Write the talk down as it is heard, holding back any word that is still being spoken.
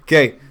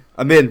Okay,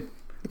 I'm in.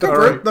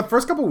 The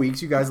first couple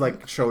weeks, you guys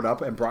like showed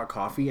up and brought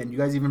coffee, and you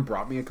guys even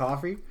brought me a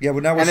coffee. Yeah,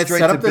 well now we're and straight it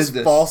set to up this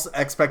business. false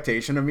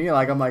expectation of me.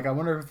 Like I'm like, I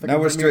wonder if they Now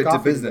can we're bring me a straight to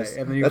coffee business.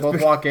 today. And then you That's both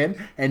because- walk in,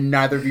 and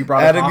neither of you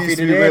brought Adam a coffee used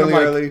to be today. really and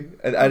I'm like, early,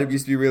 and Adam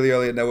used to be really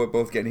early, and now we're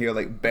both getting here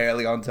like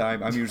barely on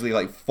time. I'm usually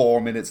like 4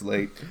 minutes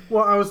late.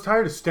 Well, I was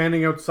tired of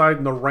standing outside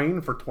in the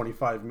rain for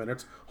 25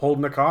 minutes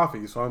holding a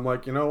coffee, so I'm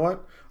like, you know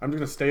what? I'm just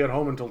going to stay at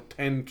home until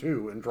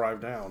 10:02 and drive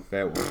down.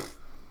 Fair one.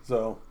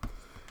 So,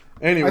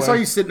 anyway. I saw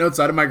you sitting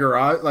outside of my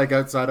garage, like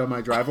outside of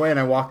my driveway, and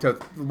I walked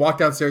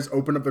downstairs,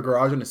 opened up the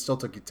garage, and it still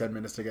took you 10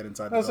 minutes to get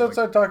inside. I was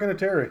outside talking to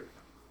Terry.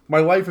 My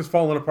life is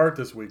falling apart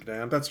this week,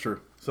 Dan. That's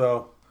true.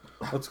 So,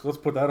 let's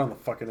put that on the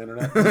fucking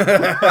internet.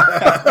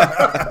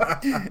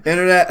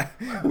 Internet,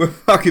 we're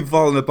fucking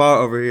falling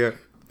apart over here.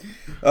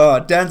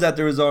 Dan's at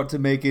the resort to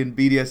making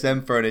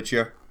BDSM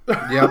furniture.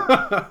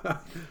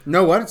 Yep.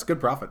 Know what? It's good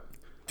profit.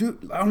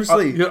 Dude,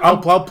 honestly, I'll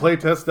play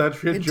test that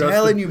shit. I'm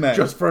telling you, man.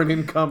 Just for an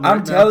income. I'm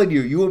right now. telling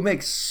you, you will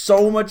make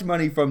so much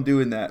money from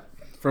doing that.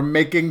 From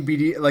making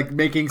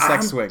making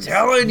sex swings.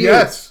 Telling you.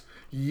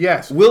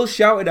 Yes. We'll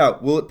shout it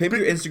out. We'll pimp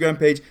your Instagram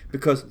page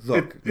because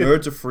look,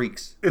 nerds are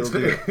freaks. It's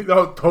They'll do it.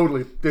 no,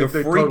 totally. They're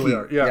they freaky. totally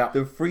are. Yeah.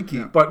 They're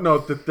freaky. But no,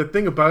 the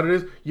thing about it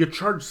is, you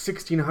charge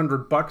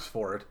 $1,600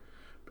 for it,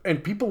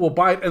 and people will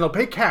buy it, and they'll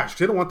pay cash.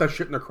 They don't want that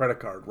shit in their credit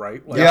card,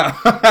 right? Like,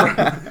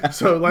 Yeah.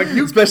 So like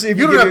you, Especially if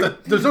you you don't give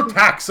have to. There's no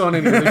tax on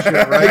any of this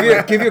shit,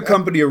 right? Give your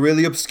company a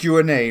really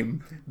obscure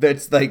name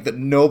that's like that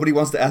nobody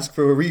wants to ask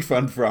for a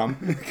refund from.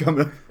 Like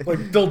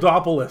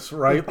Dildopolis,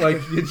 right? Like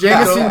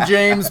Jameson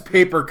James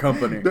Paper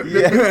Company.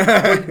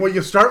 Well,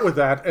 you start with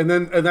that, and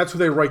that's who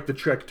they write the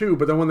check to.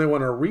 But then when they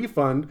want a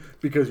refund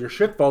because your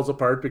shit falls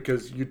apart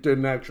because you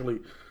didn't actually,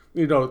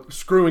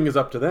 screwing is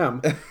up to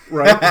them,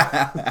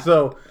 right?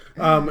 So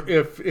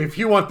if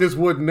you want this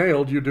wood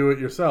nailed, you do it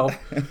yourself.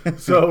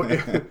 So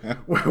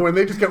when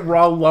they just get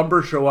raw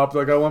lumber show up,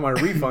 like I want my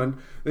refund,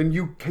 then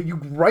you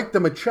write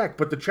them a check,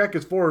 but the check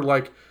is for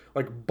like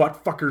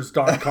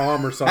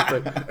buttfuckers.com or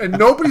something, and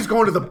nobody's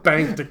going to the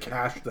bank to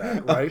cash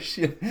that, right? Oh,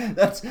 shit.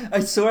 I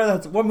swear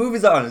that's what movie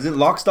is that on? Is it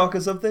Lock, Stock, or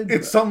something?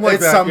 It's something like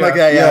It's that. something like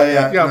that,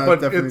 yeah. Yeah, No,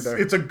 but definitely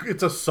it's there.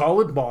 it's a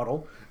solid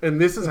model, and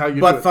this is how you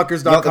do it. Not the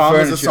Buttfuckers.com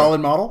is a furniture.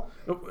 solid model.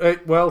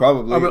 Well,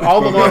 Probably. I mean,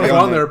 all the Probably models on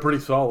on there. there are pretty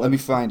solid. Let me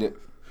find it.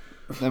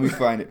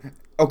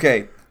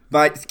 Okay.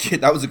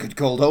 That was a good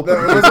cold open.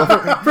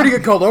 Pretty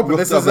good cold open.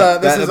 This is Bear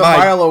a in mind.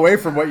 mile away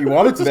from what you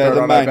wanted to Bear start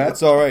in on, I mind, bet.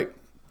 it's all right.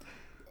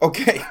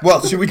 Okay,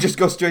 well, should we just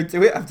go straight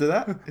to it after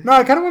that? No,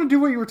 I kind of want to do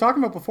what you were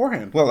talking about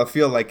beforehand. Well, I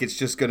feel like it's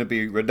just going to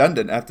be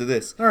redundant after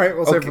this. All right,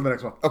 we'll save it Okay. for the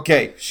next one.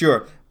 Okay,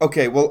 sure.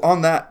 Okay, well,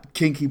 on that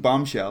kinky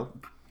bombshell,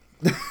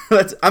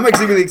 I'm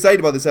actually really excited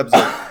about this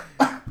episode.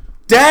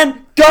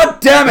 Dan, God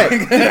damn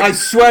it! I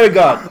swear to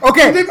God.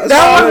 Okay, didn't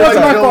that one start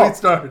wasn't my until we fault.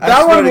 started. I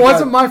That swear one to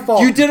wasn't God. my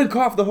fault. You didn't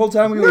cough the whole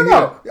time we were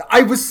No, here.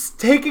 I was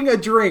taking a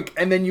drink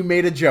and then you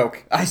made a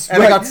joke. I and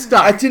swear, I got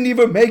stuck. I didn't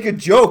even make a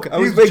joke. I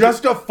was He's making,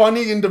 just a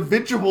funny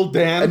individual,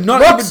 Dan. and not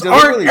Looks even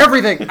aren't deliberately.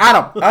 everything,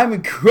 Adam. I'm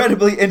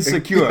incredibly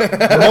insecure most of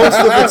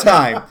the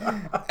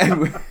time.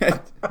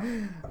 And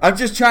I'm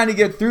just trying to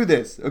get through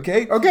this,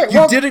 okay? Okay, You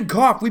well- didn't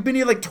cough. We've been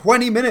here like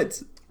 20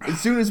 minutes as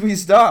soon as we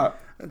start.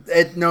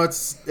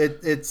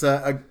 It's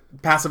a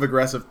passive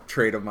aggressive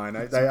trait of mine.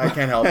 I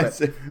can't help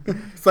That's it. it.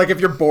 It's like if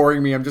you're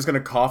boring me, I'm just gonna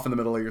cough in the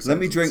middle of your Let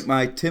me sentences. drink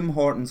my Tim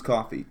Hortons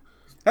coffee.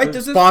 Hey,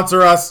 there's a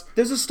Sponsor us.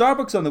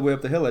 Starbucks on the way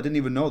up the hill. I didn't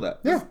even know that.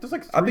 Yeah. There's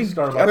like I've three been-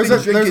 Starbucks. I've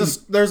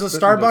been There's a Spitting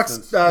Starbucks,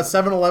 distance.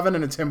 7-Eleven,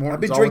 and a Tim Hortons.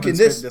 I've been all drinking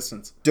within this spitting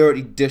distance.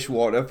 dirty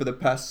dishwater for the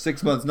past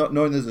 6 months, not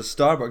knowing there's a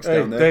Starbucks Hey,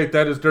 down there. Dave,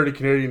 that is dirty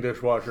Canadian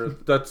dishwasher.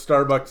 That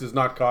Starbucks is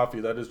not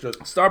coffee. That is just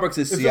Starbucks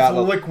is it's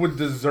Seattle. just liquid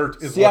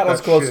dessert. Is Seattle's what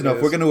that close shit enough.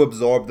 is. We're going to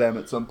absorb them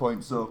at some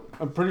point. So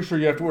I'm pretty sure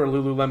you have to wear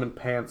Lululemon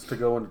pants to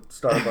go into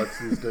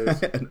Starbucks these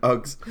days. and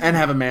Uggs. And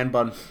have a man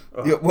bun.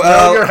 Yeah,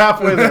 Well, you're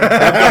halfway there.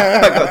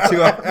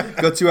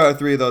 I got two out of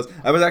three of those.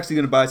 I was actually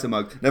going to buy some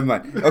Uggs. Never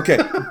mind. Okay.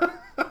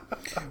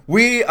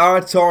 We are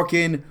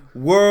talking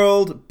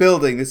world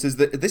building. This is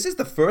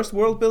the first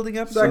world building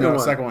episode. Second No, one.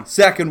 second one.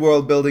 Second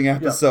world building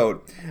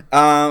episode.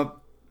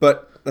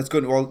 But let's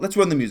go. Well, let's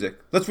run the music.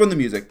 Let's run the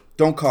music.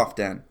 Don't cough,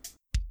 Dan.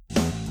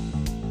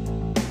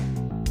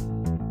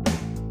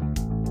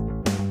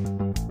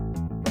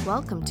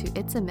 Welcome to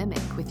It's a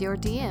Mimic with your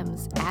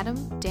DMs,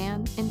 Adam,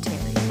 Dan, and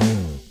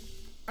Terry.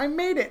 I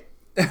made it.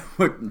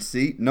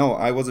 See? No,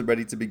 I wasn't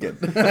ready to begin.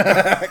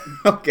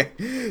 Okay.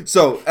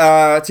 So,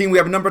 team, we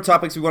have a number of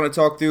topics we want to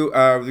talk through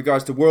with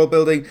regards to world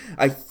building.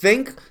 I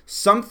think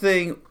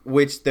something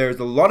which there's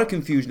a lot of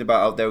confusion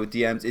about out there with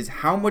DMs is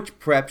how much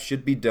prep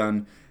should be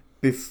done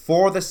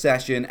before the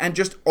session and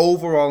just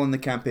overall in the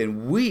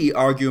campaign. We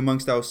argue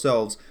amongst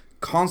ourselves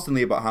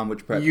constantly about how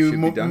much prep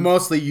should be done.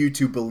 Mostly you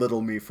two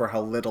belittle me for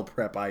how little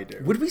prep I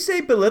do. Would we say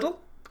belittle?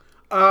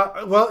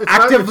 Well, it's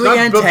Actively not,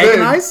 it's not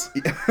antagonize?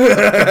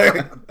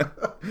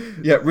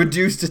 Yeah,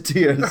 reduced to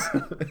tears.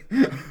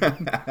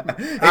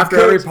 After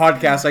every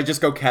podcast, I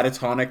just go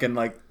catatonic and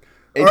like...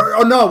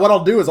 Or no, what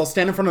I'll do is I'll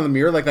stand in front of the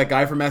mirror like that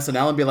guy from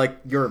SNL and be like,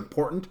 you're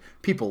important.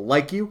 People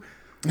like you.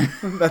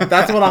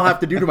 That's what I'll have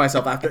to do to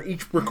myself after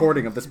each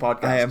recording of this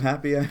podcast. I am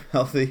happy, I'm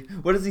healthy.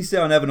 What does he say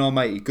on Evan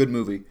Almighty? Good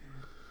movie.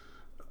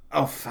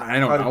 Oh, I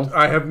don't know.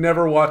 I have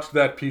never watched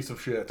that piece of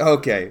shit.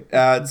 Okay,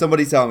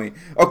 somebody tell me.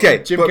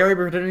 Okay, Jim Carrey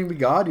pretending to be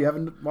God? You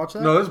haven't watched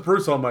that? No, this is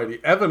Bruce Almighty.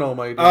 Evan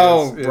Almighty.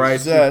 Oh, is right.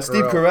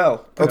 Steve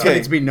Carell. Pretending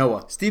Okay, to be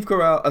Noah. Steve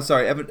Carell.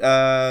 Sorry,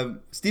 Evan.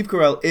 Steve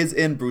Carell is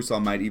in Bruce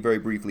Almighty very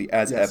briefly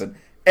as Yes. Evan.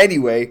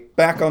 Anyway,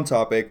 back on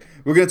topic.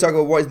 We're going to talk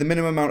about what is the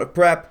minimum amount of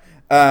prep.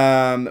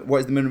 What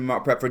is the minimum amount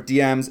of prep for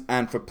DMs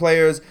and for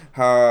players?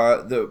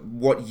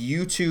 What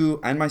you two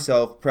and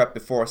myself prep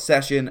before a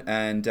session,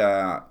 and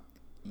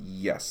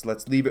yes,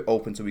 let's leave it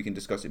open so we can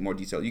discuss it in more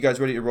detail. You guys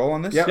ready to roll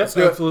on this? Yep. Yes,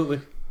 do it.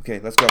 absolutely. Okay,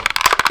 let's go.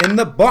 In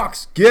the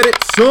box, get it,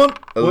 son.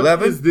 11.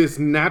 What is this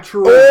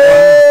natural?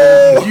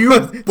 Oh! You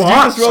Did you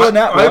just roll a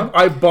nat one?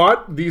 I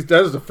bought these.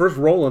 That is the first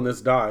roll on this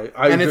die.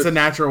 And it's a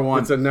natural one.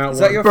 It's a nat Is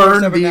that one. your Burn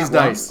first ever these nat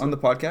one dice. on the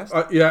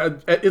podcast? Yeah,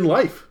 in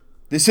life.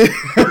 This is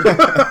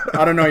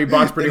I don't know. You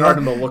botched pretty hard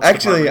in the looks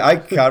Actually,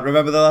 department. I can't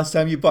remember the last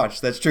time you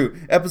botched. That's true.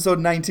 Episode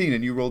 19,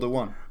 and you rolled a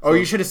 1. Oh,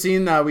 you should have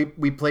seen.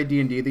 We played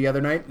D&D the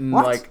other night, and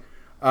What? like,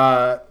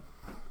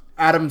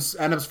 Adam's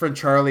friend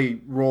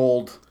Charlie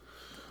rolled,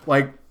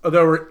 like,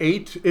 There were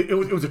 8. It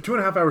was a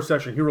 2.5-hour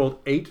session. He rolled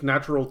 8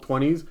 natural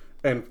 20s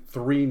and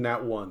 3 nat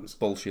 1s.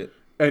 Bullshit.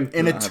 And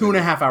in a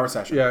 2.5-hour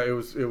session. yeah, it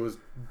was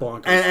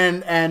bonkers.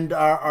 And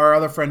our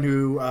other friend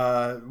who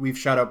we've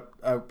shut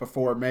up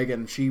before,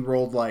 Megan, she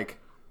rolled like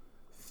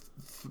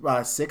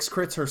 6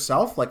 crits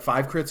herself, like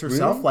 5 crits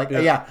herself, Really? like Yeah.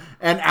 yeah.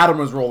 And Adam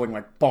was rolling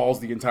like balls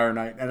the entire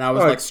night, and I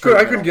was like I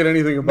straight. couldn't get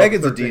anything above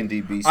Megan's a 13.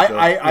 D&D beast. though.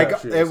 I Yeah,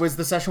 got, she it is. was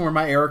the session where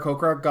my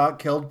Aarakocra got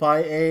killed by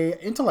a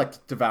intellect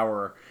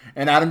devourer,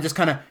 and Adam just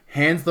kind of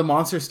hands the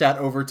monster stat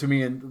over to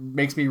me and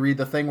makes me read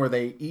the thing where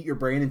they eat your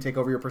brain and take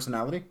over your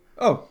personality.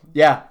 Oh,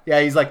 Yeah,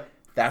 he's like,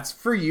 that's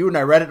for you, and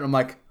I read it and I'm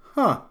like,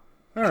 huh,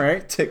 all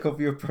right. take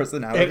over your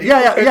personality.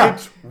 Yeah.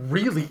 It's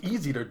really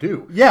easy to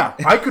do. Yeah.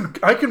 I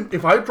can.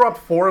 If I drop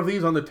 4 of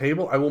these on the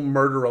table, I will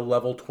murder a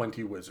level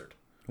 20 wizard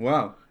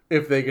Wow.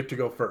 if they get to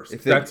go first.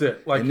 If they- That's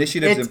it. Like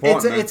Initiative's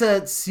important, man. It's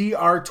a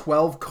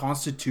CR12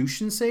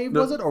 Constitution save,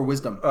 was it, or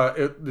Wisdom?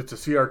 it's a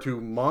CR2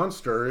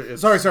 monster.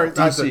 It's Sorry,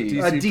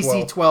 DC.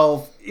 DC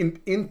 12.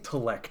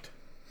 Intellect.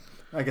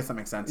 I guess that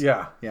makes sense.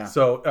 Yeah. Yeah.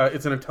 So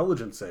it's an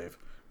intelligence save.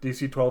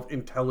 DC 12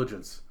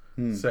 intelligence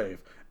Hmm. save.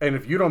 And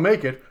if you don't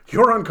make it,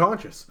 you're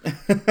unconscious.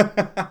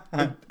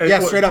 Yeah,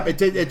 straight up,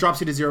 it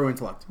drops you to 0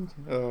 intellect,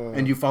 Oh.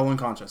 and you fall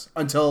unconscious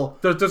until.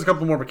 There's a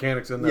couple more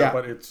mechanics in there, Yeah.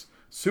 but it's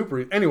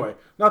super. Anyway,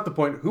 not the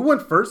point. Who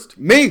went first?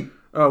 Me.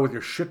 With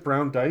your shit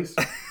brown dice.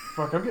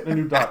 Fuck, I'm getting a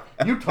new die.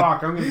 You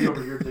talk. I'm gonna be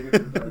over here digging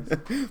through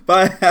dice.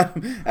 Bye,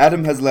 Adam.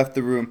 Adam has left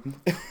the room.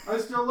 I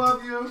still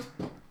love you.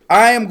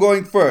 I am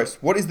going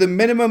first. What is the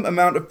minimum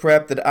amount of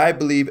prep that I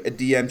believe a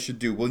DM should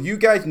do? Well, you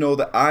guys know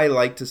that I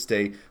like to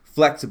stay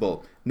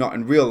flexible. Not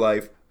in real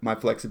life. My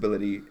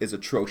flexibility is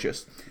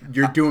atrocious.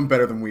 You're doing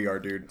better than we are,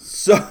 dude.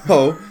 So,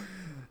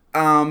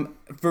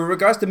 for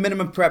regards to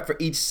minimum prep for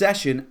each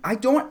session, I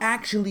don't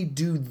actually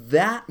do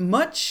that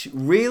much,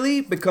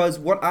 really, because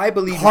what I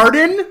believe...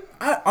 Pardon?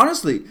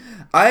 Honestly,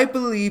 I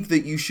believe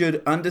that you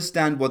should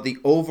understand what the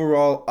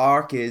overall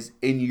arc is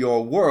in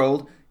your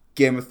world.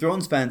 Game of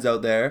Thrones fans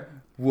out there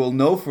will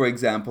know, for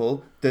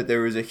example, that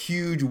there is a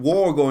huge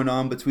war going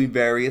on between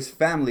various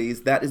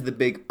families. That is the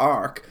big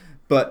arc.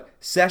 But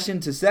session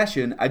to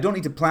session, I don't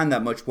need to plan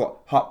that much what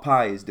Hot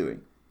Pie is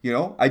doing. You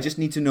know, I just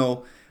need to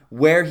know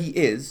where he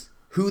is,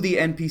 who the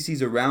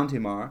NPCs around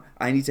him are.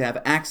 I need to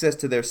have access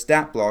to their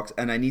stat blocks,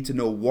 and I need to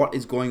know what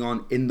is going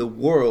on in the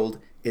world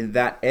in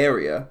that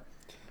area.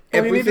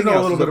 And you need to know a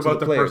else little is bit up to about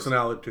the players.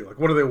 personality too. Like,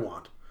 what do they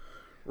want?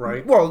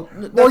 Right? Well,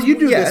 You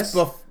do yes.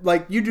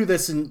 this you do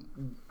this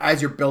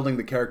as you're building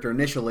the character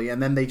initially,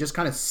 and then they just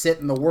kind of sit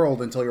in the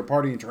world until your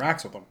party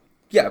interacts with them.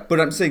 Yeah, but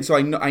I'm saying,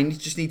 so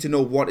just need to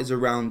know what is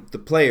around the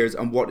players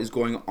and what is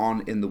going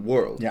on in the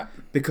world. Yeah.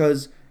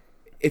 Because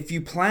if you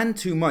plan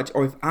too much,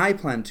 or if I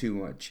plan too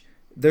much,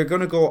 they're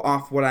going to go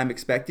off what I'm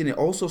expecting. It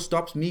also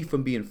stops me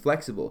from being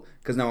flexible.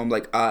 Because now I'm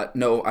like,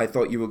 no, I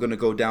thought you were going to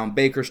go down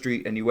Baker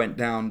Street and you went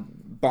down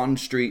Bond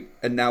Street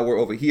and now we're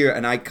over here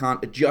and I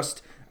can't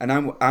adjust. And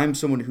I'm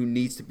someone who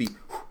needs to be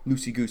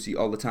loosey-goosey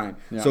all the time.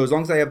 Yeah. So as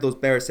long as I have those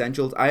bare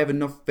essentials, I have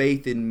enough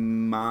faith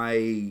in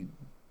my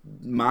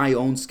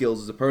own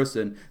skills as a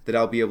person that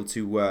I'll be able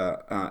to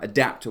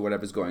adapt to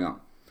whatever's going on.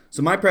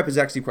 So my prep is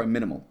actually quite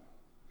minimal.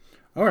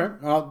 All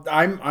right. Well,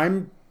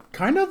 I'm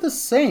kind of the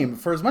same.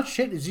 For as much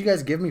shit as you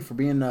guys give me for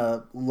being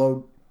a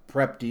low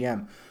prep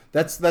DM,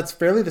 that's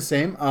fairly the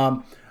same.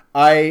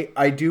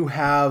 I do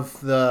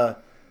have the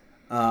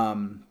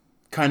kind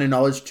of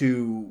knowledge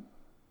to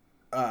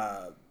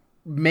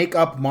make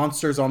up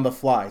monsters on the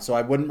fly. So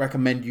I wouldn't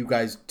recommend you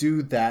guys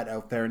do that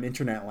out there in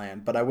internet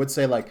land. But I would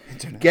say, like,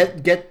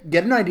 get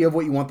an idea of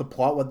what you want the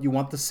plot, what you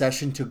want the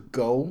session to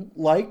go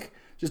like.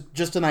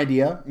 Just an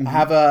idea. Mm-hmm.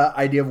 Have a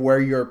idea of where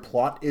your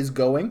plot is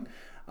going.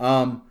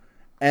 And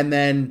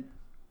then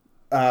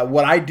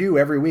what I do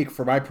every week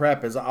for my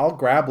prep is I'll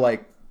grab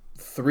like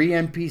 3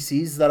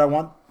 NPCs that I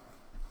want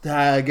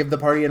give the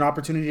party an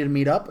opportunity to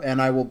meet up,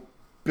 and I will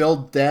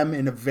build them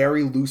in a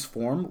very loose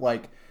form,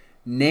 like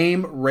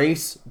name,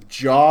 race,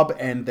 job,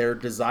 and their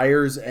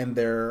desires and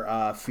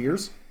their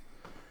fears.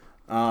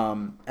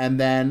 And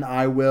then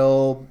I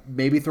will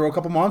maybe throw a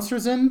couple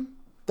monsters in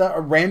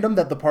random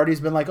that the party's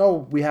been like,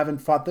 oh, we haven't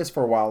fought this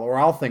for a while, or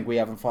I'll think we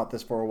haven't fought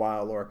this for a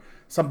while, or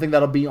something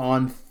that'll be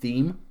on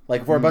theme.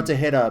 Like if we're about to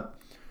hit a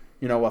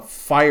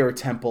fire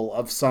temple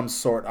of some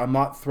sort, I'm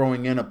not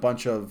throwing in a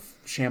bunch of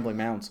shambling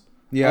mounds.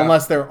 Yeah.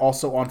 Unless they're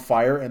also on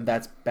fire, and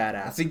that's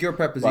badass. I think your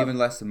prep is even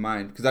less than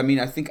mine. Because, I mean,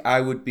 I think I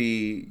would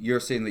be...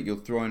 You're saying that you'll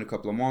throw in a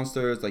couple of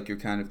monsters. Like, you're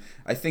kind of...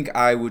 I think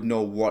I would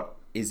know what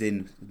is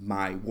in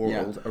my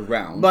world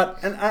around. But,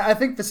 and I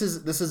think this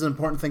is an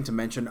important thing to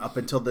mention. Up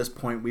until this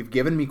point, we've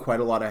given me quite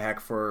a lot of heck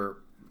for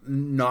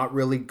not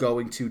really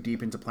going too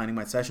deep into planning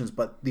my sessions.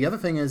 But the other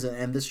thing is,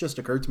 and this just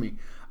occurred to me,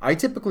 I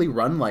typically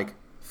run, like,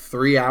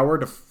 3-hour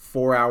to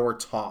 4-hour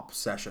top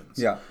sessions.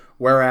 Yeah.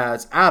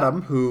 Whereas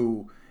Adam,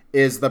 who...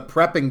 is the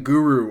prepping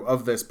guru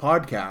of this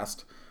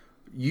podcast,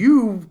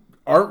 you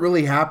aren't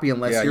really happy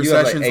unless your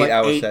session's like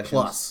 8 sessions.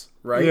 Plus,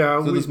 right?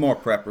 Yeah, so there's more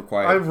prep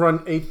required. I've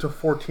run 8 to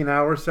 14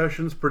 hour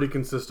sessions pretty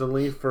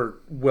consistently for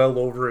well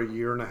over a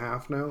year and a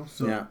half now.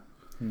 So. Yeah.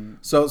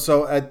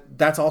 So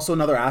that's also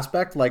another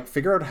aspect. Like,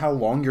 figure out how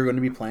long you're going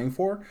to be playing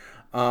for.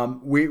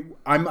 I'm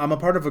a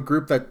part of a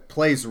group that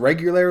plays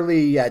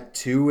regularly at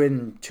 2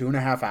 and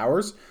 2.5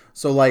 hours.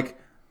 So like,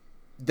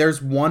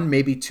 there's 1,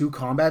 maybe 2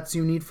 combats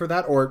you need for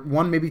that, or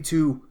 1, maybe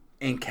 2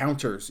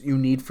 encounters you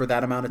need for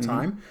that amount of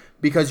time,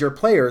 because your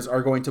players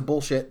are going to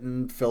bullshit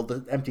and fill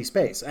the empty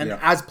space. And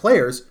as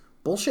players,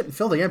 bullshit and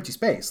fill the empty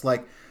space.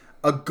 Like,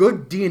 a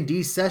good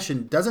D&D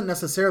session doesn't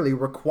necessarily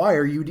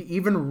require you to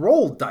even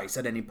roll dice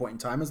at any point in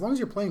time, as long as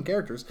you're playing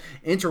characters,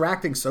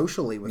 interacting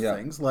socially with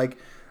things. Like,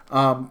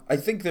 I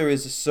think there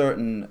is a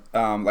certain,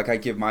 like I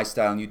give my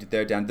style and you did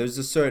there, Dan, there's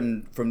a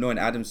certain, from knowing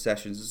Adam's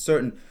sessions, a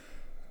certain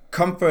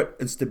comfort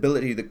and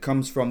stability that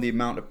comes from the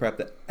amount of prep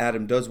that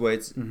Adam does, where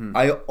it's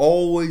I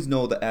always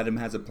know that Adam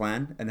has a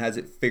plan and has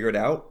it figured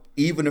out,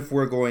 even if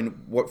we're going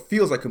what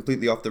feels like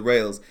completely off the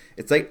rails.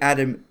 It's like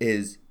Adam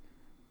is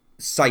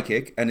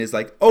psychic and is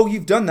like, oh,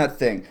 you've done that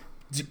thing,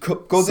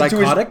 goes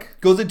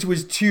into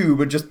his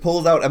tube and just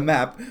pulls out a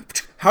map.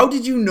 How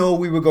did you know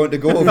we were going to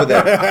go over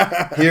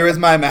there? Here is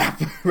my map,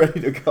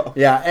 ready to go.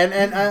 Yeah,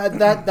 and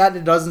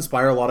that does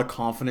inspire a lot of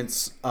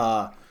confidence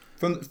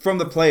From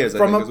the players, I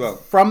think, as well.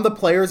 From the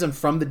players and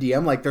from the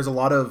DM. Like, there's a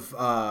lot of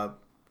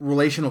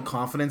relational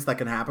confidence that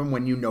can happen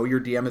when you know your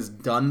DM has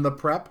done the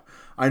prep.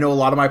 I know a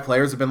lot of my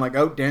players have been like,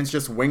 oh, Dan's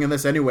just winging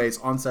this anyways,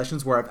 on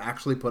sessions where I've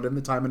actually put in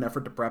the time and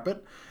effort to prep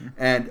it.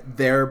 And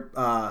they're,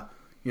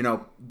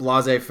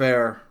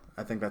 laissez-faire.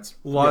 I think that's...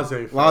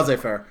 Laissez-faire.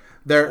 Laissez-faire.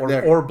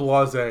 Or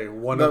blasé,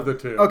 one of the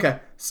two. Okay,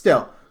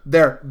 still.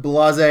 Their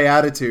blasé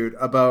attitude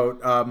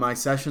about my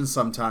sessions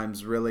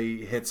sometimes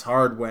really hits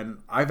hard when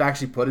I've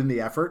actually put in the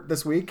effort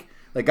this week.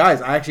 Like,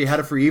 guys, I actually had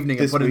a free evening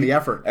and put in the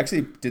effort.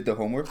 Actually did the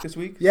homework this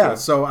week. Yeah,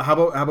 so how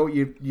about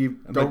you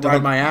don't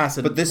ride my ass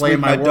and but this play week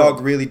in my my world.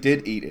 dog really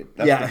did eat it.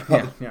 Yeah.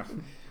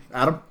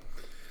 Adam?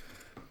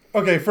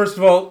 Okay, first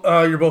of all,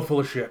 you're both full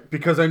of shit,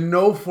 because I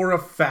know for a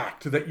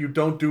fact that you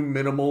don't do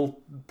minimal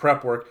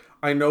prep work.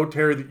 I know,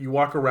 Terry, that you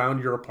walk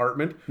around your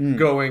apartment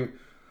going...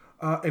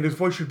 and his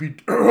voice should be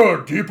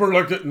deeper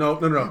like that. No.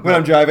 When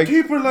I'm driving.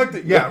 Deeper like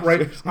that. Yeah,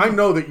 right. I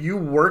know that you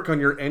work on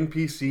your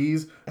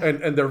NPCs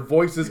and their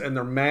voices and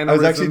their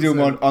mannerisms. I was actually doing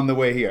one on the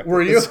way here.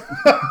 Were you?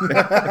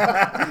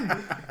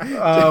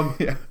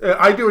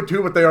 I do it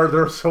too, but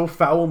they're so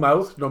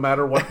foul-mouthed no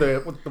matter what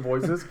the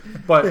voice is.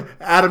 But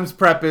Adam's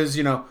prep is,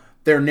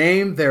 their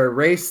name, their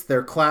race,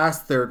 their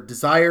class, their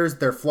desires,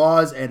 their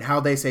flaws, and how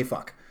they say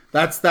fuck.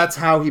 That's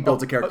how he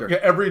builds a character. Yeah,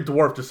 every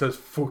dwarf just says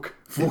fuck.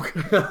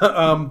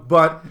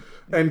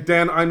 And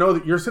Dan, I know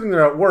that you're sitting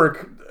there at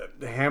work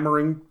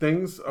hammering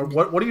things.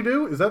 What do you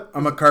do? Is that...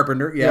 I'm a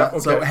carpenter, yeah. Okay,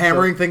 so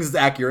hammering things is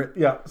accurate.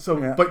 Yeah,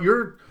 but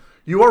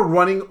you are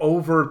running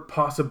over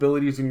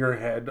possibilities in your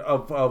head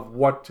of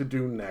what to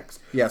do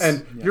next. Yes.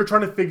 And you're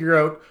trying to figure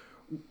out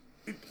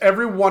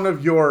every one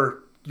of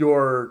your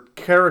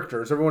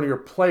characters, every one of your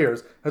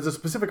players has a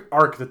specific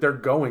arc that they're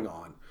going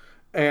on.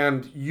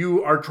 And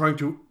you are trying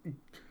to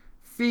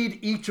feed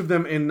each of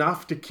them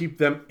enough to keep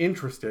them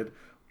interested.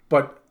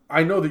 But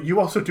I know that you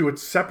also do it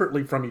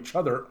separately from each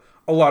other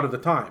a lot of the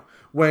time.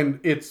 When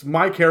it's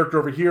my character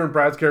over here and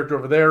Brad's character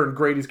over there and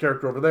Grady's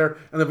character over there,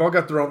 and they've all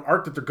got their own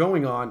arc that they're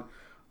going on,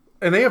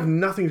 and they have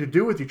nothing to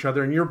do with each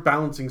other, and you're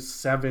balancing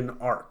 7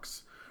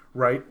 arcs,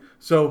 right?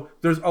 So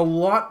there's a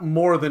lot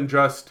more than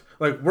just,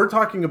 like, we're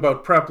talking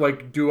about prep,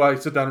 like, do I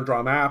sit down and draw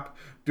a map?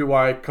 Do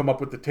I come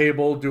up with the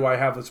table? Do I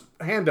have this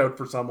handout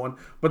for someone?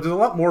 But there's a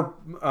lot more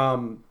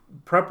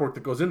prep work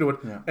that goes into it,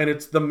 and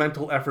it's the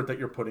mental effort that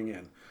you're putting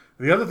in.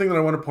 The other thing that I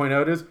want to point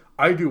out is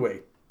I do a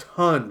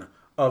ton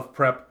of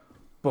prep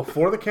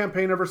before the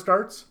campaign ever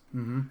starts,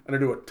 and I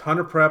do a ton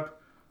of prep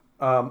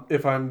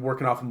if I'm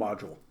working off a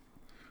module.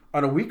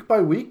 On a week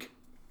by week,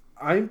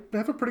 I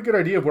have a pretty good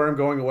idea of where I'm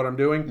going and what I'm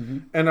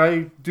doing, and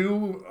I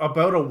do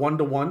about a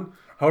 1-to-1.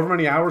 However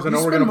many hours I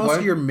know we're going to play. You spend most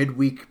of your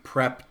midweek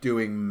prep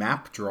doing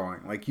map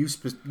drawing. Like you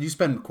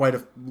spend quite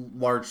a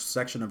large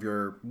section of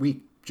your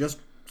week just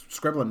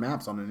scribbling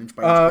maps on an inch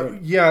by inch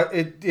grid. Yeah,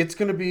 it's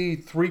going to be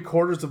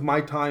 3/4 of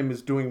my time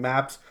is doing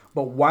maps.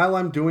 But while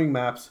I'm doing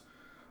maps,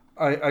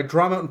 I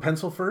draw them out in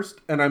pencil first,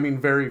 and I mean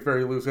very,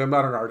 very loosely. I'm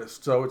not an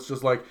artist, so it's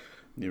just like,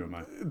 Never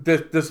mind.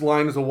 This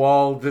line is a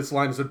wall. This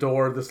line is a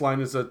door. This line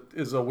is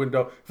a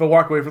window. If I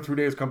walk away for 3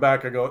 days, come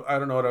back, I go, I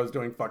don't know what I was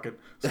doing. Fuck it.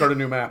 Start a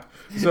new map.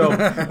 So,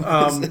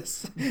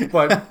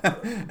 but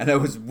and I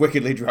was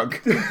wickedly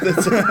drunk.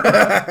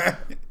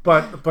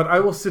 but I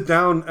will sit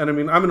down, and I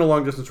mean, I'm in a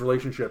long distance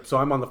relationship, so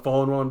I'm on the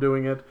phone while I'm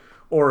doing it,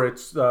 or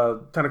it's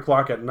 10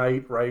 o'clock at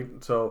night, right?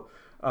 So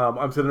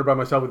I'm sitting there by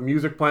myself with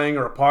music playing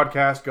or a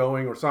podcast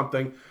going or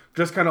something.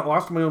 Just kind of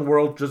lost in my own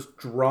world, just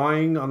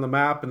drawing on the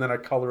map, and then I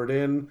color it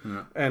in.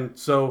 Yeah. And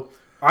so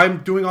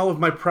I'm doing all of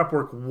my prep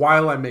work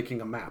while I'm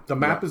making a map. The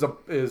map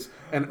is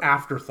an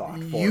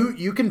afterthought.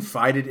 You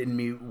confided in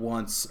me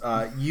once.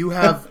 You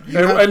have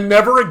and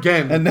never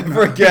again. And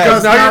never again.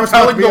 Because now you're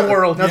telling the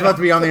world. That's about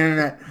to be on the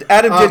internet.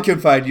 Adam did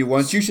confide you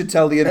once. You should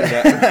tell the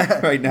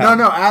internet right now.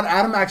 No.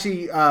 Adam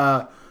actually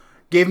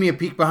gave me a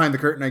peek behind the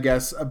curtain, I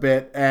guess, a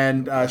bit,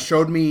 and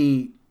showed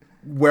me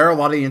where a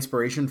lot of the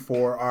inspiration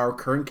for our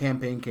current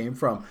campaign came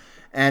from.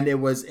 And it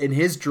was in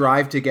his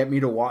drive to get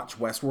me to watch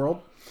Westworld.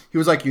 He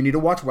was like, you need to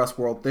watch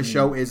Westworld. This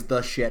show is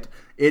the shit.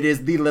 It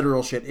is the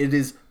literal shit. It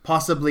is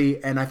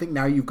possibly, and I think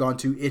now you've gone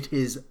to, it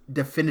is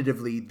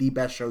definitively the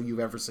best show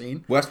you've ever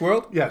seen.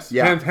 Westworld? Yes.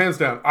 Yeah. Hands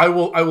down. I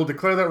will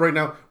declare that right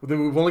now.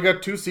 We've only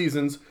got 2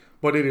 seasons,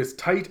 but it is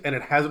tight and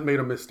it hasn't made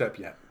a misstep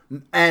yet.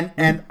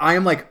 And I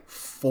am like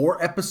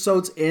 4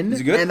 episodes in,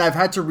 Is it good? and I've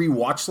had to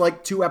rewatch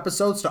like 2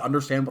 episodes to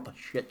understand what the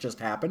shit just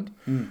happened.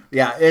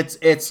 Yeah,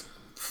 it's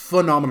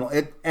phenomenal.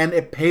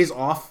 It pays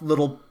off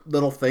little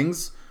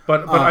things.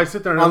 But I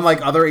sit there and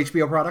unlike other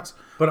HBO products.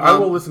 But I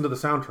will listen to the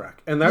soundtrack,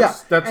 and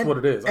that's what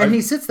it is. And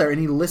he sits there and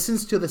he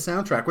listens to the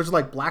soundtrack, which is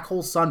like Black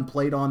Hole Sun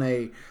played on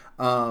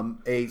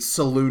a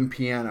saloon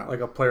piano, like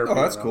a player.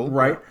 Piano. That's cool,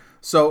 right?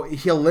 So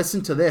he'll listen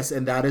to this,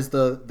 and that is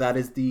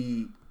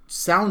the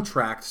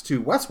soundtrack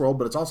to Westworld,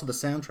 but it's also the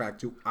soundtrack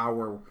to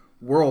our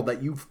world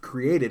that you've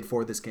created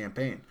for this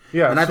campaign.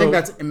 Yeah, and I think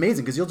that's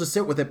amazing because you'll just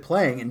sit with it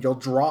playing, and you'll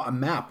draw a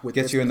map with.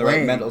 Gets you in the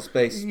right mental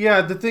space.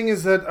 Yeah, the thing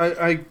is that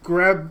I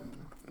grab.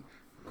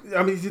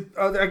 I mean,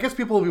 I guess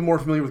people will be more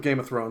familiar with Game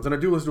of Thrones, and I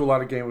do listen to a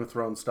lot of Game of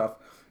Thrones stuff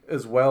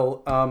as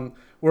well,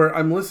 where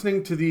I'm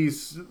listening to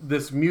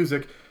this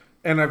music,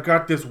 and I've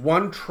got this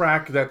one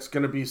track that's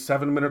going to be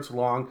 7 minutes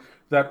long,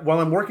 that while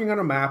I'm working on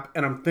a map,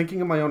 and I'm thinking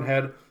in my own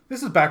head,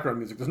 this is background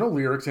music, there's no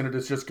lyrics in it,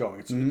 it's just going,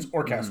 it's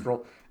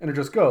orchestral, and it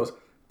just goes.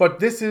 But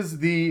this is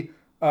the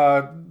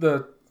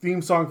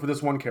theme song for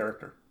this one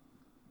character.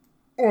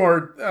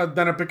 Or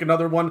then I pick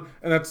another one,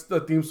 and that's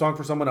the theme song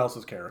for someone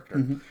else's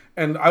character.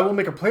 And I will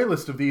make a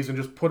playlist of these and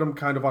just put them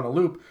kind of on a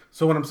loop.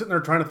 So when I'm sitting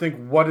there trying to think,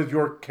 what is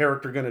your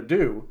character going to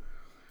do?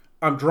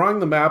 I'm drawing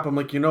the map. I'm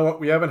like, you know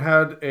what? We haven't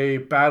had a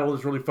battle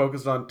that's really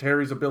focused on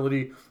Terry's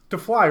ability to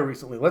fly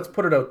recently. Let's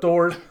put it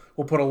outdoors.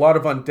 We'll put a lot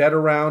of undead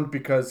around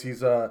because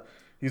he's a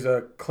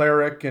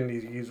cleric and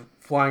he's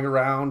flying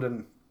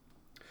around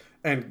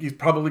and he's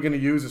probably going to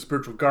use his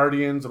spiritual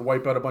guardians and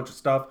wipe out a bunch of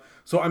stuff.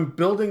 So I'm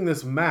building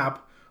this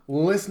map,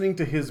 listening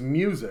to his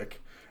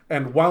music,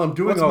 and while I'm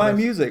doing What's all my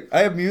this, music? I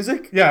have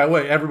music? Yeah,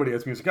 wait, everybody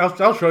has music.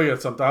 I'll show you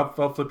something.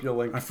 I'll flip you a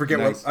link. I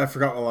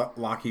forgot what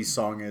Lockie's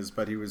song is,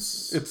 but he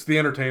was. It's The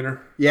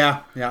Entertainer. Yeah.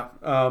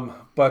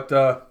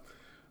 But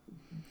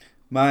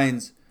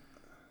mine's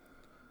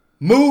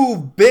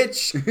 "Move,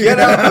 bitch, get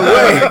out of the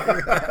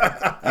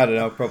way." I don't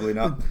know, probably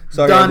not.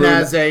 Sorry, done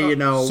as a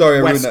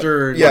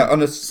Western,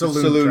 on a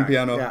saloon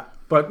piano. Yeah.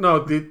 But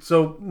no,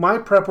 so my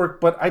prep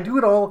work, but I do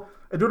it all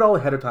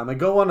ahead of time. I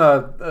go on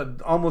a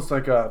almost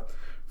like a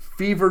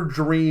fever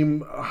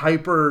dream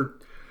hyper,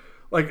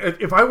 like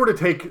if I were to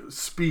take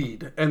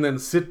speed and then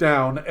sit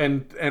down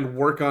and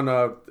work on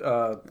a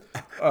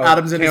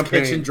Adam's in campaign.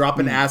 his kitchen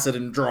dropping acid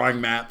and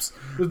drawing maps.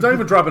 It's not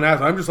even dropping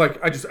acid. I'm just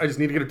like I just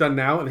need to get it done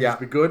now and it has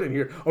to be good. And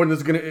here, and this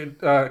is going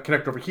to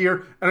connect over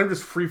here, and I'm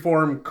just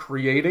freeform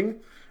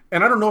creating,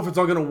 and I don't know if it's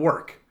all going to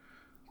work.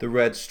 The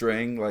red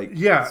string, like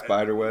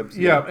spider webs.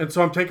 Yeah, and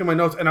so I'm taking my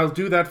notes, and I'll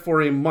do that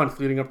for a month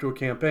leading up to a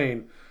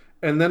campaign.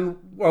 And then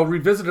I'll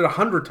revisit it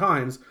 100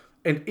 times,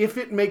 and if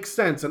it makes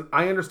sense and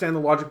I understand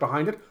the logic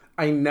behind it,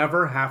 I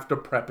never have to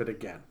prep it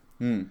again.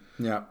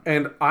 Yeah.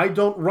 And I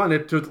don't run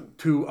it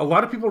to a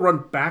lot of people run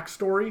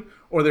backstory,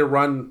 or they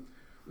run,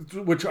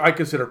 which I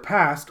consider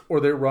past, or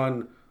they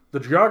run the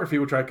geography,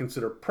 which I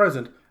consider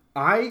present.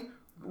 I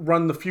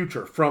run the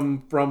future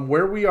from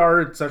where we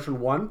are at session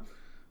 1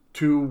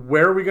 to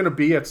where are we going to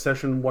be at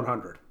session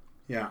 100.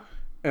 Yeah.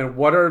 And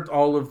what are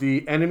all of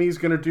the enemies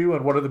going to do,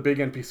 and what are the big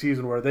NPCs,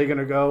 and where are they going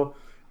to go?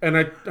 And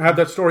I have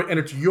that story, and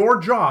it's your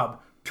job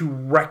to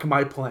wreck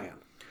my plan.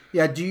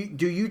 Yeah. Do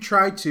you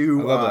try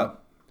to? I love that.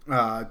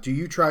 do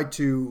you try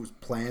to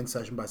plan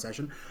session by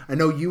session? I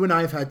know you and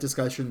I have had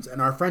discussions,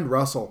 and our friend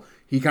Russell,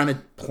 he kind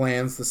of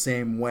plans the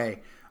same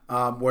way,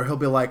 where he'll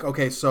be like,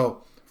 okay,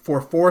 so for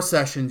 4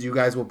 sessions, you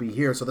guys will be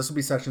here. So this will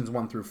be sessions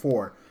 1 through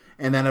 4.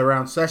 And then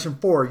around session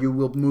 4, you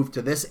will move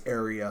to this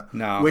area,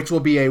 which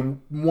will be a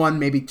 1,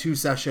 maybe 2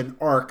 session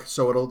arc.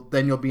 So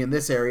then you'll be in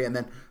this area, and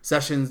then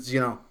sessions,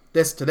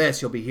 this to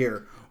this, you'll be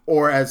here.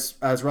 Or as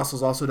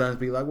Russell's also done, is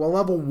be like, well,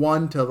 level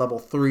 1 to level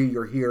 3,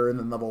 you're here, and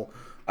then level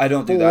I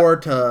don't 4 do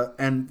that. to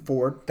end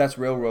forward. That's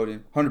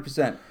railroading,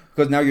 100%.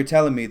 Because now you're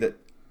telling me that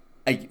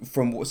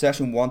from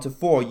session 1 to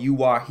 4,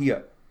 you are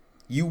here.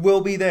 You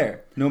will be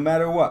there, no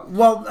matter what.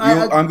 Well,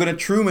 I'm going to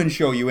Truman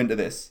show you into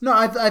this. No,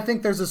 I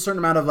think there's a certain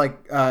amount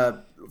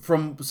of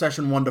from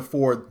session 1 to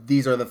 4,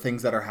 these are the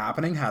things that are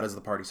happening. How does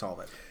the party solve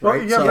it? Well,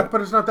 right? yeah,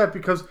 but it's not that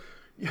because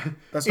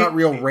that's not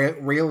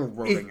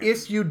railroading.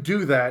 If you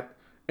do that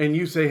and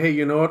you say, hey,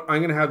 you know what, I'm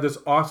going to have this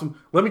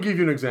awesome. Let me give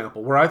you an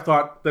example where I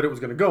thought that it was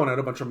going to go, and I had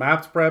a bunch of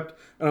maps prepped,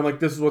 and I'm like,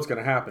 this is what's going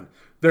to happen.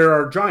 There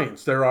are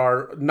giants. There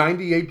are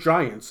 98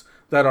 giants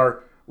that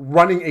are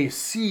running a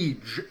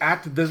siege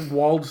at this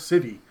walled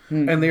city,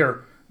 and they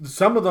are,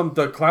 some of them,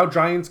 the cloud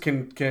giants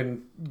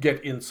can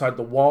get inside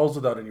the walls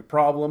without any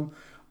problem.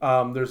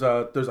 There's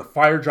a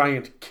fire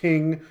giant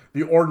king.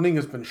 The ordning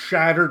has been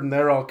shattered, and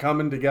they're all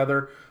coming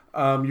together.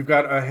 You've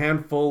got a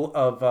handful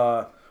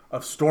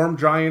of storm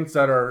giants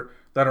that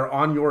are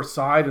on your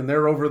side, and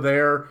they're over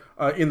there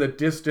in the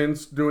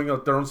distance doing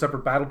their own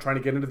separate battle, trying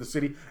to get into the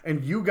city.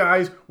 And you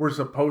guys were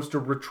supposed to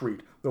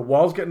retreat. The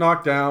walls get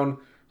knocked down.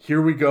 Here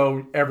we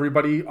go.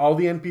 Everybody, all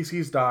the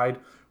NPCs died,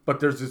 but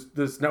there's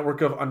this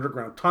network of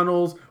underground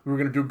tunnels. We were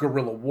going to do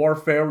guerrilla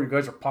warfare where you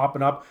guys are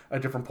popping up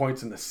at different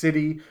points in the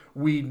city.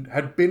 We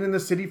had been in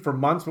the city for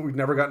months, but we've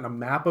never gotten a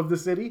map of the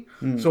city.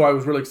 So I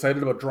was really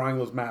excited about drawing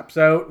those maps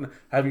out and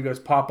having you guys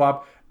pop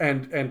up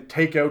and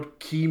take out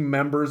key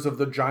members of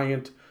the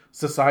giant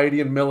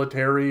society and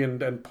military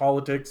and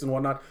politics and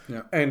whatnot.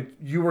 Yeah. And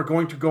you were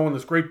going to go on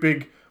this great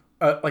big,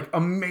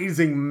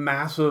 amazing,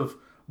 massive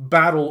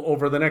battle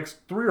over the next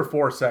 3 or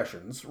 4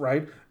 sessions,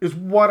 right? Is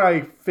what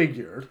I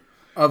figured.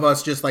 Of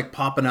us just like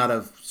popping out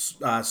of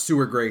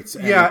sewer grates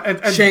and, and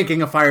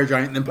shanking a fire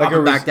giant and then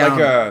popping back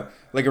down.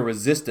 Like a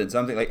resistance,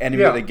 something like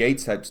enemy at the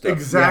gates type stuff.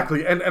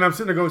 Exactly. Yeah. And I'm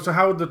sitting there going, so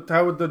how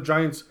would the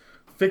giants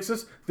fix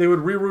this? They would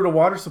reroute a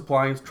water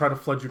supply and try to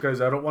flood you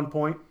guys out at one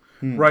point.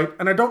 Right?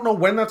 And I don't know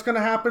when that's going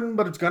to happen,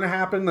 but it's going to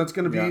happen. That's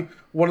going to be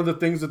one of the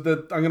things that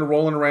I'm going to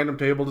roll on a random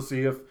table to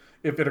see if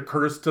it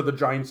occurs to the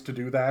giants to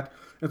do that.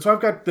 And so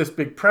I've got this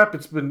big prep.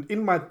 It's been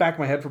in my back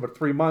of my head for about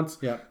 3 months.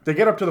 Yeah. They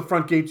get up to the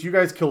front gates. You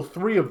guys kill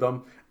 3 of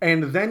them.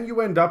 And then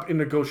you end up in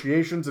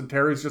negotiations. And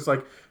Terry's just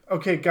like,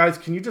 okay, guys,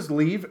 can you just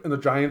leave? And the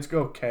giants go,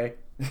 okay.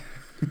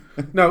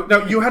 Now,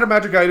 you had a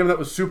magic item that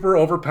was super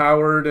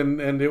overpowered.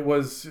 And it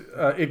was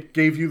it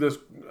gave you this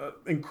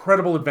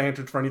incredible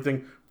advantage for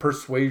anything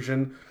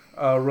persuasion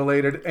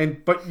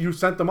related. But you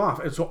sent them off.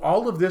 And so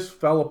all of this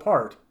fell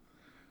apart.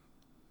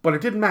 But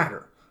it didn't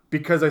matter.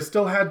 Because I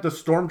still had the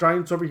storm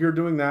giants over here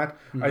doing that.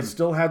 I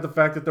still had the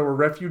fact that there were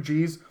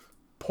refugees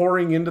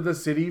pouring into the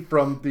city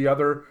from the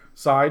other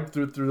side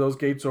through those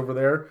gates over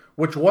there,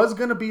 which was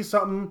going to be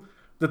something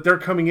that they're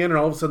coming in and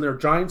all of a sudden they're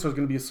giants, so there's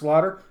going to be a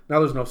slaughter. Now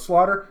there's no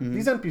slaughter.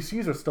 These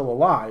NPCs are still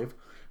alive.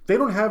 They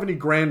don't have any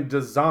grand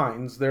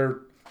designs.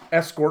 They're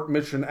escort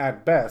mission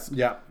at best.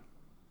 Yeah.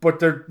 But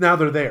they're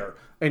there,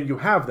 and you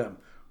have them.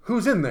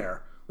 Who's in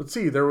there? Let's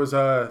see. There was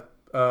an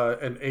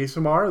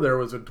Aasimar. There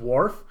was a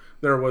dwarf.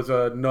 There was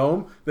a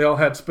gnome. They all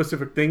had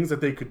specific things that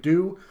they could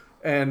do.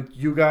 And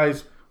you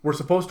guys were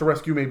supposed to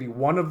rescue maybe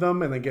one of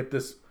them and then get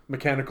this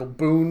mechanical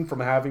boon from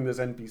having this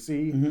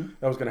NPC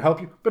that was going to help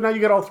you. But now you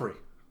get all 3.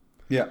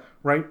 Yeah.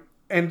 Right?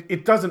 And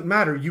it doesn't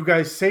matter. You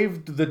guys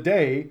saved the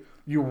day.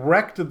 You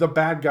wrecked the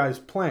bad guys'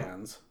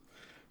 plans.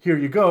 Here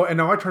you go. And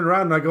now I turn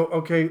around and I go,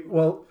 okay,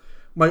 well,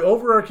 my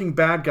overarching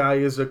bad guy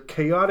is a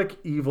chaotic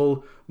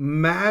evil,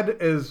 mad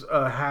as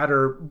a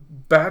hatter,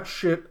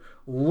 batshit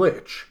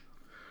lich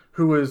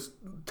who is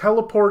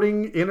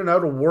teleporting in and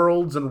out of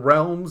worlds and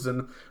realms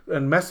and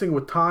messing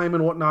with time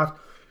and whatnot.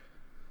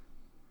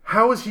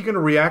 How is he going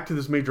to react to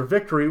this major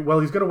victory?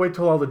 Well, he's going to wait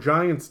till all the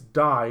giants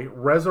die,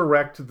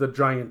 resurrect the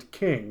giant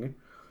king,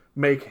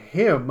 make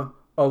him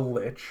a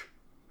lich,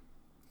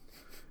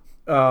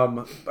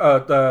 to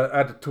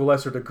a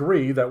lesser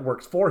degree that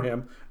works for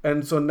him.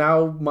 And so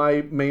now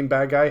my main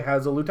bad guy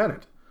has a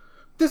lieutenant.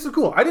 This is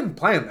cool. I didn't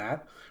plan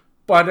that.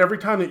 But every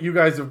time that you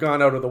guys have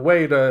gone out of the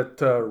way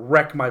to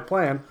wreck my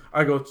plan,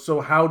 I go,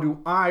 so how do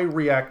I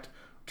react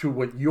to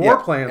what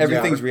your plans are?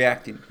 Everything's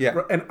reacting.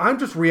 Yeah. And I'm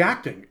just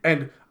reacting.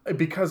 And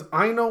because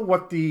I know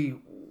what the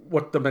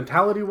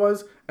mentality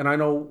was, and I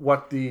know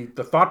what the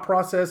thought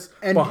process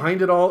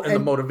behind it all, and the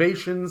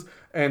motivations,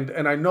 and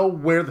I know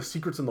where the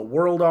secrets in the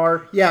world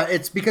are. Yeah,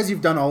 it's because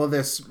you've done all of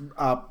this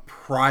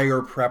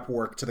prior prep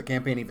work to the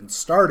campaign even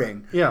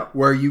starting. Yeah.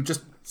 Where you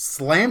just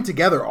slam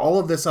together all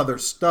of this other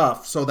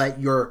stuff so that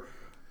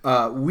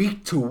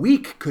week to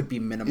week could be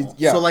minimal.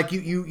 Yeah. So like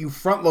you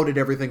front loaded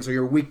everything, so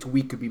your week to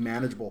week could be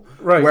manageable.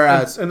 Right.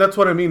 Whereas and that's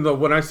what I mean, though.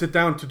 When I sit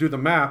down to do the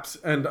maps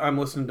and I'm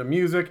listening to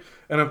music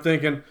and I'm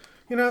thinking,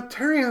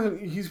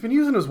 he's been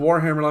using his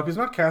Warhammer a lot. He's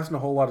not casting a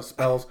whole lot of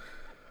spells.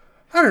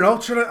 I don't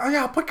know.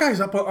 I'll put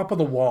guys up on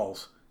the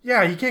walls.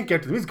 Yeah, he can't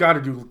get to them. He's got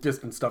to do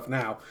distance stuff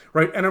now.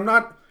 Right. And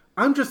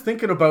I'm just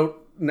thinking about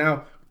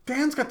now,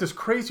 Dan's got this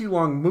crazy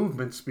long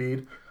movement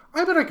speed.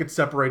 I bet I could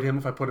separate him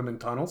if I put him in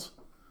tunnels.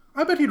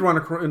 I bet he'd run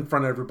in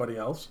front of everybody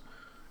else.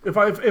 If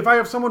I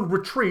have someone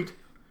retreat,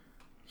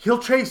 he'll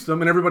chase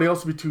them and everybody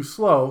else will be too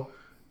slow,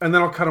 and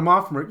then I'll cut him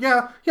off from it.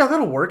 Yeah,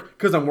 that'll work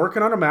because I'm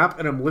working on a map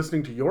and I'm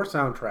listening to your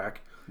soundtrack,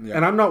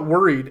 and I'm not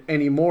worried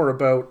anymore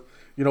about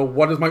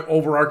what is my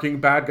overarching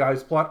bad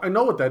guys plot. I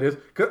know what that is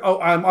because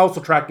I'm also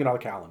tracking on a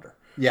calendar.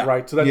 Yeah,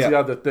 right. So that's the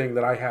other thing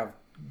that I have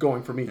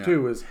going for me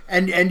too is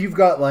and you've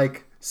got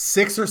like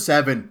 6 or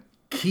 7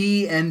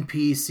 key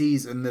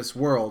NPCs in this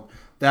world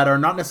that are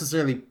not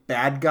necessarily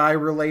bad guy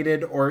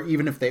related, or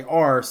even if they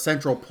are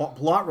central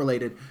plot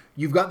related,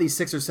 you've got these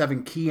 6 or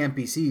 7 key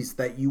NPCs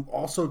that you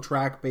also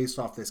track based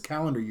off this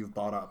calendar you've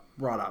brought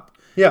up.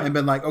 Yeah. And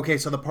been like, okay,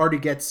 so the party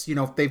gets,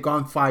 if they've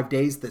gone 5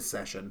 days this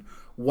session,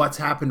 what's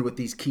happened with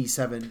these key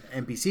 7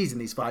 NPCs in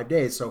these 5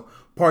 days? So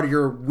part of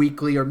your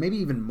weekly or maybe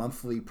even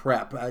monthly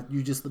prep,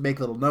 you just make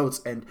little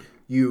notes and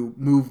you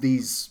move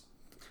these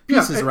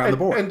pieces around the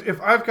board. And if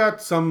I've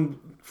got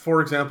for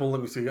example,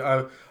 let me see.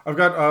 I've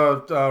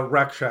got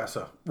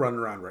Rakshasa running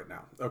around right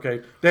now.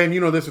 Okay, Dan,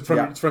 this is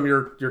from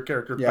your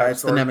character. Yeah,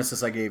 it's the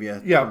nemesis I gave you.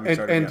 Yeah,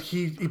 and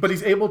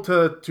he's able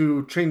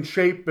to change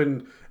shape,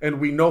 and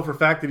we know for a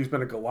fact that he's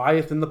been a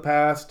Goliath in the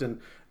past,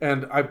 and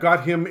I've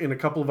got him in a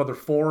couple of other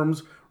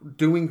forms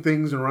doing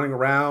things and running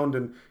around,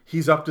 and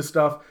he's up to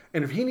stuff.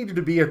 And if he needed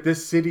to be at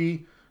this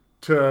city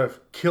to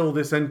kill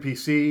this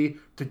NPC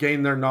to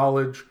gain their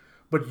knowledge,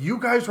 but you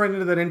guys ran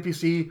into that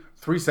NPC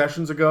 3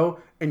 sessions ago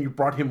and you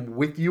brought him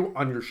with you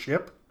on your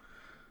ship,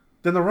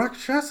 then the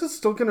Rakshasa is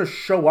still going to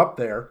show up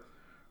there,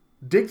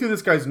 dig through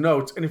this guy's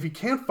notes, and if he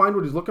can't find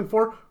what he's looking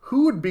for,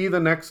 who would be the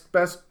next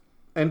best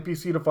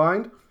NPC to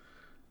find?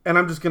 And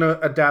I'm just going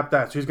to adapt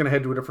that. So he's going to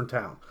head to a different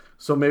town.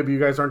 So maybe you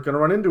guys aren't going to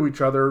run into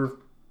each other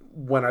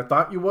when I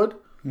thought you would.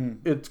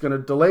 It's going to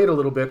delay it a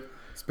little bit.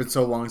 It's been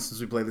so long since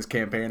we played this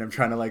campaign. I'm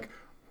trying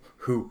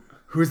to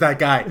who's that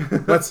guy?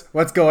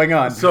 What's going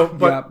on? So,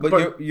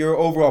 but your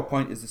overall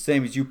point is the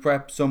same. As you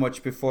prep so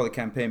much before the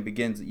campaign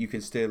begins that you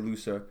can stay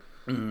looser.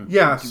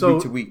 Yeah, so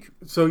week to week.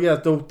 So yeah,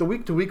 the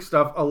week to week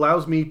stuff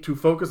allows me to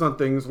focus on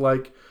things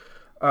like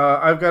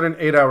I've got an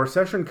 8-hour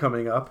session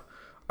coming up.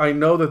 I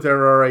know that there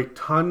are a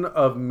ton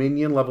of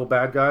minion level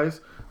bad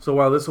guys. So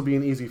while this will be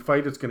an easy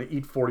fight, it's going to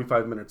eat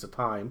 45 minutes of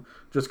time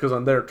just because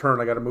on their turn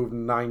I got to move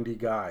 90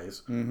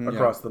 guys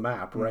across the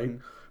map, right?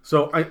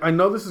 So I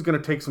know this is going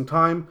to take some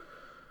time.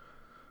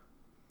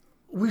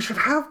 We should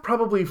have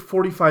probably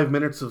 45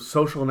 minutes of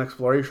social and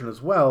exploration as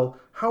well.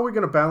 How are we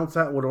going to balance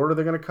that? What order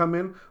they're going to come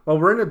in? Well,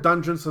 we're in a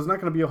dungeon, so there's not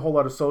going to be a whole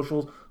lot of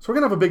socials. So we're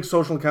going to have a big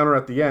social encounter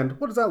at the end.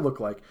 What does that look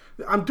like?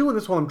 I'm doing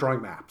this while I'm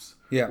drawing maps.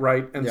 Yeah.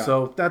 Right? And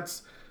so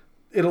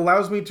it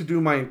allows me to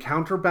do my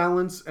encounter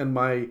balance and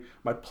my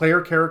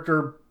player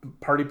character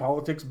party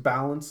politics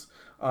balance.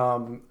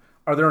 Are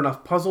there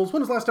enough puzzles?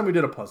 When was the last time we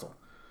did a puzzle?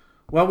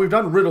 Well, we've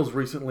done riddles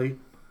recently.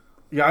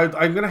 Yeah,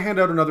 I'm going to hand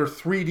out another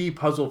 3D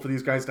puzzle for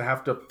these guys to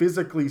have to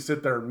physically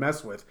sit there and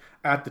mess with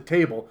at the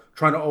table,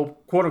 trying to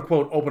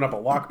quote-unquote open up a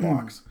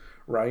lockbox,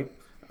 right?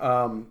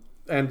 And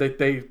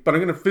but I'm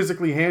going to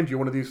physically hand you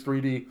one of these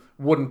 3D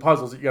wooden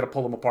puzzles that you got to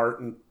pull them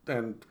apart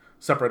and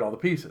separate all the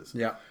pieces.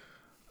 Yeah.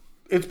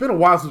 It's been a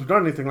while since we've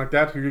done anything like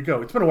that. Here you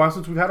go. It's been a while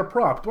since we've had a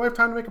prop. Do I have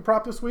time to make a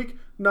prop this week?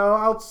 No,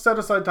 I'll set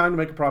aside time to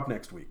make a prop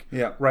next week.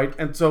 Yeah. Right?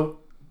 And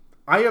so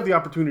I have the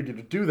opportunity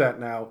to do that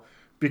now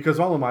because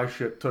all of my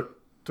shit took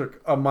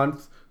a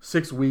month,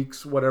 6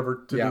 weeks,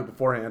 whatever to do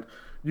beforehand.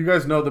 You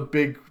guys know the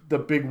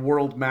big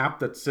world map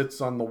that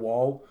sits on the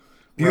wall.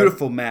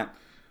 Beautiful map.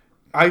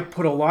 I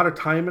put a lot of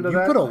time into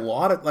that. You put a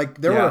lot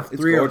of there were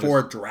 3 gorgeous.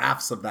 or 4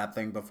 drafts of that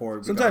thing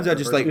before. Sometimes I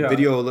just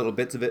video little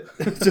bits of it.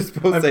 Just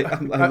post it.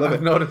 I love it.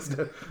 I've noticed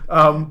it.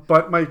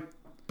 But my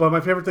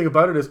favorite thing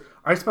about it is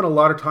I spent a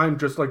lot of time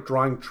just like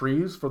drawing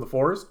trees for the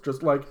forest,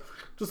 just like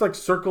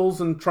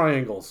circles and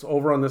triangles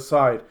over on this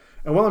side.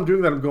 And while I'm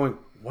doing that, I'm going,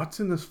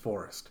 what's in this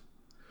forest?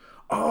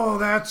 Oh,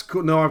 that's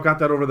cool. No, I've got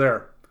that over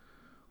there.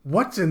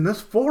 What's in this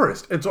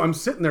forest? And so I'm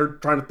sitting there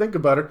trying to think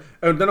about it,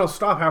 and then I'll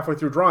stop halfway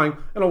through drawing,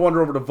 and I'll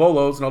wander over to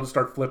Volos, and I'll just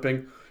start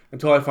flipping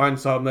until I find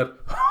something that,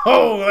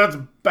 oh, that's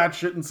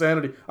batshit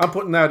insanity. I'm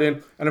putting that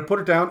in, and I put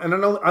it down, and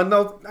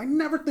I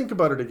never think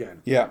about it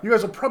again. Yeah. You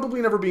guys will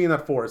probably never be in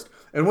that forest.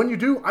 And when you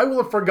do, I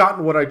will have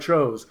forgotten what I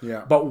chose.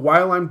 Yeah. But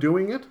while I'm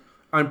doing it,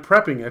 I'm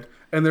prepping it,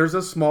 and there's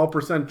a small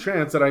 %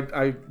 chance that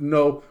I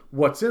know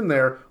what's in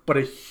there, but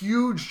a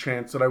huge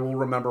chance that I will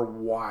remember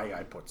why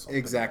I put something.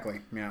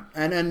 Exactly. Yeah.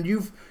 And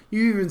you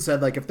even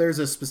said if there's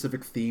a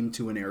specific theme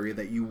to an area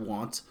that you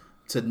want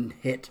to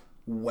hit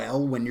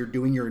well when you're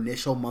doing your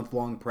initial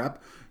month-long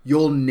prep,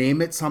 you'll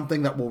name it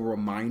something that will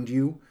remind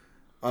you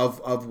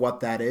of what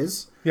that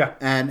is. Yeah.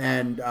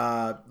 And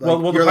Well,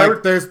 the you're pirate-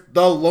 like, there's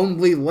the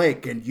Lonely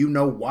Lake, and you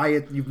know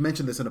why you've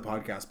mentioned this in a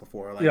podcast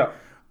before. Like, Yeah.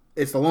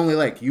 it's the Lonely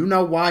Lake. You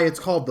know why it's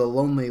called the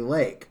Lonely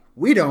Lake.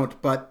 We don't,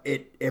 but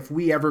if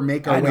we ever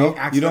make our I way know. You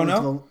accidentally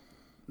don't know? to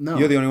the... No.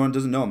 You're the only one who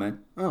doesn't know, man.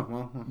 Oh,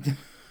 well.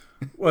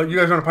 Well, you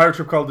guys are on a pirate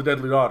ship called the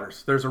Deadly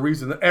Daughters. There's a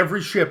reason that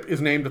every ship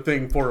is named a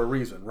thing for a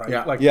reason, right?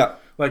 Yeah. Yeah.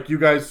 Like you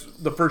guys,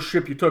 the first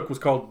ship you took was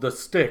called the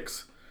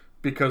Styx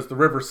because the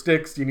river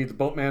Styx. You need the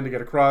boatman to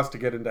get across to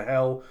get into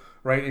hell,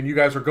 right? And you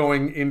guys are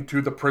going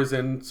into the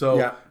prison, so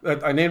Yeah.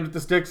 I named it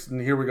the Styx,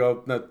 and here we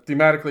go. Now,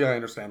 thematically, I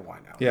understand why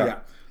now. Yeah. Yeah.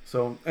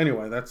 So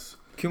anyway, that's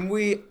Can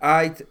we?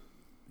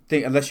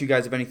 Think unless you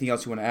guys have anything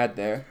else you want to add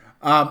there.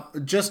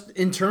 Just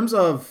in terms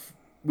of,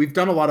 we've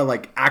done a lot of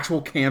like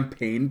actual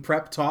campaign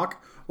prep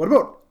talk. What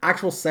about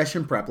actual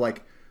session prep?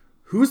 Like,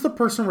 who's the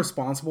person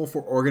responsible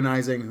for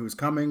organizing who's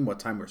coming, what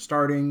time we're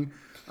starting,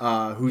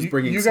 who's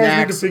bringing you guys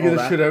snacks, need to figure all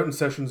this that? shit out in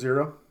session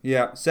 0.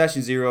 Yeah,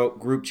 session 0,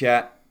 group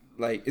chat.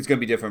 Like, it's gonna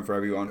be different for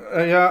everyone.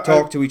 Yeah,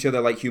 Talk to each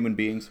other like human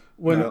beings.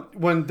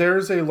 when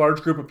there's a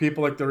large group of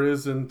people like there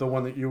is in the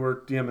one that you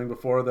were DMing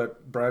before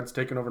that Brad's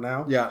taken over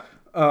now. Yeah.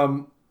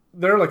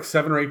 There are like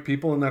 7 or 8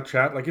 people in that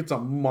chat. Like it's a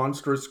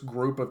monstrous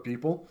group of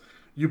people.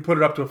 You put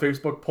it up to a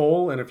Facebook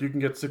poll, and if you can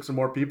get 6 or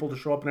more people to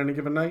show up on any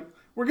given night,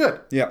 we're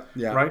good. Yeah.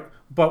 Yeah. Right?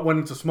 But when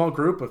it's a small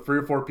group of 3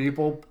 or 4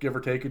 people, give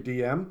or take a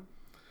DM,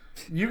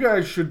 you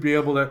guys should be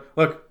able to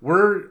look.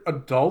 We're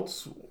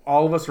adults.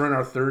 All of us are in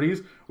our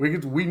 30s.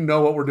 We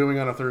know what we're doing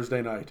on a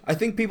Thursday night. I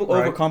think people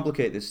Right.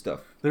 overcomplicate this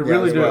stuff. They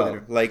really as do. well.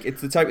 Like,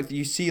 it's the type of,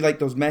 you see like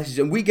those messages,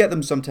 and we get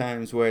them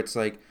sometimes where it's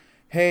like,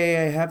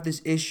 hey, I have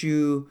this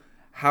issue.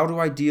 How do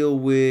I deal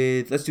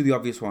with, let's do the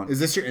obvious one. Is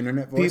this your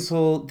internet voice?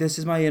 People, this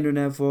is my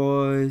internet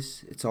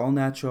voice. It's all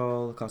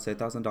natural. It costs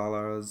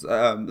 $8,000.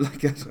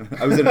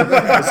 Like,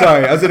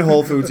 I was in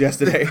Whole Foods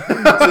yesterday.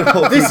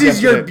 This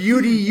is your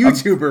beauty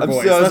YouTuber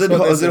voice. I That's what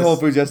was this in is. Whole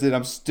Foods yesterday, and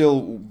I'm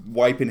still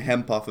wiping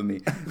hemp off of me.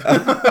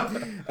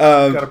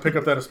 Got to pick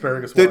up that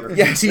asparagus water.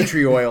 Yeah. Tea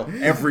tree oil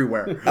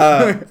everywhere.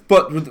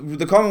 But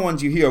the common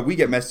ones you hear, we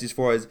get messages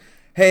for is,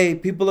 hey,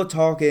 people are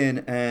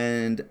talking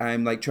and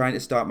I'm like trying to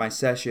start my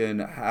session.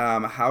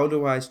 How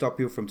do I stop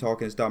people from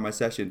talking and start my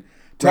session?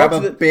 Grab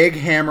Talk a to big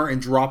hammer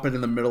and drop it in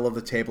the middle of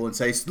the table and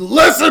say,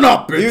 "Listen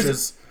up,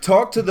 bitches."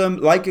 talk to them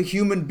like a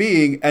human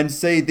being and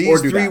say these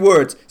Or do 3 that.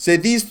 words. Say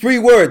these 3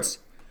 words.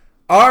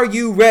 Are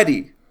you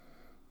ready?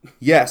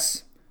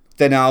 Yes.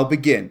 Then I'll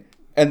begin.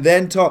 And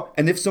then talk.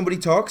 And if somebody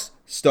talks,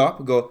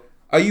 stop. Go,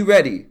 are you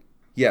ready?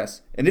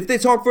 Yes. And if they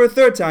talk for a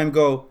 3rd time,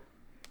 go,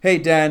 hey,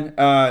 Dan,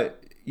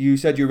 you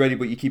said you're ready,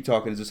 but you keep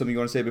talking. Is there something you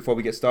want to say before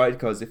we get started?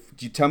 Because if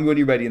you tell me when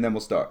you're ready, and then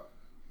we'll start.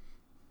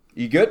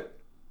 You good?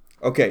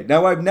 Okay.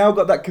 Now I've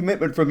got that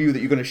commitment from you that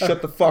you're going to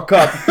shut the fuck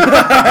up.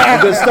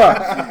 I'm going to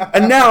start.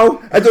 And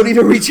now I don't need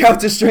to reach out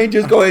to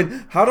strangers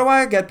going, how do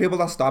I get people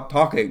to stop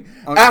talking?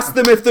 Ask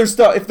them if they're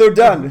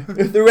done,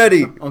 if they're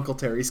ready. Uncle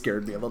Terry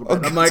scared me a little bit.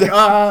 Uncle I'm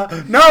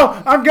like,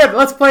 no, I'm good.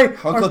 Let's play.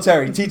 Uncle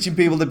Terry, teaching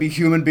people to be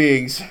human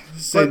beings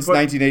since but-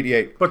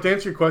 1988. But to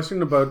answer your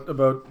question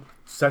about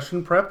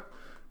session prep,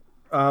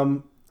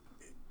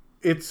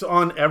 it's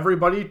on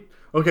everybody.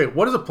 Okay,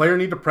 what does a player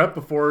need to prep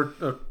before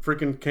a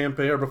freaking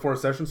campaign or before a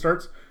session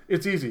starts?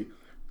 It's easy.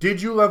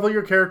 Did you level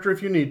your character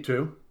if you need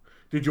to?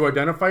 Did you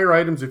identify your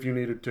items if you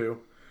needed to?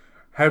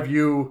 Have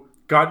you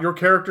got your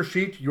character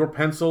sheet, your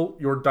pencil,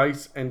 your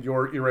dice, and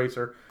your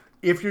eraser?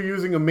 If you're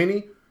using a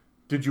mini,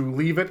 did you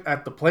leave it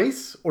at the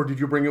place or did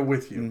you bring it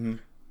with you? Mm-hmm.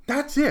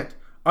 That's it.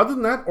 Other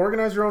than that,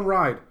 organize your own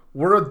ride.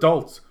 We're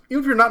adults.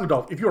 Even if you're not an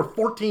adult, if you're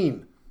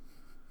 14,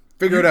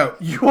 Figure it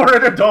out. you are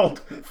an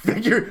adult.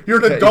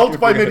 You're an adult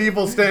by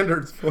medieval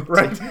standards,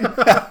 right?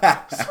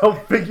 So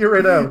figure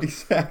it out.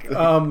 Exactly.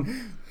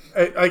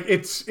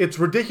 It's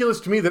ridiculous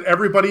to me that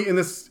everybody in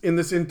this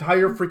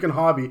entire freaking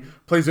hobby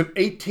plays an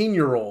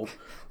 18-year-old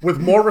with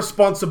more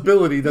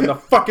responsibility than the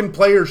fucking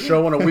players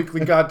show on a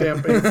weekly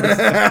goddamn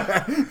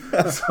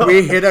basis.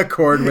 We hit a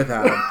chord with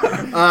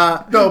Adam.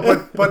 No,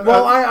 but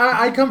Well,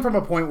 I come from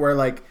a point where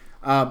like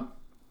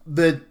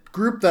the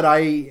group that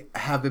I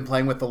have been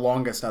playing with the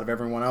longest out of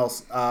everyone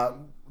else,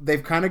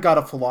 they've kind of got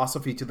a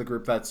philosophy to the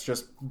group that's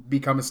just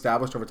become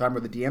established over time,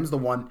 where the DM's the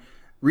one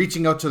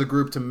reaching out to the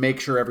group to make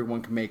sure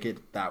everyone can make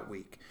it that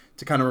week.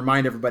 To kind of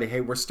remind everybody,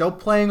 hey, we're still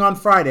playing on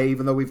Friday,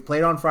 even though we've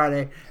played on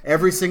Friday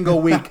every single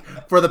week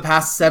for the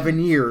past 7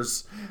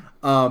 years.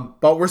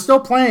 But we're still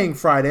playing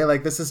Friday.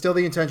 Like, this is still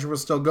the intention. We're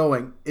still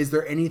going. Is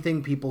there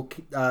anything people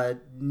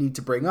need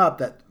to bring up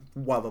that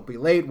while they'll be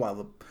late, while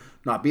they'll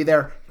not be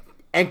there?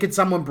 And can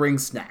someone bring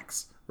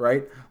snacks,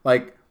 right?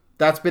 Like,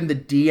 that's been the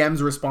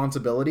DM's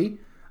responsibility.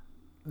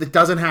 That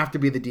doesn't have to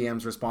be the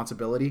DM's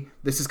responsibility.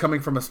 This is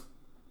coming from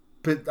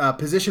a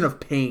position of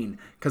pain,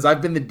 because I've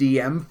been the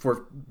DM for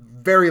a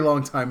very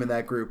long time in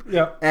that group.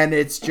 Yeah. And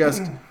it's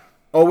just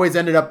always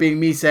ended up being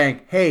me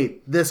saying, hey,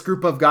 this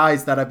group of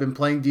guys that I've been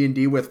playing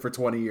D&D with for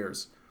 20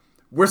 years,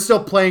 we're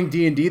still playing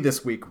D&D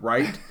this week,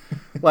 right?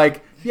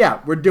 Like, yeah,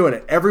 we're doing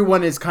it.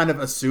 Everyone is kind of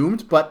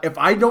assumed, but if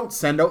I don't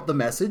send out the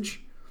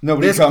message,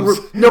 Nobody comes.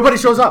 Nobody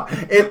shows up.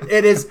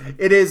 It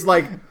is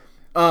like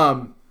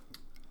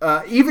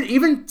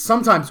even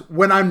sometimes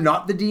when I'm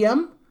not the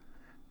DM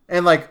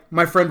and like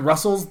my friend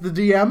Russell's the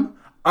DM,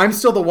 I'm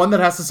still the one that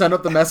has to send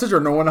out the message or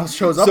no one else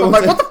shows up. So I'm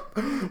like,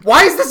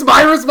 why is this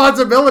my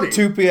responsibility?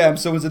 2 p.m.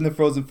 Someone's in the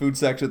frozen food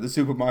section at the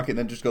supermarket and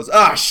then just goes,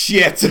 ah,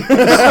 shit.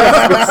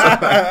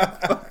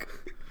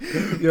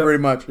 Pretty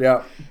much,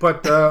 yeah.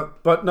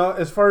 But no,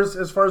 as far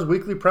as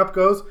weekly prep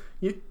goes,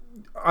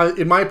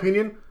 in my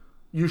opinion,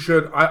 you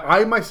should.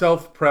 I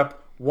myself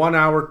prep 1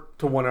 hour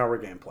to 1 hour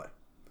gameplay.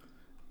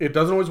 It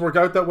doesn't always work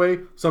out that way.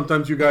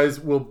 Sometimes you guys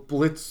will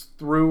blitz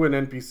through an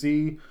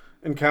NPC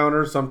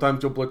encounter.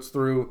 Sometimes you'll blitz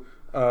through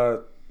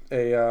combat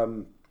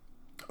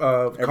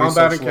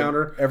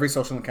encounter. Every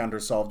social encounter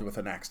is solved with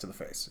an axe to the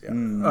face.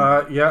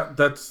 Yeah.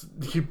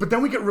 But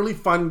then we get really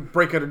fun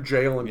break out of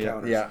jail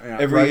encounters.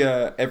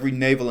 Yeah. Every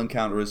naval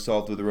encounter is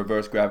solved with a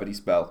reverse gravity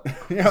spell.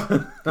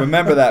 Yeah.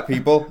 Remember that,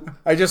 people.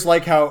 I just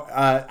like how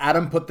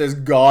Adam put this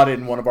god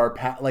in one of our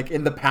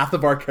in the path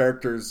of our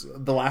characters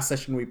the last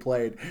session we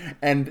played,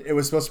 and it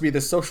was supposed to be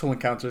the social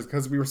encounters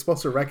because we were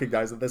supposed to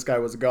recognize that this guy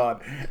was a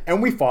god,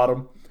 and we fought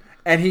him,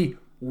 and he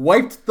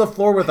wiped the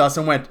floor with us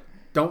and went,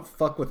 "Don't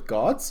fuck with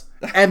gods,"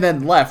 and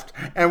then left,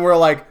 and we're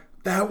like,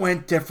 that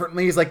went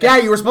differently. He's like, yeah,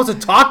 you were supposed to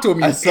talk to him,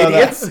 you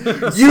idiots.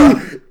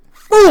 You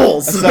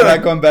fools. I saw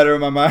that going better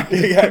in my mind.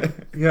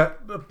 Yeah,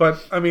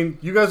 but I mean,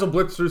 you guys will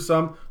blitz through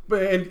some,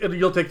 and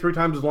you'll take 3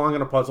 times as long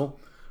in a puzzle,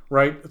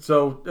 right?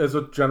 So, as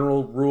a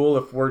general rule,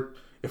 if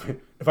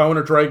I want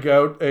to drag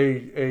out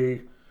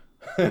an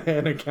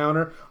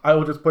encounter, I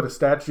will just put a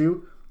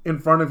statue in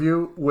front of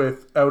you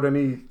without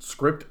any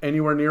script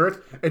anywhere near it,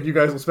 and you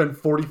guys will spend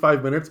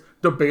 45 minutes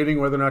debating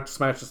whether or not to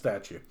smash the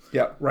statue.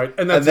 Yeah. Right?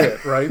 And that's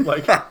it, right?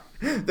 Like,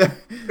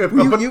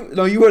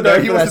 you were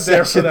there for that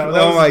session.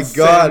 Oh my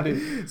god!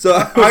 So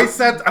I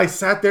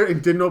sat there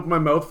and didn't open my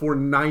mouth for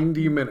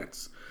 90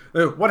 minutes.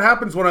 What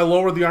happens when I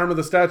lower the arm of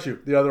the statue?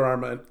 The other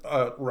arm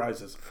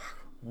rises.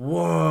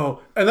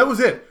 Whoa! And that was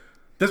it.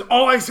 That's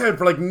all I said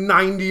for like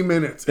 90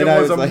 minutes. It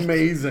was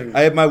amazing.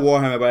 I had my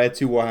Warhammer, but I had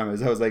 2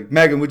 Warhammers. I was like,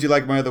 Megan, would you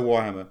like my other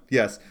Warhammer?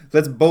 Yes.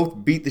 Let's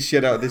both beat the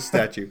shit out of this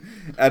statue.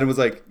 Adam was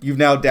like, you've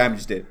now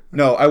damaged it.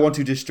 No, I want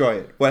to destroy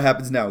it. What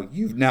happens now?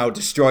 You've now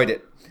destroyed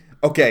it.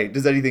 Okay,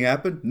 does anything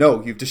happen?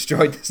 No, you've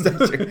destroyed the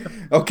statue.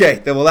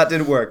 Okay, then well that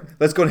didn't work.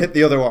 Let's go and hit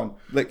the other one.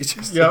 Like it's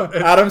just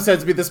Adam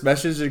sends me this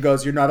message and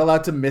goes, "You're not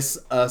allowed to miss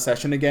a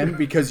session again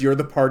because you're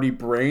the party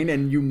brain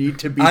and you need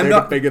to be there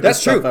to figure this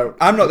stuff out."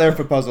 I'm not there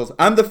for puzzles.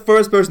 I'm the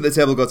first person at the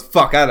table who goes,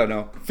 "Fuck, I don't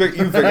know. You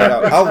figure it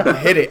out. I'll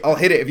hit it. I'll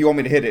hit it if you want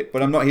me to hit it,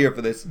 but I'm not here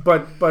for this."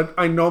 But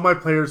I know my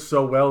players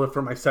so well that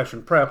for my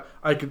session prep,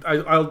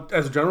 I'll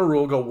as a general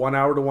rule go 1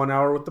 hour to 1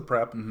 hour with the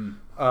prep. Mm-hmm.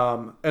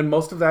 And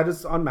most of that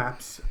is on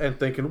maps and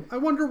thinking, I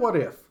wonder what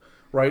if,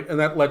 right? And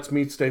that lets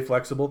me stay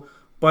flexible.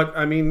 But,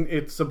 I mean,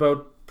 it's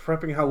about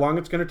prepping how long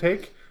it's going to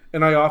take.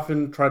 And I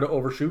often try to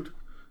overshoot.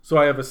 So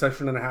I have a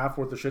session and a half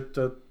worth of shit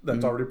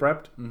that's already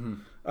prepped.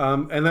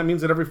 Mm-hmm. And that means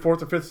that every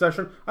 4th or 5th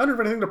session, I don't have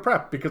anything to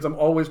prep because I'm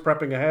always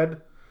prepping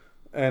ahead.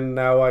 And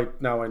now I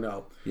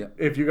know. Yeah.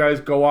 If you guys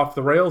go off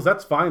the rails,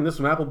 that's fine. This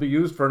map will be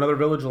used for another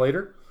village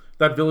later.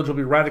 That village will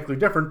be radically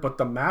different, but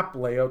the map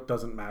layout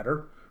doesn't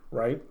matter,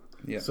 right?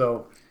 Yeah.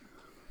 So,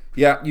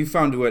 yeah, you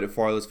found a way to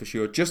foil this for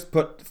sure. Just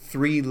put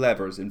 3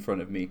 levers in front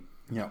of me.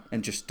 Yeah.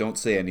 And just don't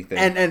say anything.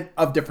 And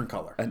of different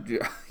color. And,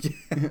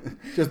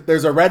 just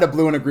there's a red, a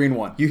blue, and a green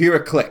one. You hear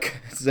a click.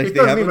 It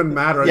doesn't even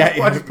matter.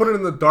 I just put it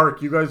in the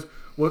dark. You guys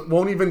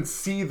won't even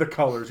see the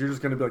colors. You're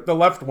just going to be like, the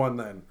left one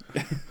then.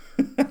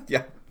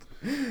 Yeah.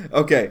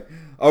 Okay.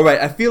 All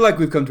right. I feel like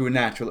we've come to a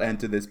natural end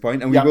to this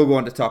point, and we will go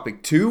on to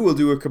topic 2. We'll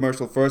do a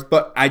commercial first,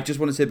 but I just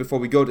want to say before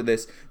we go to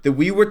this that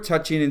we were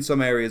touching in some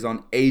areas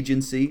on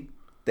agency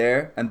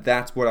there, and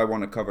that's what I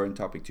want to cover in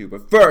topic 2.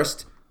 But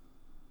first,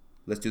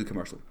 let's do the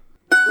commercial.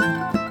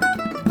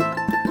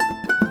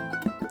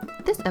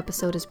 This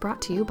episode is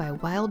brought to you by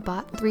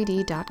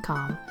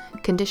WildBot3D.com.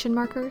 Condition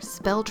markers,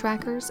 spell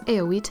trackers,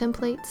 AoE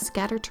templates,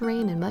 scatter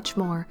terrain, and much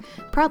more.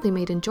 Proudly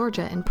made in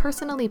Georgia and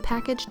personally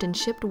packaged and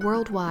shipped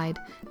worldwide.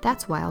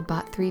 That's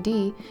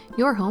WildBot3D,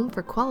 your home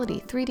for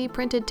quality 3D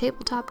printed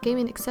tabletop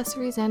gaming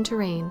accessories and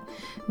terrain.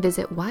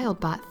 Visit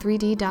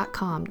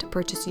WildBot3D.com to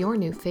purchase your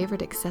new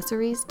favorite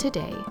accessories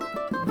today.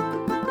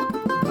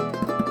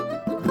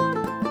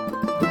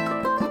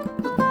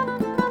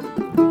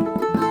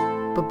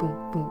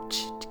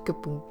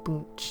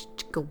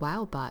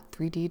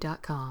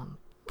 WildBot3D.com.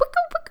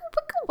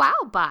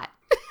 Wildbot.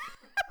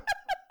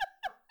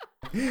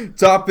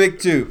 Topic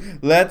 2.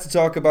 Let's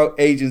talk about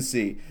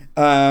agency.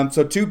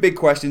 So 2 big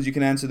questions. You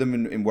can answer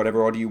them in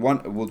whatever order you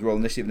want. We'll roll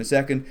initiative in a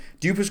second.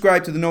 Do you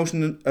prescribe to the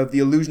notion of the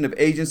illusion of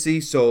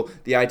agency? So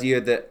the idea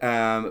that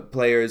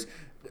players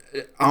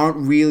aren't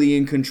really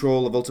in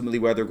control of ultimately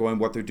where they're going,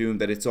 what they're doing,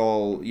 that it's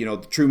all,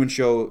 the Truman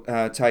Show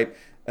type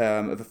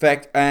of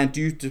effect. And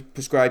do you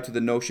prescribe to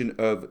the notion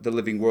of the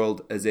living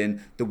world, as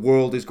in the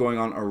world is going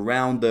on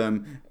around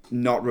them,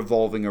 not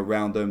revolving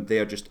around them. They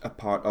are just a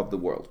part of the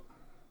world.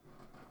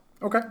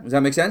 Okay. Does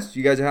that make sense?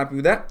 You guys are happy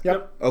with that?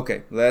 Yep.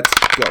 Okay, let's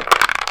go.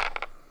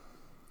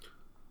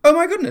 Oh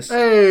my goodness.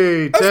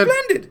 Hey, Oh,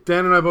 splendid.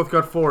 Dan and I both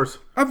got 4s.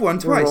 I've won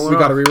twice. rolling We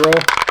got to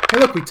reroll. Hey,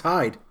 look, we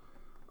tied.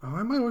 Oh,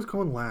 I might always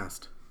go in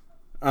last.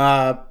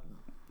 Uh,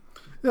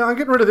 Yeah, I'm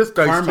getting rid of this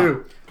dice Karma.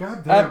 too.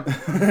 God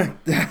damn.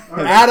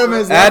 Adam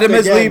is Adam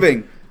is again.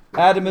 leaving.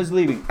 Adam is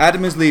leaving.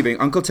 Adam is leaving.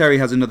 Uncle Terry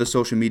has another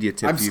social media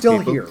tip I'm for you still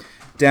people. here.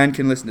 Dan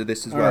can listen to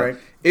this as well. right.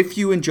 If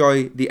you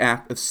enjoy the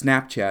app of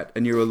Snapchat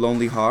and you're a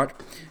lonely heart,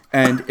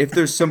 and if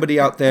there's somebody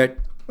out there,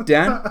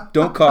 Dan,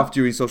 don't cough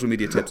during social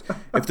media tips.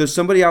 If there's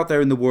somebody out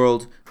there in the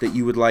world that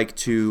you would like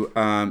to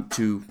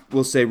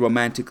we'll say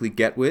romantically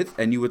get with,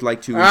 and you would like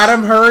to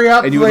Adam, hurry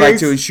up, and you would like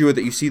to please. ensure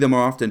that you see them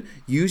more often,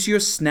 use your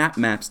Snap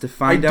Maps to I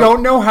find out.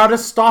 don't know how to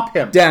stop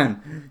him.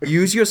 Dan,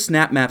 use your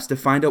Snap Maps to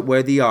find out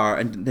where they are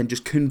and then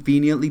just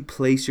conveniently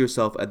place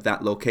yourself at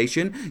that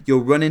location.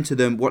 You'll run into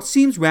them, what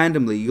seems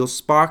randomly. You'll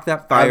spark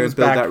that fire Adam's and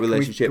build back. that Can we-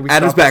 relationship. can we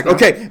Adam's stop back.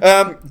 this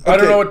now? Okay. I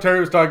don't know what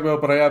Terry was talking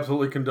about, but I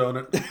absolutely condone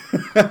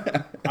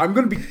it. I'm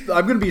gonna be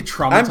a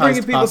traumatized. I'm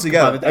bringing people pup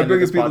together. by the I'm end of bringing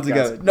this people podcast.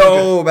 together.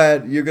 No,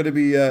 man, you're gonna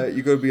be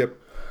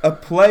a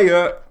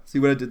player. See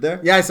what I did there?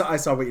 Yeah, I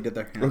saw what you did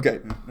there. Yeah. Okay.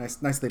 Yeah,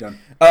 nicely done.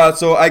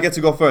 So I get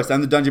to go first. I'm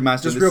the dungeon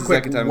master. Just This real is the quick,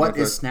 second time I'm what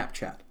going is first.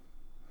 Snapchat?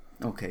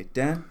 Okay,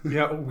 Dan.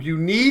 Yeah, you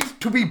need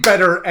to be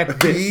better at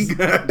Be this.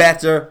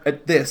 better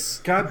at this.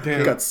 God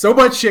damn. I got so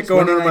much shit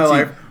going on in my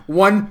 2019. life.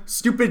 One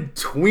stupid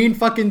tween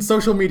fucking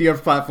social media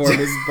platform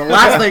is the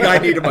last thing I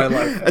need in my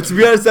life. To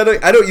be honest,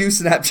 I don't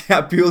use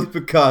Snapchat purely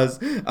because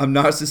I'm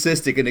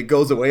narcissistic and it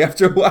goes away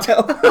after a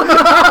while.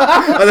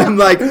 And I'm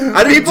like,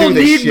 I didn't People do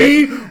this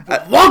need shit.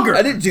 me longer.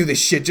 I didn't do this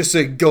shit just so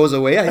it goes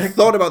away. I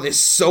thought about this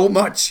so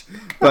much.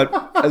 But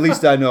at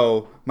least I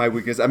know my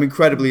weakness. I'm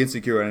incredibly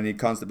insecure and I need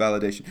constant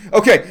validation.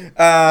 Okay.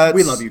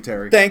 We love you,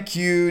 Terry. Thank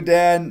you,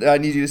 Dan. I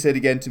need you to say it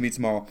again to me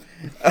tomorrow.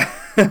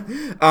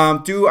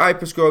 Do I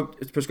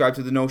prescribe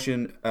to the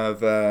notion of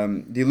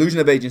the illusion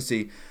of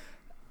agency?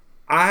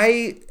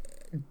 I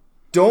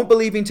don't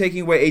believe in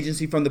taking away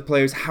agency from the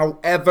players.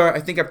 However, I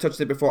think I've touched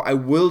it before. I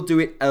will do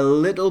it a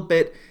little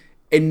bit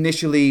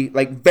initially,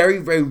 like very,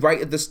 very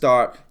right at the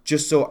start,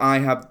 just so I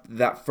have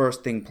that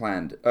first thing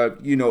planned.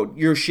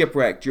 You're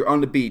shipwrecked, you're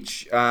on the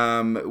beach,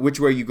 which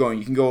way are you going?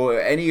 You can go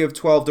any of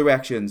 12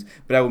 directions,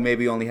 but I will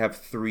maybe only have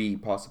 3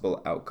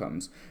 possible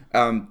outcomes.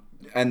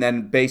 And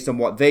then based on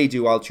what they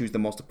do, I'll choose the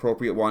most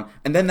appropriate one,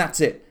 and then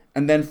that's it.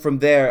 And then from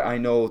there, I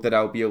know that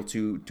I'll be able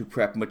to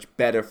prep much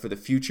better for the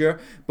future.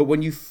 But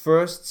when you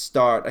first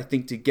start, I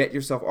think to get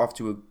yourself off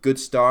to a good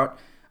start,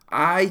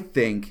 I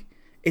think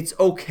it's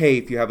okay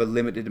if you have a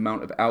limited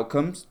amount of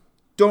outcomes.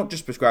 Don't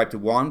just prescribe to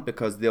one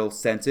because they'll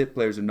sense it.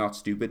 Players are not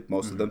stupid.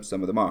 Most of them,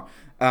 some of them are.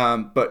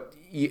 But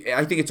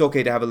I think it's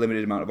okay to have a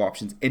limited amount of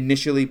options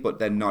initially, but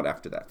then not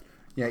after that.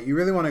 Yeah, you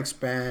really want to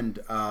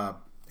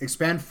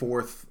expand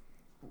forth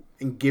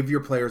and give your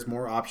players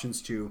more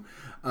options to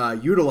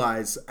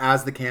utilize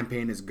as the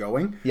campaign is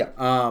going. Yeah.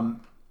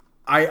 I'm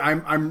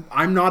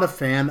not a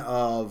fan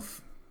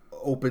of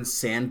open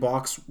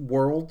sandbox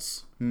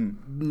worlds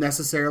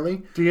necessarily.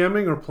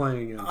 DMing or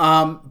playing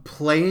in?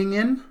 Playing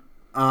in.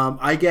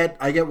 I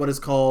get what is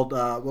called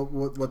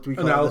what do we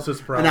call Analysis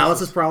it? paralysis.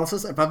 Analysis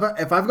paralysis.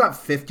 If I've got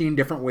 15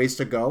 different ways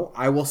to go,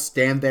 I will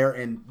stand there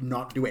and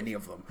not do any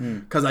of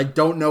them because I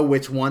don't know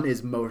which one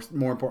is more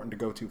important to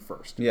go to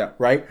first. Yeah.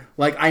 Right.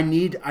 Like I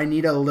need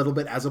a little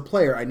bit as a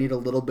player. I need a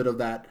little bit of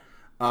that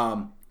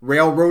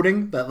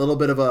railroading, that little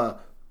bit of a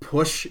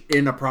push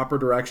in a proper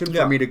direction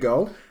for me to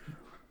go.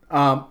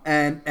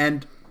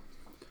 And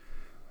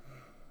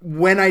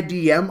when I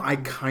DM, I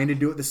kind of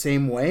do it the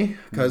same way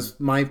because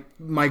my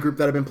group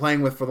that I've been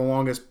playing with for the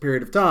longest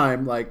period of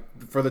time, like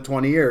for the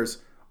 20 years,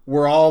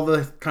 we're all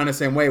the kind of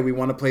same way. We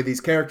want to play these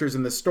characters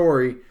in the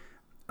story,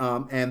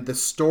 and the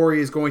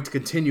story is going to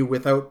continue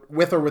with or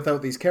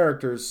without these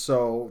characters.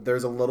 So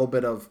there's a little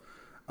bit of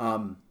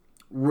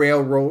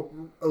railroad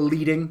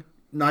leading.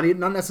 Not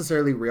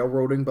necessarily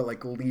railroading, but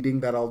like leading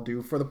that I'll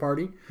do for the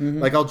party.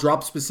 Like I'll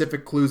drop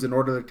specific clues in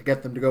order to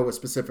get them to go a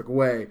specific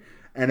way.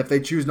 And if they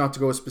choose not to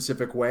go a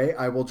specific way,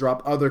 I will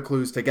drop other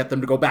clues to get them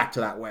to go back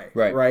to that way.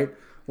 Right. Right.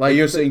 Like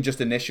you're saying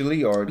just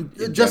initially or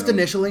Just general?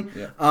 initially.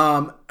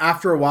 Yeah.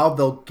 After a while,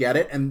 they'll get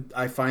it, and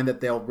I find that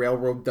they'll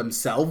railroad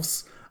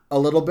themselves a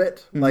little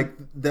bit. Like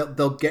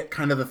they'll get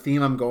kind of the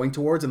theme I'm going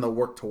towards, and they'll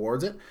work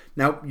towards it.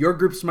 Now, your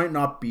groups might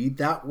not be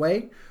that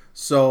way,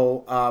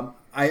 so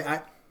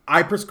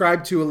I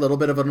prescribe to a little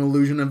bit of an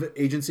illusion of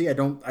agency. I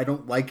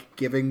don't like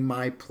giving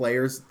my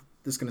players,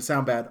 this is going to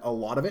sound bad, a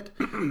lot of it,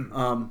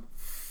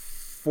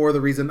 for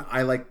the reason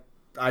I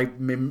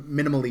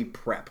minimally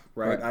prep,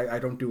 right? I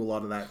don't do a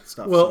lot of that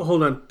stuff. Well,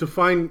 hold on.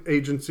 Define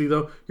agency,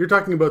 though. You're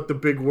talking about the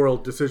big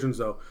world decisions,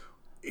 though.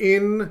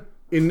 In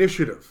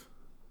initiative,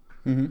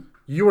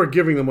 you are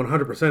giving them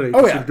 100%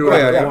 agency to do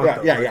whatever they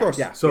want, though, right?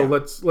 yeah. So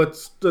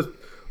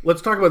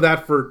let's talk about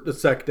that for a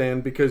sec,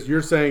 Dan, because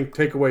you're saying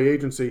take away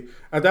agency.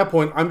 At that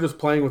point, I'm just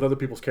playing with other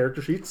people's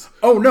character sheets.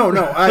 Oh no.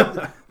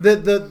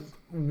 The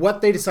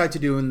what they decide to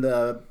do in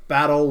the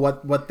battle,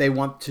 what they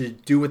want to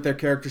do with their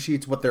character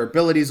sheets, what their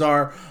abilities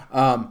are.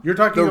 You're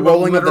talking the about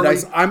rolling of the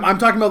literally- dice. I'm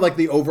talking about like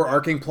the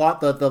overarching plot,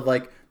 the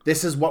like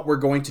this is what we're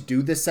going to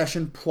do this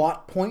session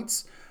plot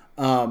points.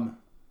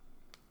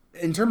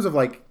 In terms of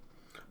like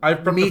I've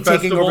prepped me the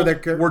taking festival, over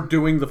their we're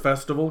doing the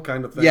festival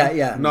kind of thing.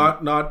 Yeah.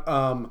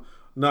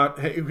 Not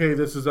hey,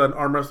 this is an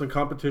arm wrestling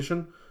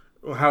competition.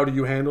 How do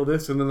you handle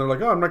this? And then they're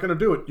like, oh, I'm not going to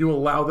do it. You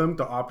allow them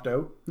to opt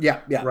out. Yeah.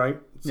 Right?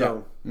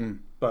 So,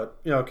 but,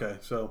 yeah, okay.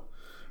 So,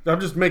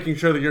 I'm just making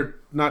sure that you're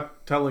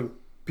not telling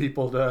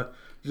people to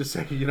just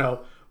say,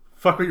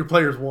 fuck what your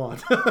players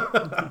want.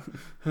 Well,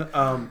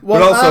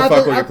 but also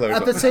fuck what your players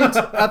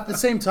at the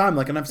same time,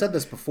 like, and I've said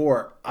this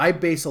before, I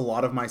base a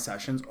lot of my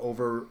sessions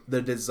over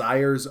the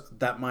desires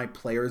that my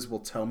players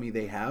will tell me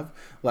they have.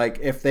 Like,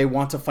 if they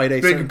want to fight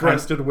a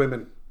big-breasted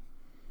women.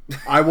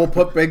 I will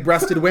put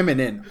big-breasted women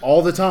in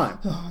all the time,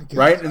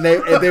 right? And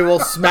they will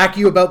smack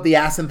you about the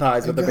ass and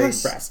thighs with the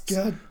big breasts.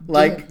 God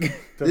like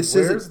this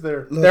is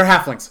they're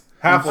halflings.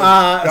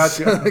 Halflings.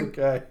 Gotcha.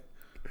 Okay.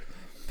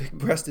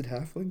 Big-breasted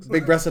halflings.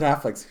 Big-breasted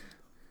halflings.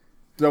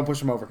 Don't push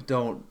them over.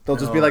 Don't. They'll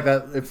just be like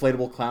that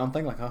inflatable clown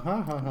thing, like ha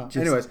ha ha ha.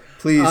 Anyways,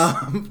 please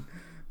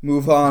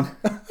move on.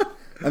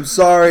 I'm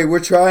sorry.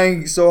 We're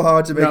trying so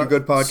hard to make a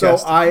good podcast.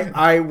 So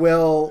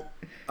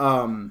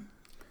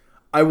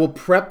I will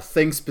prep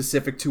things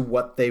specific to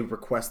what they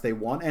request they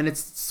want. And it's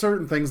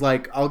certain things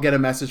like I'll get a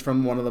message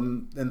from one of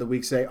them in the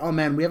week say, oh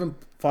man, we haven't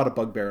fought a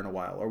bugbear in a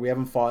while. Or we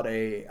haven't fought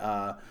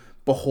a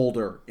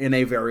beholder in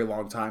a very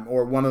long time.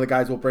 Or one of the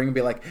guys will bring and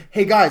be like,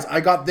 hey guys, I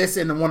got this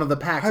in one of the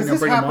packs. And they'll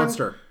bring a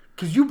monster.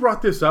 Because you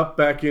brought this up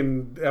back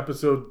in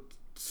episode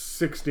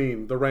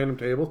 16, the random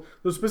tables.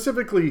 Those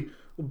specifically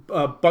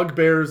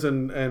bugbears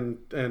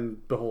and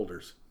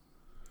beholders.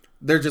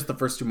 They're just the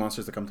first two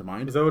monsters that come to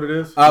mind. Is that what it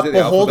is?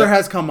 Beholder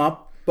has come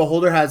up.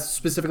 Beholder has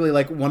specifically,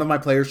 like, one of my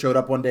players showed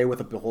up one day with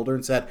a Beholder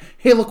and said,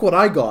 hey, look what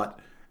I got.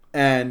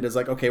 And it's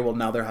like, okay, well,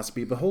 now there has to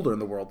be a Beholder in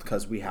the world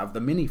because we have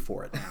the mini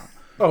for it now.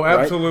 Oh,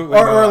 absolutely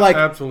right? not. Or like,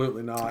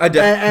 absolutely not.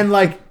 And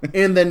like,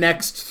 in the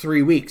next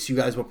 3 weeks, you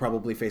guys will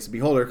probably face a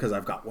Beholder because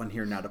I've got one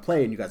here now to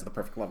play and you guys are the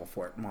perfect level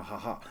for it.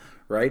 Mahaha.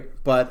 Right?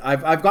 But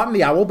I've gotten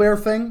the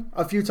Owlbear thing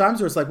a few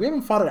times where it's like, we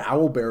haven't fought an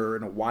Owlbear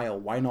in a while.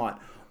 Why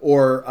not?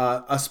 Or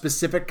a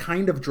specific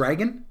kind of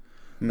dragon.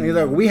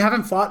 Like, we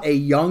haven't fought a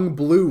young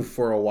blue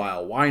for a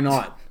while. Why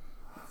not?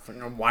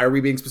 Why are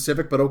we being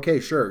specific? But okay,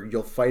 sure.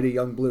 You'll fight a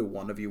young blue.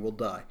 One of you will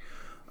die.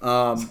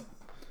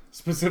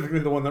 Specifically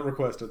the one that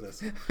requested this.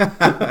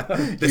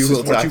 This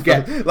is what you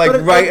get. Like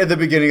right at the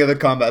beginning of the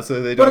combat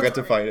so they don't get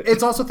to fight it.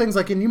 It's also things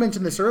like, and you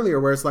mentioned this earlier,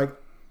 where it's like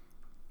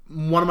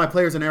one of my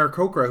players in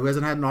Aarakocra who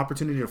hasn't had an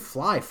opportunity to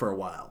fly for a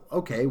while.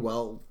 Okay,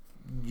 well,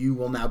 you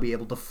will now be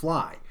able to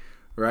fly.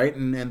 Right,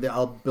 and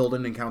I'll build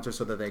an encounter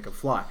so that they can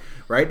fly.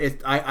 Right,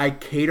 I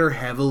cater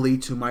heavily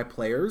to my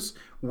players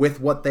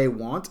with what they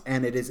want,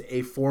 and it is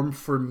a form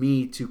for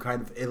me to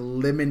kind of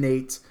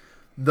eliminate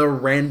the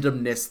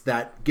randomness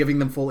that giving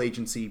them full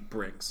agency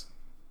brings.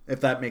 If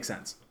that makes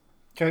sense.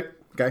 Okay.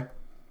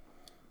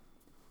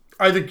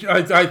 I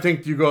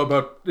think you go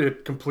about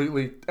it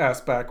completely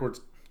ass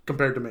backwards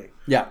compared to me.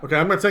 Yeah. Okay,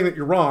 I'm not saying that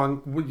you're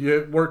wrong.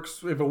 It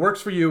works. If it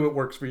works for you, it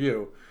works for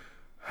you.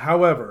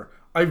 However,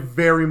 I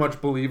very much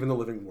believe in the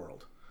living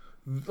world.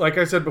 Like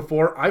I said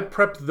before, I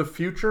prep the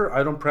future.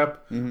 I don't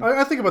prep.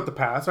 I think about the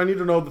past. I need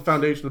to know the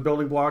foundation, the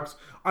building blocks.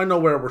 I know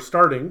where we're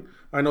starting.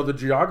 I know the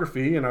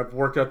geography, and I've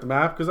worked out the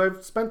map because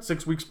I've spent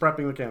 6 weeks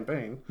prepping the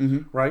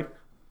campaign, right?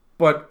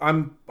 But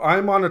I'm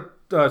on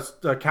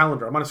a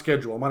calendar. I'm on a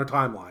schedule. I'm on a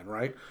timeline,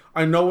 right?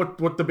 I know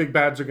what the big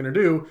bads are going to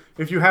do.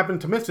 If you happen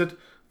to miss it,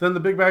 then the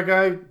big bad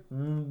guy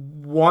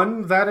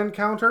won that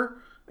encounter,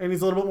 and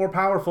he's a little bit more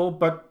powerful,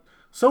 but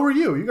so are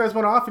you. You guys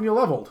went off and you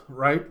leveled,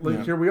 right?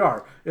 Like, Here we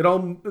are.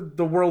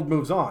 The world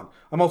moves on.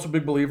 I'm also a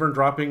big believer in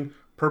dropping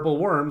purple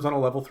worms on a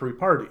level 3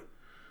 party.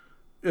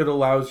 It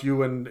allows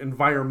you an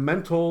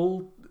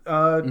environmental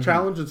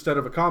challenge instead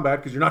of a combat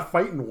because you're not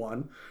fighting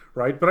one,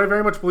 right? But I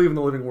very much believe in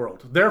the living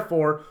world.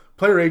 Therefore,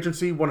 player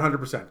agency,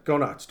 100%. Go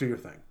nuts. Do your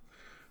thing.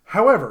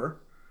 However,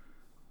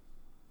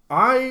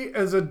 I,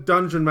 as a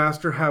dungeon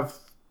master, have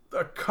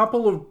a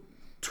couple of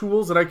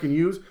tools that I can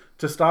use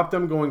to stop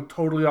them going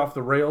totally off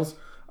the rails.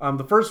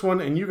 The first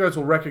one, and you guys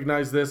will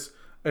recognize this,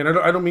 and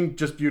I don't mean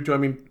just you two, I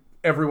mean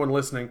everyone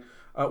listening.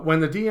 When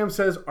the DM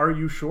says, "Are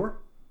you sure?"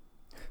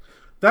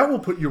 that will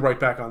put you right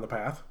back on the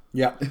path.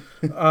 Yeah.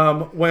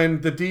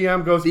 When the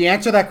DM goes... The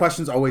answer to that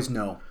question is always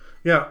no.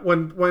 Yeah,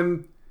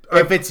 when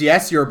if it's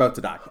yes, you're about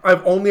to die.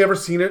 I've only ever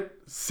seen it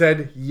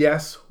said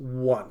yes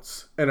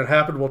once, and it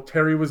happened while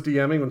Terry was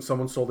DMing when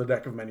someone sold a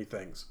deck of many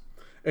things.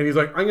 And he's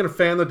like, I'm going to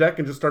fan the deck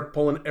and just start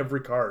pulling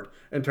every card.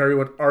 And Terry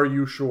went, "Are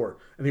you sure?"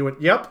 And he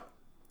went, "Yep."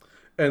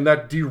 And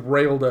that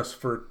derailed us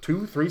for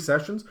 2-3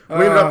 sessions. We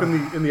ended up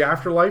in the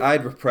afterlife.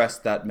 I'd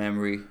repressed that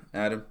memory,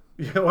 Adam.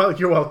 Yeah, well,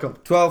 you're welcome.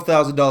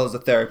 $12,000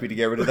 of therapy to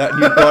get rid of that,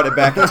 and you brought it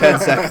back in 10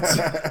 seconds.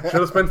 Should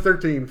have spent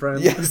 13,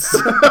 friend. Yes.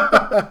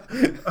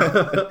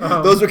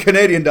 Those were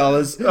Canadian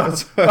dollars.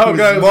 Guys, it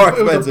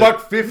was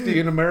 $1.50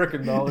 in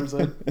American dollars.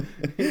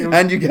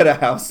 And you get a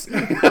house.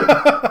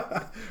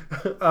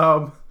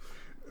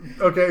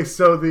 Okay,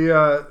 so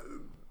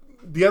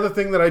the other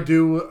thing that I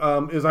do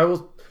is I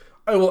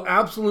will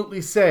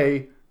absolutely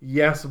say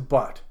yes,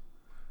 but.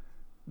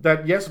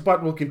 That yes,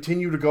 but will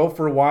continue to go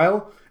for a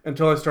while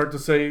until I start to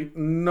say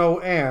no,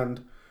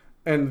 and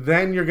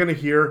then you're going to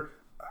hear,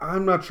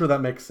 I'm not sure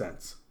that makes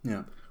sense.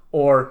 Yeah.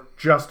 Or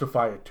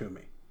justify it to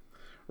me.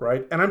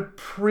 Right? And I'm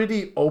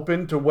pretty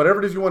open to whatever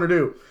it is you want to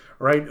do.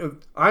 Right?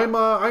 I'm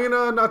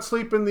gonna not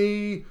sleep in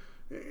the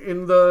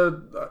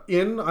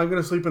inn. I'm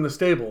gonna sleep in the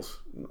stables.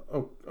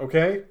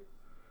 Okay.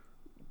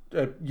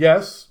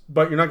 Yes,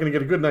 but you're not going to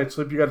get a good night's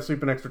sleep. You got to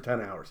sleep an extra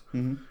 10 hours,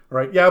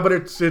 right? Yeah, but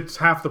it's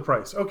half the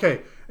price.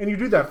 Okay, and you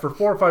do that for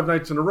 4 or 5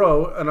 nights in a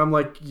row, and I'm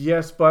like,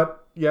 yes,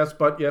 but,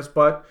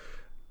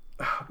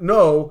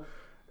 no.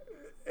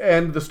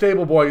 And the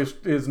stable boy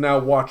is now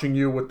watching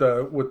you with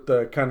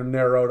the kind of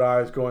narrowed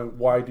eyes, going,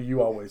 "Why do you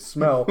always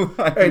smell?"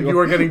 And you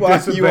are getting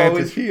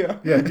disadvantaged. Yeah,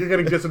 you're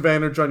getting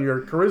disadvantage on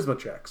your charisma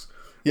checks,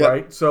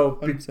 right?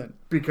 So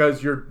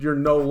because you're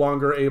no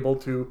longer able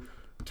to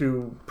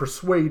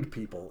persuade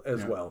people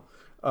as well.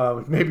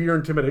 Maybe your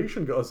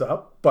intimidation goes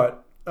up,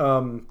 but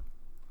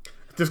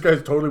this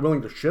guy's totally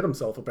willing to shit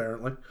himself,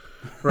 apparently,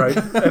 right?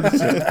 But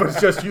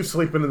it's just you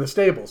sleeping in the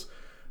stables.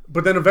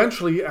 But then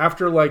eventually,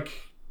 after like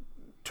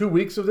 2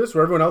 weeks of this,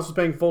 where everyone else is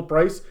paying full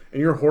price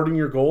and you're hoarding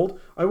your gold,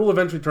 I will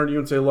eventually turn to you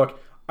and say, look,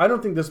 I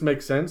don't think this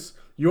makes sense.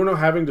 You're now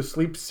having to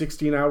sleep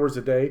 16 hours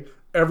a day.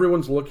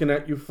 Everyone's looking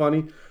at you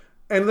funny.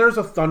 And there's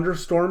a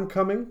thunderstorm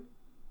coming.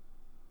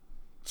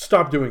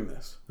 Stop doing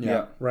this.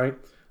 Yeah. Right?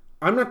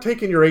 I'm not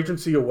taking your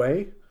agency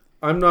away.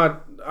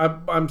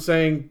 I'm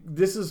saying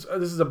this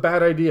is a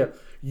bad idea.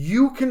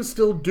 You can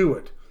still do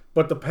it,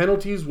 but the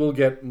penalties will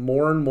get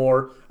more and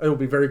more. It will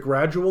be very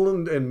gradual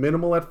and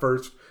minimal at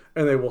first,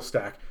 and they will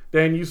stack.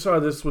 Dan, you saw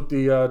this with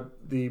the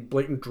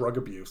blatant drug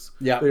abuse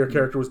that your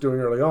character was doing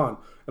early on.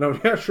 And I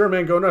went, yeah, sure,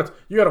 man, go nuts.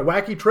 You got a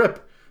wacky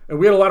trip. And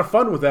we had a lot of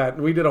fun with that.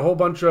 And we did a whole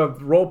bunch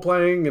of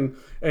role-playing,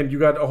 and you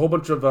got a whole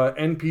bunch of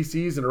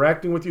NPCs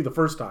interacting with you the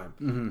first time.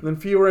 And then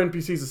fewer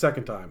NPCs the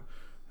second time.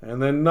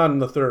 And then none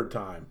the third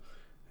time.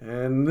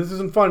 And this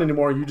isn't fun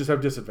anymore. You just have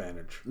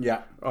disadvantage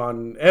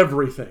on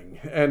everything.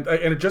 And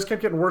it just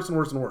kept getting worse and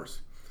worse and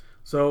worse.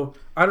 So,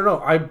 I don't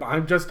know.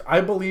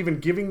 I believe in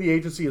giving the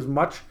agency as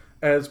much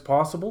as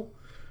possible.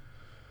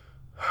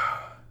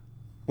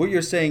 What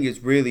you're saying is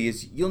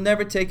you'll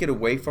never take it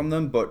away from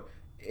them, but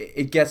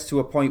it gets to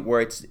a point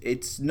where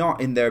it's not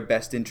in their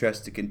best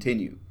interest to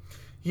continue.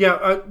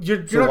 Yeah,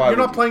 you're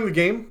not playing the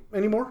game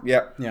anymore.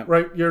 Yeah.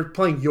 Right. You're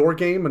playing your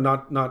game and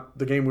not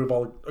the game we've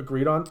all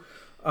agreed on.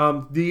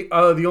 The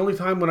only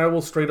time when I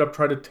will straight up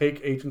try to take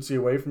agency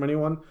away from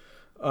anyone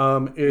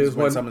is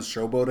when someone's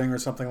showboating or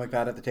something like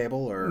that at the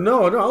table. Or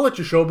no, I'll let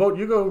you showboat.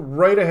 You go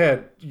right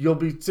ahead. You'll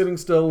be sitting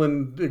still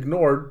and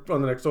ignored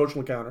on the next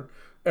social encounter.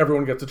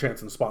 Everyone gets a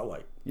chance in the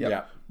spotlight.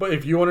 Yeah. But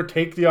if you want to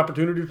take the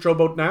opportunity to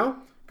showboat now,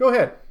 go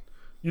ahead.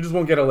 You just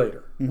won't get it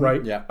later,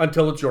 right? Yeah.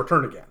 Until it's your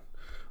turn again.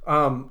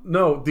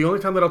 No, the only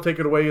time that I'll take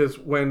it away is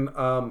when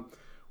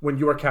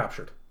you are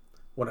captured.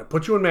 When I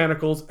put you in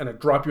manacles and I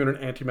drop you in an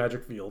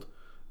anti-magic field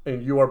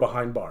and you are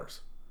behind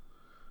bars.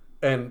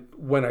 And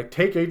when I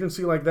take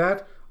agency like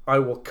that, I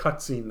will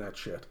cutscene that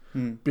shit.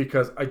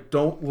 Because I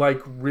don't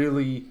like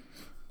really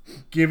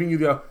giving you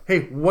the,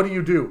 hey, what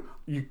do?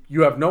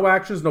 You have no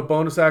actions, no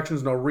bonus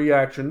actions, no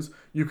reactions.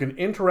 You can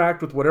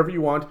interact with whatever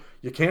you want.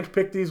 You can't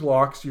pick these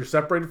locks. You're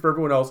separated from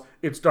everyone else.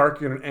 It's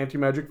dark. You're in an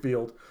anti-magic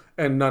field.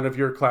 And none of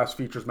your class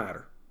features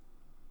matter.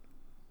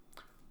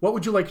 What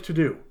would you like to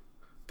do?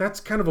 That's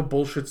kind of a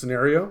bullshit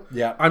scenario.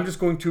 Yeah. I'm just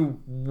going to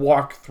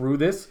walk through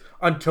this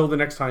until the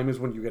next time is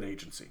when you get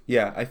agency.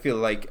 Yeah, I feel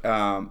like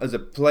as a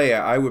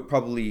player, I would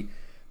probably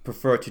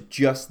prefer to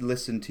just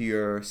listen to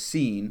your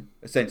scene,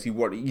 essentially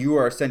what you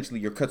are essentially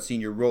your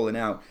cutscene you're rolling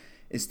out,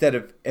 instead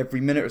of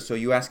every minute or so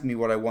you asking me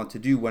what I want to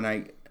do.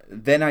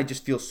 Then I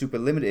just feel super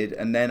limited,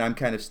 and then I'm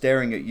kind of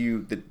staring at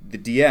you, the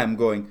DM,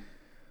 going,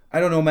 I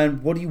don't know,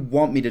 man. What do you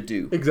want me to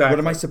do? Exactly. What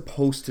am I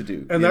supposed to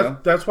do? And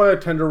that's why I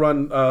tend to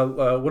run what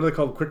are they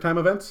called? QuickTime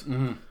events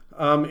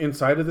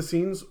inside of the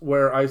scenes,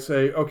 where I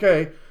say,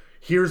 okay,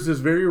 here's this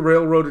very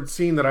railroaded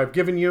scene that I've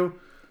given you.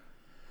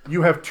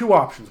 You have 2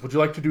 options. Would you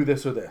like to do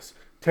this or this?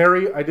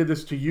 Terry, I did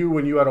this to you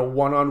when you had a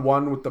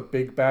one-on-one with the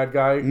big bad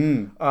guy,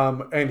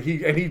 and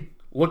he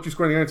looked you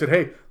square in the eye and said,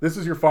 hey, this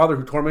is your father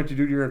who tormented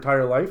you your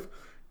entire life.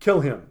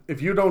 Kill him.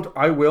 If you don't,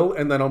 I will,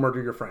 and then I'll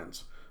murder your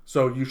friends.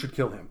 So you should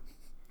kill him.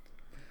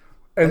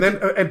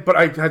 But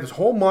I had this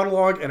whole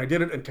monologue, and I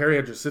did it, and Terry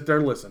had to just sit there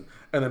and listen.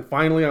 And then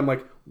finally, I'm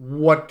like,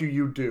 "What do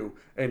you do?"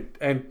 And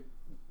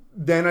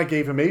then I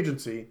gave him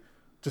agency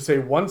to say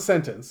one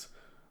sentence,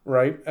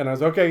 right? And I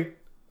was okay.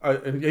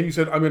 And you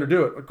said, "I'm going to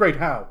do it." Great,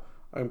 how?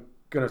 I'm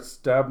going to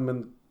stab him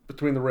in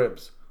between the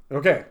ribs.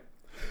 Okay.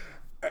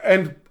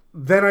 And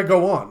then I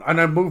go on, and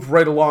I move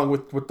right along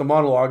with the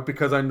monologue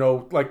because I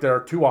know like there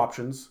are 2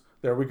 options.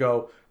 There we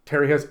go.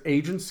 Terry has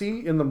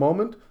agency in the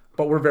moment,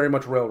 but we're very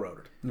much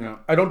railroaded. Yeah.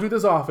 I don't do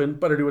this often,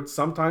 but I do it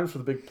sometimes for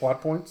the big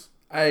plot points.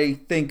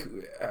 I think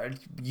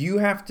you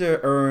have to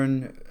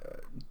earn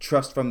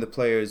trust from the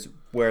players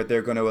where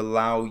they're going to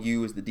allow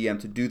you as the DM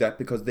to do that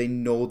because they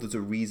know there's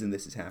a reason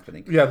this is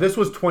happening. Yeah, this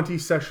was 20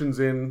 sessions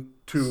in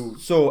to...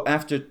 So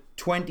after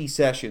 20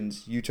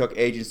 sessions, you took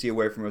agency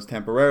away from us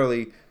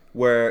temporarily,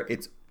 where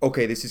it's,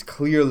 okay, this is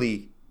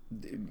clearly,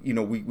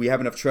 we have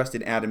enough trust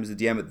in Adam as the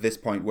DM at this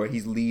point where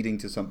he's leading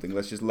to something.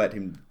 Let's just let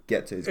him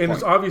get to his point.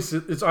 And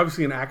it's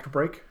obviously an act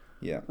break.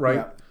 Yeah. Right?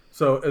 Yeah.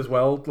 So as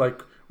well,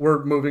 like,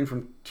 we're moving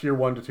from tier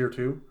 1 to tier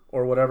 2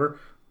 or whatever.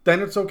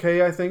 Then it's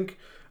okay, I think.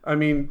 I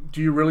mean, do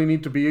you really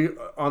need to be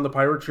on the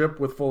pirate ship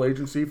with full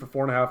agency for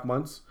 4.5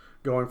 months,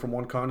 going from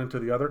one continent to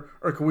the other?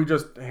 Or can we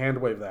just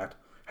hand wave that?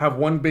 Have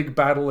one big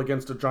battle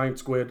against a giant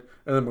squid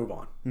and then move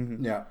on.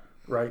 Mm-hmm. Yeah.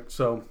 Right?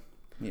 So,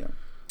 Yeah.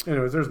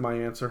 anyways, there's my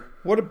answer.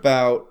 What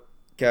about,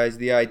 guys,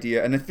 the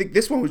idea, and I think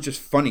this one was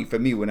just funny for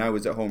me when I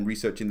was at home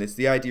researching this,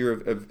 the idea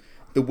of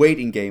the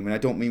waiting game, and I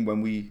don't mean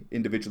when we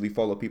individually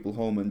follow people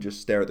home and just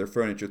stare at their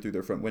furniture through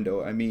their front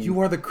window. I mean... You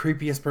are the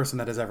creepiest person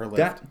that has ever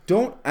lived.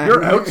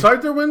 You're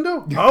outside their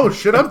window? Oh,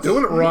 shit, I'm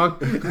doing it wrong.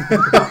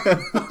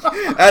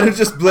 Adam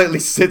just blatantly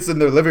sits in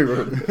their living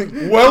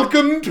room.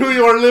 Welcome to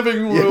your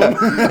living room. Yeah.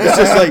 It's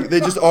just like, they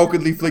just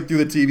awkwardly flick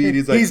through the TV and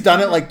he's like... He's done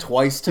it like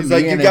twice to me. He's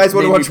like, you guys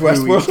want to watch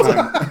Westworld?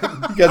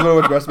 You guys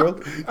want to watch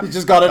Westworld? He's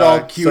just got it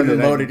all queued Sunday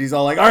and night. loaded. He's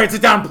all like, all right,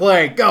 sit down,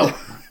 play, go.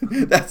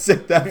 That's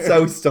it. That's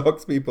how he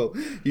stalks people.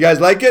 You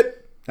guys like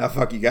it? Ah,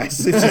 fuck you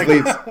guys. It just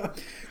leaves.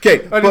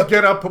 Okay, I just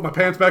get up, put my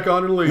pants back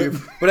on, and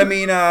leave. But I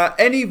mean,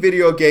 any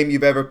video game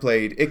you've ever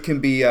played, it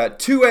can be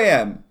 2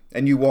 a.m.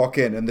 and you walk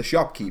in and the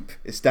shopkeep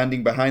is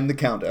standing behind the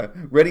counter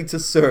ready to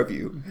serve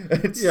you.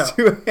 It's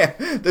 2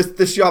 a.m.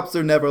 The shops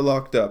are never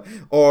locked up.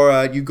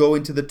 Or you go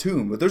into the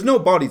tomb, but there's no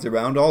bodies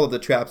around. All of the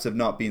traps have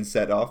not been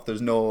set off.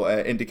 There's no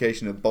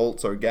indication of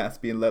bolts or gas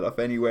being let off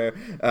anywhere.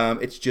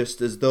 It's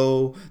just as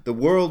though the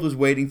world was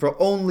waiting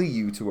for only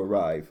you to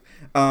arrive.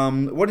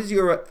 What is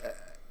your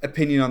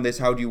opinion on this?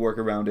 How do you work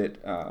around it?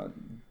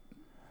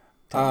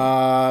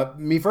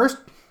 Me first?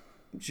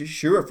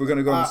 Sure, if we're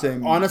gonna go on the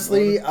same.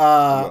 Honestly,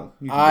 order.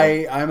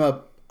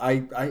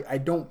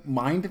 I don't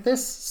mind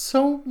this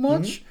so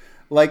much.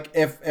 Like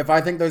if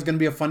I think there's gonna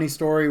be a funny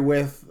story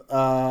with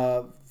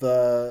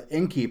the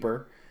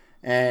innkeeper,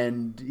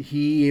 and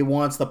he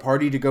wants the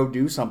party to go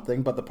do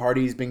something, but the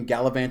party's been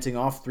gallivanting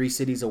off 3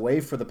 cities away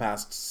for the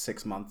past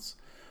 6 months.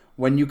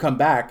 When you come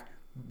back,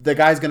 the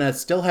guy's gonna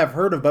still have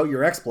heard about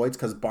your exploits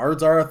because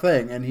bards are a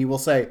thing, and he will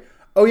say,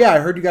 "Oh yeah, I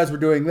heard you guys were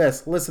doing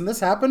this. Listen,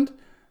 this happened.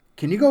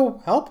 Can you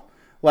go help?"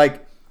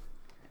 Like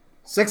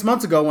 6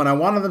 months ago, when I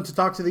wanted them to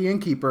talk to the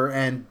innkeeper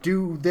and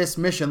do this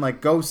mission, like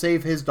go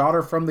save his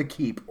daughter from the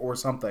keep or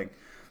something,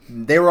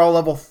 they were all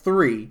level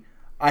 3.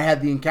 I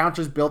had the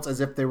encounters built as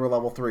if they were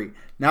level 3.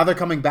 Now they're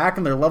coming back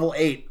and they're level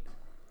 8.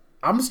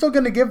 I'm still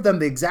going to give them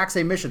the exact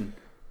same mission,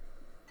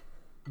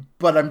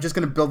 but I'm just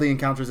going to build the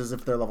encounters as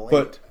if they're level 8.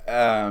 But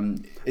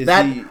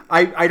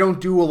I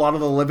don't do a lot of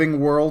the living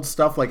world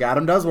stuff like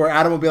Adam does, where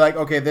Adam will be like,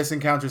 okay, this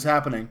encounter's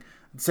happening.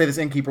 Say this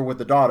innkeeper with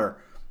the daughter.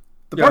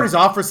 The party's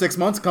off for 6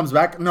 months, comes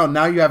back. No,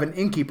 now you have an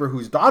innkeeper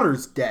whose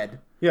daughter's dead.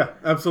 Yeah,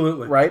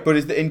 absolutely. Right? But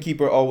is the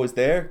innkeeper always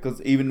there?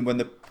 Because even when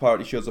the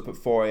party shows up at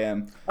 4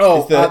 a.m.,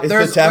 Oh, is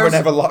the tavern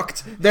ever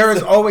locked?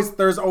 There's always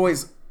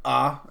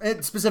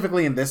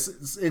specifically in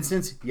this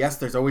instance, yes,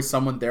 there's always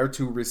someone there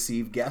to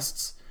receive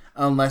guests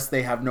unless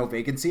they have no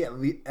vacancy. But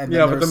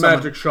the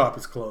magic shop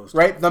is closed.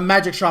 Right? The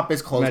magic shop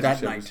is closed Magic at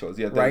shop night. is closed,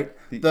 yeah, right?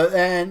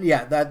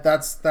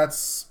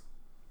 That's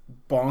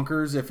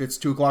bonkers if it's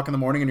 2 o'clock in the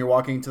morning and you're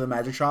walking into the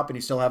magic shop and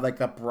you still have like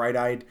that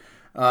bright-eyed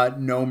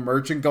gnome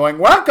merchant going,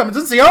 "Welcome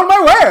to see all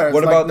my wares."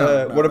 What like,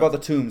 about the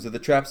tombs? Have the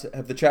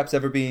traps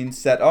ever been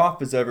set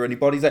off? Is there ever any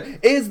bodies there?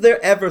 Is there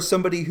ever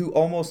somebody who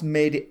almost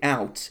made it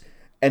out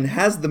and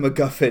has the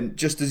MacGuffin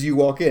just as you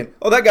walk in?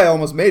 Oh, that guy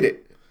almost made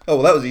it. Oh,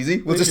 well, that was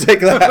easy. We'll just take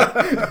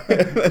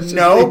that.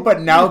 No,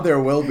 but now there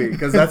will be,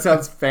 because that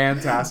sounds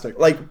fantastic.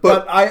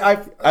 But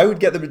I would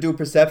get them to do a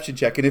perception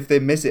check, and if they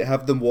miss it,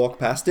 have them walk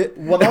past it.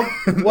 What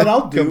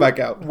I'll do, come back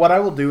out. What I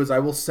will do is I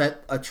will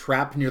set a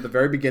trap near the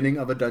very beginning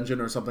of a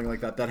dungeon or something like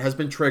that has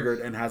been triggered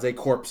and has a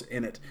corpse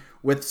in it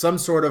with some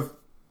sort of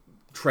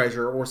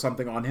treasure or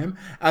something on him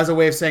as a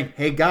way of saying,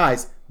 "Hey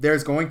guys,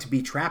 there's going to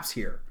be traps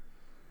here,"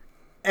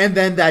 and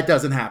then that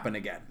doesn't happen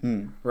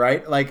again,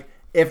 right? Like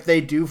if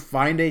they do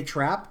find a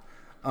trap.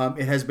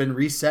 It has been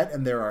reset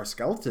and there are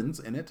skeletons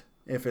in it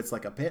if it's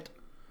like a pit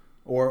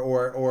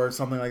or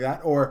something like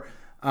that. Or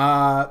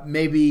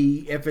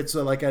maybe if it's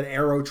like an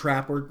arrow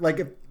trap or like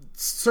if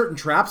certain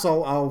traps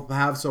I'll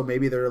have so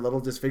maybe they're a little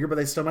disfigured but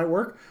they still might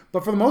work.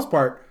 But for the most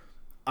part,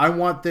 I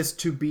want this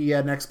to be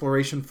an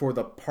exploration for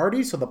the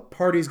party. So the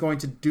party is going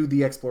to do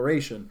the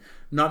exploration,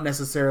 not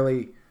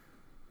necessarily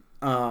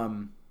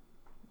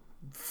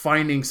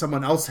finding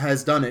someone else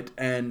has done it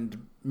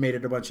and made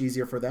it a bunch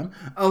easier for them,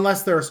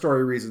 unless there are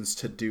story reasons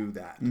to do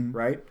that,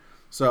 right?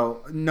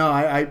 So no,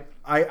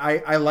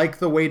 I like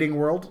the waiting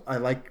world. I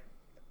like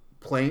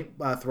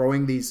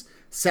throwing these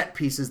set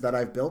pieces that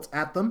I've built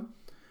at them,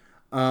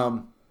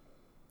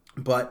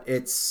 but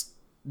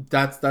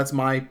that's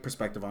my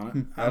perspective on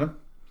it. Adam?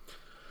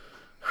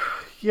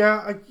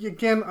 Yeah,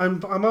 again,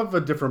 I'm of a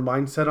different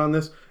mindset on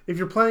this. If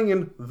you're playing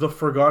in the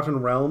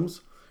Forgotten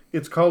Realms,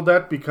 it's called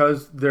that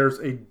because there's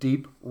a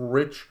deep,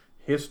 rich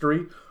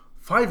history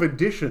 5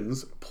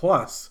 editions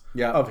plus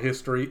Yeah. of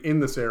history in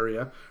this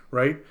area,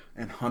 right?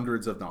 And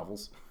hundreds of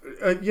novels.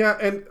 Yeah,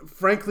 and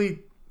frankly,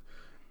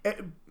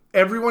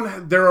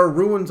 there are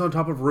ruins on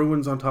top of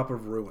ruins on top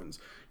of ruins.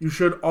 You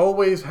should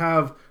always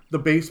have the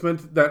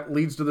basement that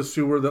leads to the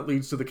sewer, that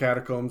leads to the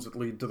catacombs, that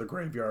lead to the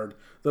graveyard,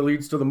 that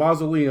leads to the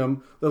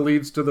mausoleum, that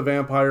leads to the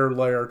vampire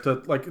lair.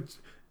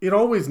 It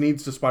always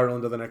needs to spiral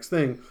into the next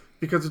thing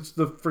because it's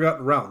the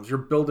Forgotten Realms. You're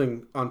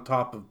building on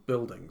top of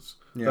buildings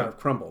that have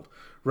crumbled,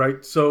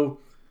 right? So,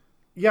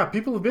 yeah,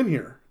 people have been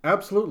here.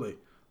 Absolutely.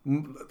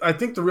 I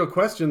think the real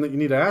question that you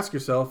need to ask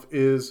yourself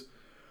is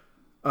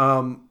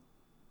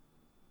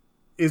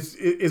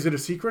it a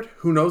secret?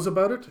 Who knows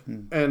about it?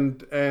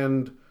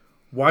 And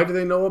why do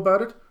they know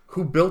about it?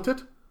 Who built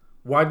it?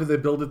 Why did they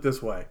build it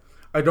this way?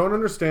 I don't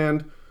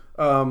understand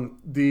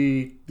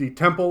the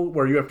temple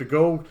where you have to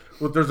go.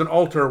 Well, there's an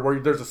altar where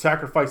there's a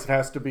sacrifice that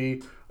has to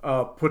be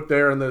put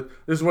there, and this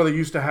is where they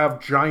used to have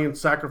giant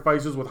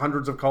sacrifices with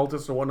hundreds of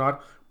cultists or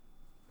whatnot.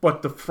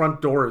 But the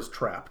front door is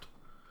trapped.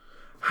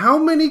 How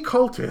many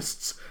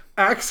cultists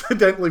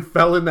accidentally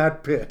fell in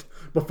that pit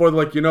before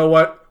they're like, you know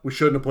what? We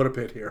shouldn't have put a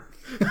pit here.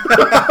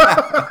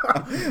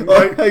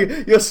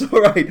 Right? You're so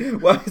right.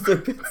 Why is there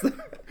pits there?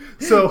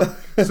 So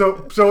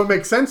it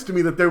makes sense to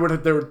me that there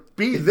would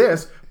be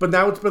this, but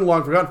now it's been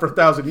long forgotten for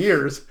 1,000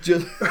 years.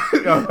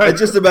 I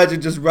just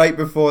imagine just right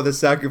before the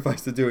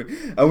sacrifice they're doing,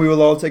 and we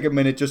will all take a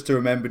minute just to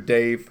remember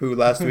Dave, who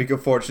last week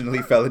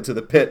unfortunately fell into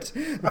the pit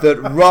that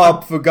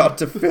Rob forgot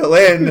to fill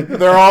in.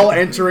 They're all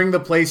entering the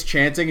place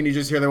chanting, and you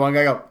just hear the one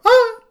guy go, ah!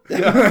 We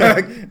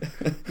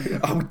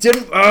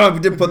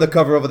didn't put the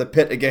cover over the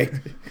pit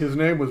again. His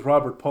name was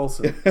Robert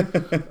Paulson.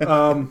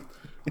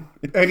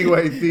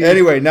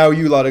 Anyway, now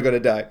you lot are gonna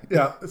die.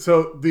 Yeah.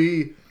 So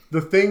the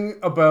thing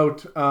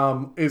about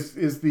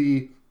is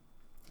the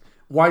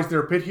why is there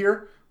a pit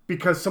here?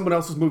 Because someone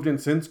else has moved in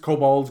since,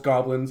 kobolds,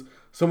 goblins.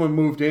 Someone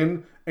moved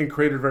in and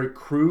created a very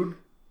crude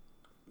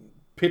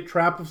pit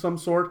trap of some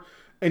sort,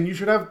 and you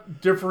should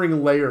have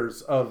differing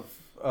layers of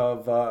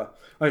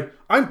like,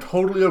 I'm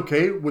totally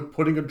okay with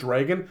putting a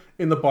dragon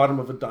in the bottom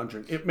of a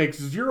dungeon. It makes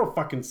zero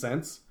fucking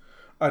sense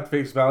at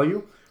face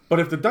value. But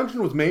if the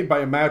dungeon was made by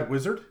a mad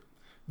wizard,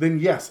 then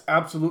yes,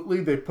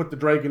 absolutely, they put the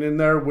dragon in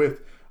there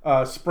with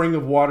a spring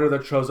of water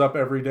that shows up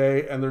every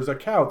day, and there's a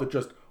cow that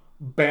just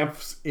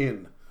bamfs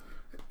in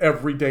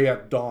every day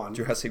at dawn.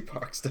 Jurassic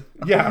Park stuff.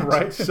 Yeah,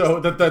 right. So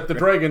the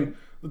dragon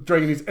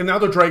needs, and now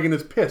the dragon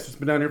is pissed. It's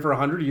been down here for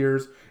 100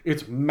 years.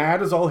 It's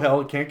mad as all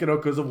hell. It can't get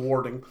out because of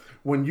warding.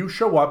 When you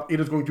show up, it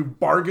is going to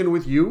bargain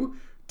with you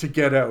to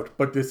get out.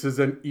 But this is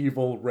an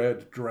evil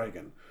red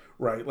dragon,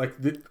 right? Like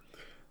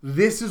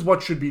this is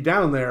what should be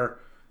down there.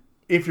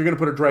 If you're going to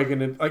put a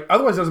dragon in, like,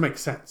 otherwise it doesn't make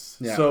sense.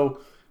 Yeah. So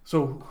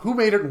who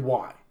made it and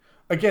why?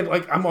 Again,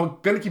 like, I'm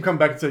going to keep coming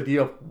back to the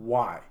idea of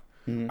why.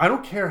 I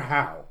don't care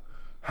how.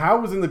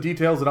 How is in the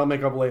details that I'll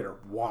make up later.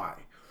 Why?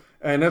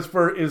 And as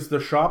for, is the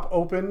shop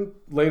open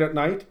late at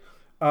night?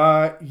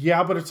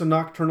 Yeah, but it's a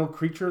nocturnal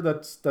creature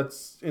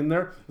that's in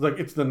there. Like,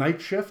 it's the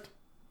night shift.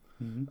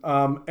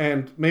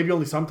 And maybe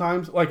only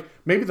sometimes. Like,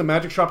 maybe the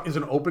magic shop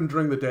isn't open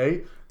during the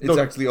day. It's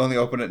actually only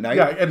open at night.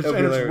 Yeah, and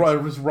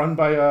it's run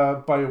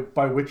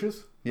by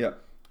witches. Yeah.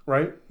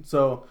 Right.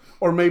 So,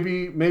 or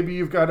maybe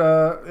you've got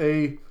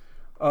a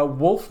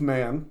wolf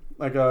man,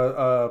 like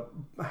a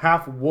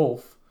half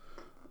wolf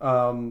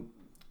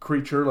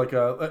creature, like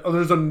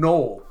there's a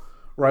gnoll,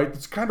 right?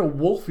 It's kind of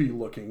wolfy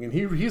looking, and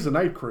he's a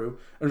night crew.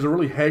 And there's a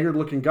really haggard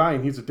looking guy,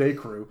 and he's a day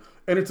crew.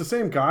 And it's the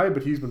same guy,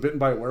 but he's been bitten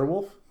by a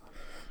werewolf.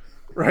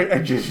 Right,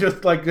 and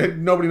just like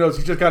nobody knows,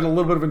 he's just got a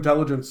little bit of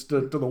intelligence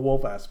to the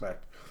wolf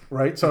aspect,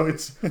 right? So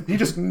he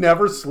just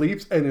never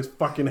sleeps and is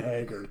fucking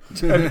haggard.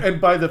 And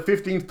by the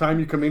 15th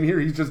time you come in here,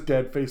 he's just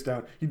dead face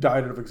down. He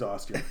died of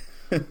exhaustion,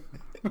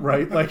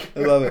 right? Like, I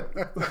love it.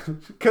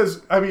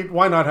 Because I mean,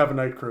 why not have a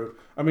night crew?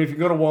 I mean, if you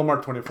go to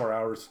Walmart 24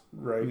 hours,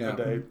 right, a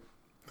day.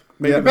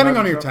 Maybe depending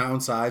on your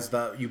town size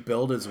that you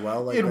build as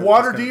well. Like in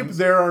Waterdeep,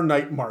 there are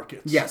night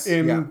markets. Yes.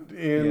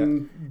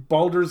 In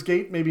Baldur's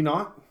Gate, maybe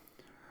not.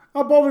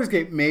 Baldur's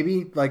Gate,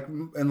 maybe, like,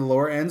 in the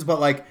lower ends, but,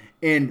 like,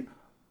 in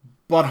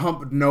Butt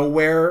Hump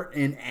Nowhere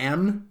in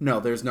N, no,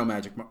 there's no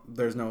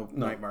there's no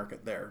night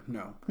market there,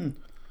 no.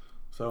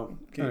 So,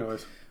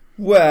 anyways.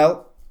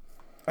 Well,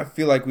 I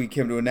feel like we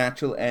came to a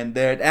natural end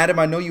there. Adam,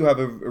 I know you have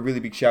a really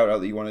big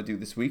shout-out that you want to do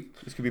this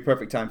week. This could be a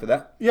perfect time for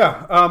that.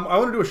 Yeah, I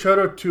want to do a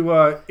shout-out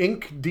to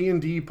Ink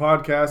D&D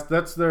Podcast.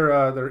 That's their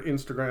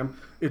Instagram.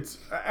 It's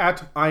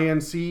at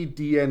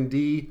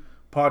INCDND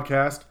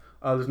Podcast.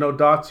 There's no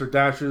dots or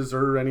dashes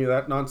or any of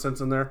that nonsense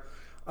in there.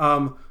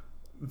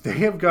 They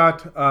have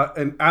got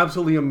an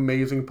absolutely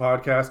amazing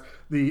podcast.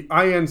 The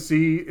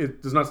INC,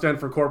 it does not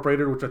stand for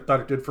Incorporated, which I thought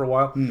it did for a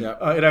while.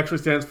 It actually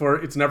stands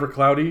for It's Never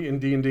Cloudy in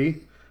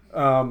D&D,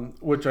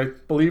 which I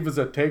believe is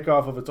a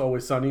takeoff of It's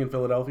Always Sunny in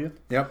Philadelphia.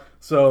 Yep.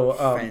 So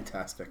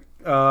fantastic.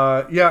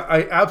 Yeah,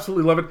 I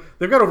absolutely love it.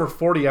 They've got over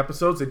 40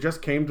 episodes. They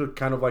just came to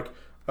kind of like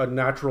a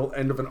natural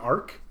end of an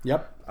arc.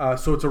 Yep.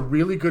 So it's a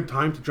really good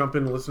time to jump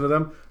in and listen to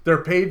them.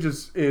 Their page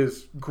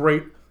is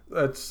great.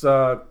 It's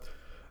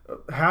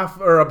half,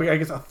 or I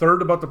guess a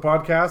third about the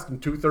podcast and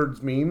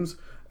 2/3 memes,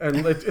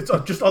 and it's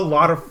just a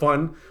lot of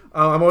fun.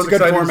 I'm always It's a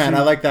good excited to format. see-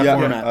 I like that Yeah,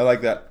 format. I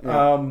like that.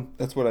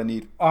 That's what I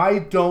need.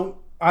 I'm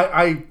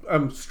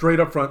straight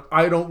up front.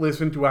 I don't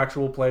listen to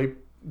actual play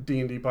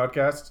D&D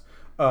podcasts.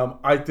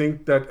 I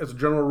think that as a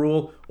general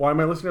rule, why am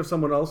I listening to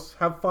someone else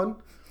have fun?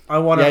 I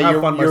want to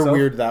have fun you're myself.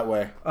 weird that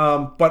way.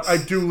 But I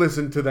do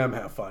listen to them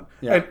have fun.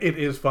 Yeah. And it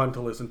is fun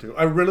to listen to.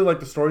 I really like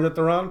the story that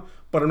they're on,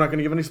 but I'm not going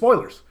to give any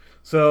spoilers.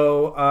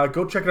 So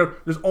go check it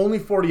out. There's only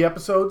 40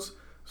 episodes.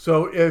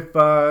 So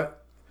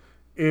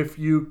if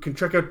you can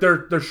check out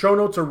their show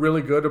notes are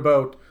really good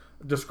about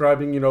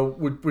describing,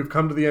 we've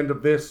come to the end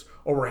of this,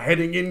 or we're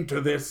heading into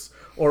this,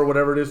 or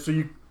whatever it is. So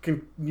you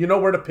know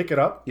where to pick it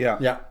up. Yeah.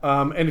 Yeah.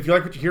 And if you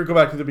like what you hear, go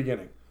back to the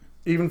beginning.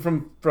 Even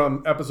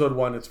from episode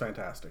 1, it's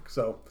fantastic.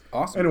 So,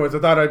 Awesome. anyways, I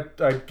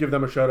thought I'd give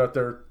them a shout out.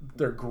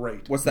 They're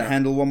great. What's the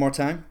handle one more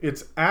time?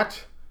 It's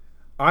at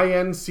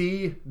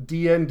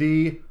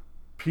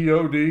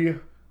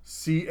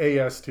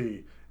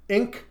INCDNDPODCAST.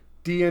 Inc.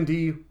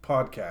 D&D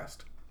Podcast.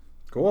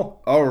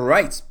 Cool. All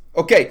right.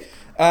 Okay.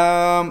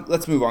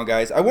 Let's move on,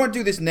 guys. I want to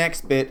do this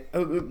next bit.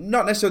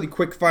 Not necessarily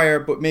quick fire,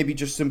 but maybe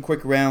just some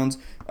quick rounds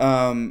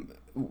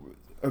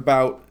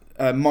about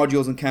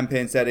modules and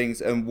campaign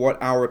settings and what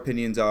our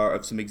opinions are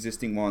of some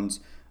existing ones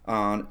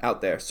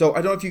out there. So I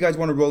don't know if you guys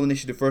want to roll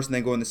initiative first and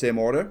then go in the same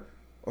order,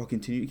 or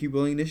continue to keep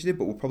rolling initiative,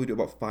 but we'll probably do it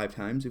about 5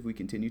 times if we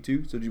continue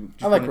to. So do you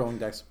just I like wanna- rolling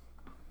dice.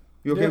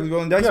 You okay Yeah. with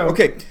rolling dice? Yeah.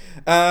 Okay.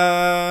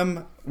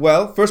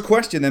 Well, first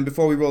question then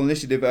before we roll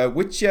initiative.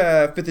 Which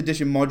 5th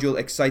edition module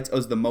excites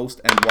us the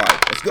most and why?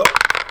 Let's go.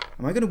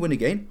 Am I going to win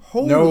again?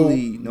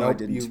 Holy... No, I nope,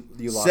 didn't.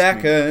 you lost me.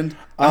 Second.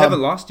 I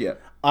haven't lost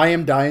yet. I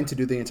am dying to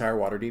do the entire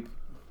Waterdeep.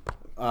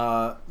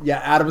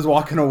 Adam's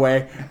walking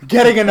away,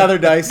 getting another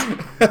dice.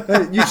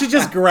 You should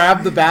just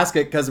grab the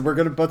basket because we're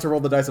about to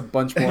roll the dice a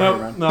bunch more.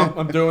 around. No,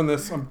 I'm doing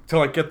this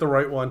until I get the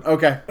right one.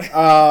 Okay.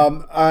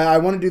 I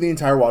want to do the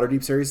entire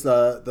Waterdeep series,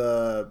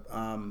 the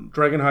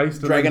Dragon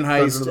Heist. Dragon then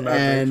Dungeon Heist of the Mad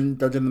Mage. and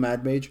Dungeon of the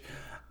Mad Mage.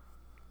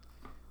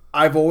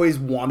 I've always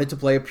wanted to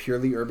play a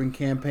purely urban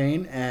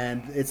campaign,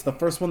 and it's the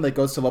first one that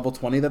goes to level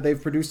 20 that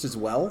they've produced as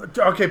well.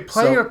 Okay,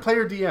 player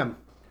So- DM.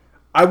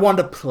 I want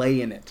to play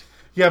in it.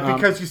 Yeah,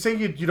 because you say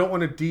you don't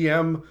want to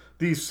DM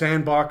these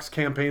sandbox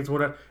campaigns,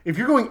 whatever. If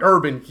you're going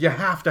urban, you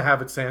have to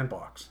have it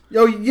sandbox.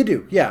 Oh, you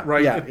do, yeah,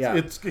 Right, Yeah,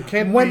 it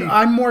can't When be-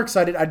 I'm more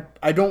excited,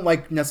 I don't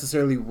like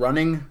necessarily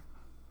running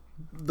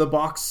the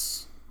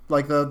box,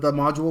 like the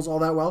modules, all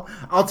that well.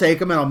 I'll take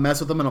them and I'll mess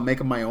with them and I'll make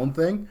them my own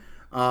thing.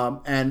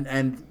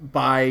 And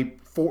by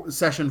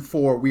session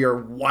 4, we are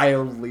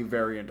wildly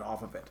variant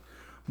off of it.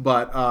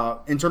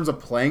 But in terms of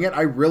playing it,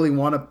 I really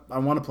want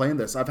to play in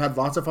this. I've had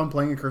lots of fun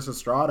playing in Curse of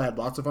Strahd. I had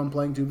lots of fun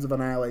playing Tombs of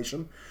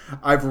Annihilation.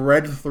 I've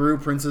read through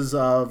Princes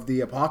of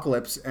the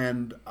Apocalypse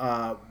and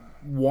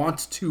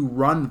want to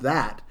run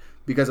that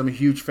because I'm a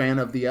huge fan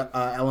of the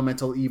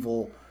Elemental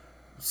Evil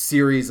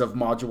series of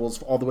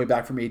modules all the way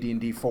back from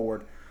AD&D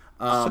forward.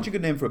 Such a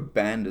good name for a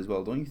band as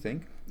well, don't you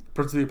think?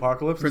 Prince of the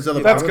Apocalypse. Prince of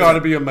the That's Apocalypse. got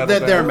to be a metal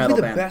band. They're a That would metal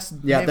be the band. best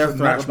Yeah, name they're for a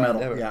metal thrash band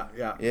metal. ever.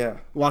 Yeah. Yeah.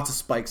 Lots of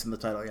spikes in the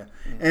title, yeah.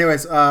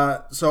 Anyways,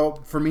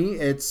 so for me,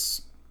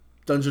 it's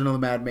Dungeon of the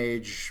Mad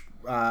Mage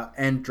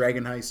and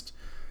Dragon Heist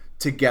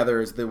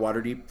together is the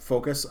Waterdeep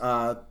focus.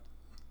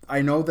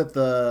 I know that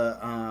the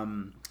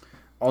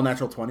All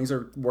Natural 20s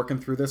are working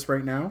through this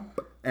right now,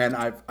 and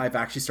I've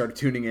actually started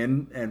tuning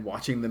in and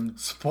watching them.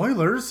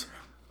 Spoilers.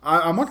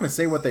 I'm not going to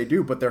say what they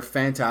do, but they're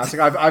fantastic.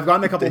 I've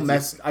gotten a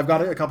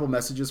couple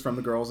messages from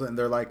the girls, and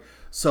they're like,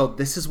 "So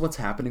this is what's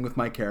happening with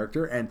my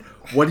character, and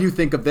what do you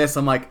think of this?"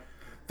 I'm like,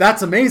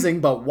 "That's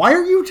amazing, but why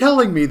are you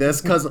telling me this?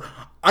 Because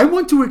I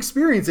want to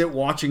experience it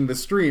watching the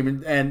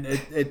stream, and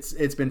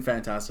it's been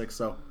fantastic."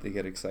 So They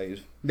get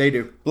excited. they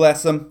do.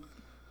 Bless them.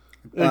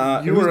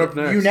 You were up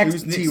next. you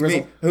next. Who's T.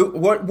 me?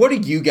 Rizzle. What do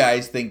you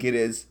guys think it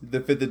is?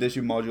 The 5th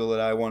edition module that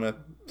I want to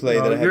play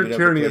that I haven't You're been able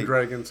Tyranny to of play.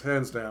 Dragons,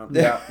 hands down.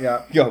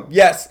 Yeah. Go.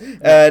 Yes.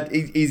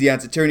 Easy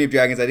answer. Tyranny of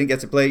Dragons. I didn't get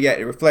to play it yet.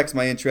 It reflects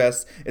my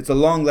interests. It's a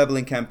long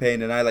leveling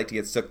campaign, and I like to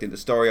get sucked into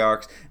story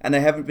arcs, and I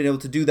haven't been able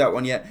to do that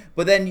one yet.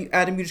 But then,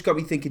 Adam, you just got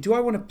me thinking, do I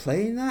want to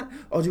play in that,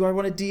 or do I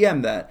want to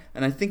DM that?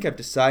 And I think I've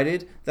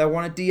decided that I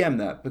want to DM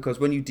that, because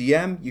when you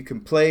DM, you can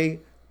play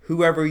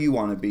whoever you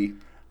want to be.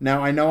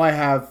 Now I know I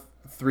have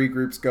 3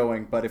 groups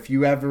going, but if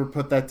you ever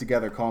put that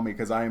together, call me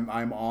because I'm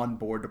on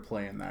board to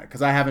play in that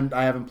because I haven't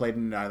played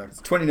in it either.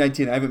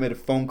 2019, I haven't made a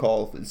phone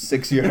call in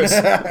 6 years.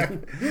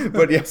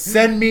 But yeah,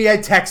 Send me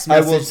a text I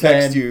message. will text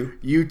then. you.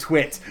 You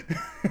twit.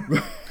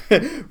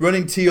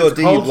 running TOD,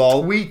 Called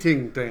lol.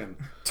 tweeting, Dan.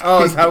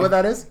 Oh, is that what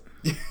that is?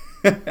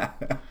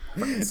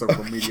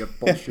 Social media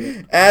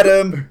bullshit.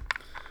 Adam.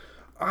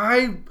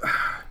 I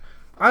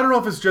don't know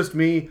if it's just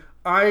me.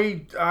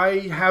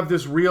 I have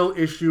this real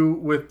issue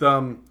with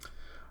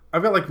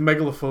I've got like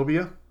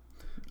megalophobia.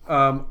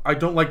 I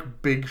don't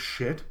like big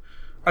shit.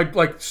 I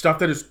like stuff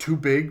that is too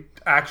big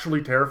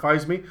actually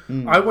terrifies me.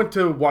 I went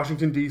to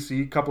Washington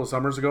D.C. a couple of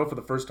summers ago for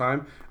the first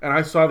time, and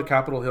I saw the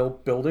Capitol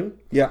Hill building.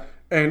 Yeah.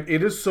 And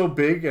it is so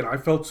big, and I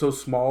felt so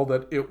small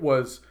that it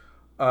was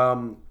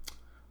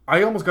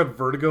I almost got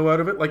vertigo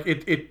out of it. Like,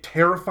 it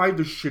terrified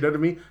the shit out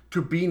of me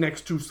to be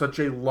next to such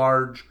a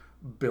large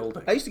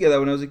building. I used to get that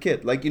when I was a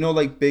kid. Like,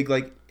 like big,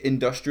 like,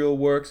 industrial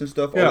works and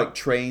stuff. Or, like,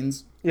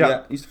 trains.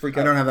 Yeah. I used to freak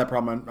out. I don't have that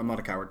problem. I'm not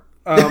a coward.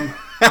 Okay.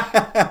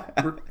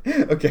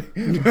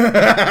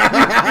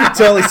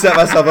 Totally set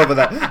myself up with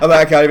that. I'm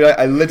like,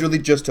 I literally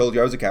just told you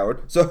I was a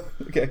coward. So,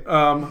 okay.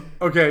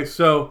 Okay,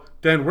 so,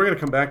 Dan, we're going to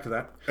come back to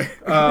that.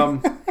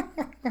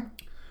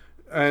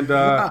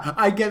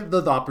 I get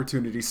the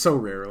opportunity so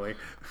rarely.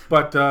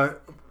 But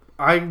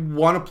I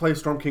want to play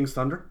Storm King's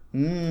Thunder.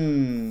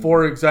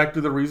 For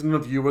exactly the reason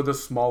of you were the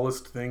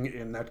smallest thing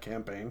in that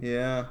campaign.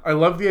 Yeah. I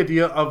love the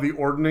idea of the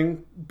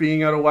ordning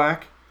being out of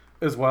whack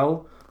as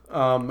well.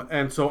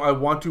 And so I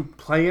want to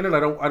play in it. I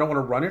don't want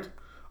to run it.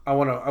 I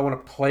want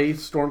to play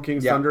Storm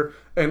King's Thunder,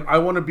 and I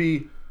want to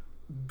be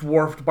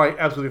dwarfed by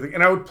absolutely everything.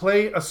 And I would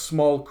play a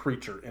small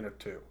creature in it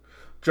too,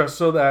 just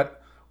so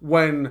that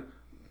when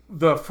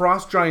the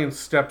Frost Giant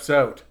steps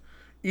out,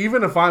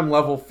 even if I'm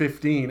level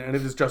 15 and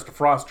it is just a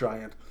Frost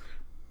Giant,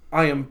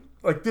 I am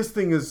like, this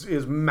thing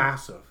is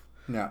massive.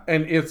 Yeah.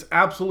 And it's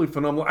absolutely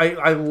phenomenal.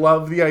 I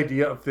love the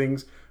idea of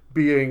things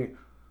being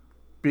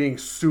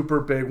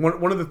super big.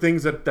 One of the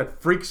things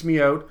that freaks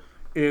me out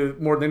is,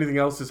 more than anything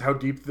else, is how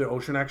deep the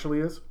ocean actually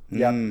is.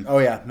 Yeah. Oh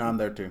yeah. No, I'm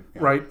there too.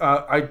 Yeah. Right.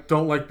 I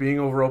don't like being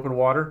over open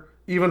water.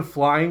 Even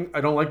flying,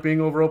 I don't like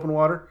being over open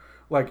water.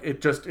 Like,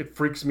 it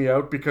freaks me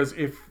out, because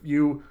if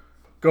you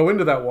go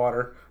into that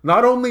water,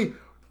 not only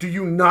do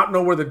you not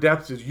know where the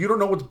depths is, you don't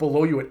know what's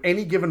below you at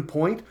any given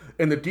point,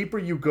 and the deeper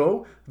you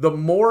go, the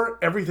more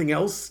everything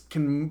else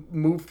can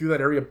move through that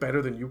area better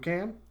than you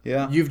can.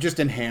 Yeah. You've just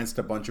enhanced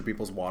a bunch of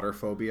people's water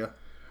phobia.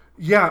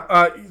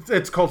 Yeah,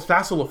 it's called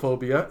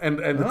Thassallophobia,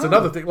 and it's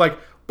another thing. Like,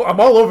 I'm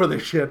all over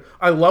this shit.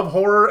 I love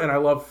horror, and I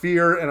love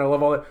fear, and I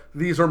love all that.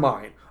 These are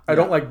mine. I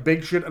don't like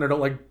big shit, and I don't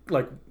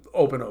like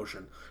open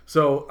ocean.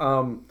 So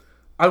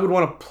I would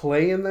want to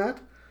play in that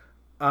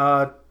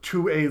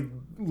to a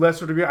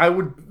lesser degree. I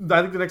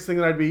think the next thing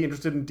that I'd be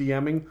interested in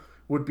DMing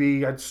would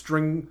be, I'd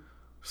string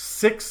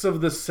 6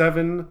 of the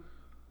 7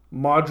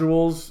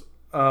 modules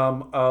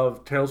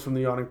of Tales from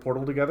the Yawning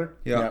Portal together.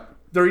 Yeah.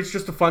 They're each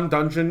just a fun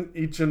dungeon,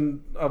 each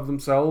in of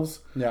themselves.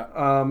 Yeah.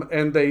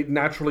 And they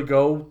naturally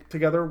go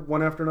together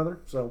one after another.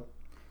 So,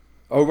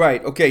 All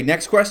right. Okay.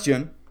 Next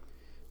question.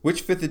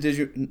 Which 5th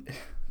edition?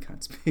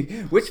 Can't speak.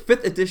 Which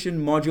 5th edition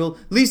module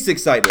least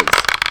excited?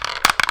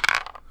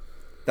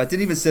 That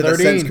didn't even say that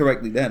 13. sentence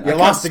correctly. Then You I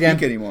lost can't again.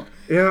 speak anymore.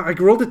 yeah, I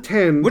rolled a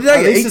 10. What did I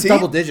At get? least it's 18?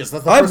 double digits.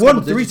 That's the I've first won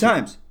double 3 digits.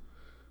 times.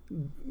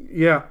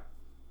 Yeah.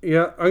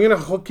 I'm going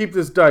to keep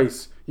this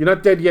dice. You're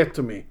not dead yet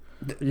to me.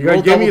 You Roll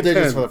got to give me a double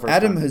digits 10. for the first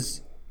Adam time.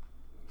 has.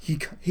 He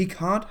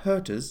can't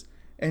hurt us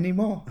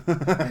anymore.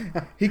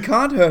 He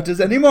can't hurt us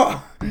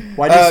anymore.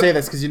 Why do you say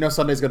this? Because you know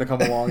Sunday's going to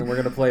come along and we're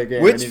going to play a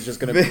game, Which and he's just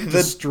going to fifth-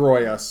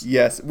 destroy us.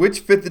 Yes.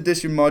 Which 5th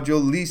edition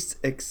module least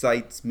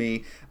excites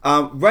me?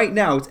 Right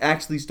now, it's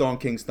actually Storm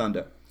King's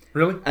Thunder.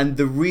 Really? And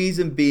the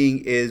reason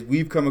being is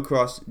we've come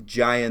across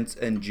giants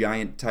and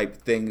giant type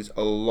things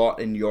a lot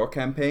in your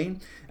campaign.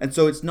 And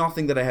so it's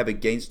nothing that I have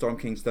against Storm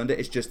King's Thunder.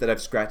 It's just that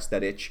I've scratched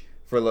that itch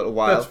for a little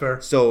while. That's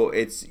fair. So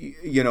it's,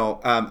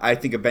 I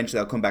think eventually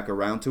I'll come back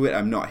around to it.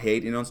 I'm not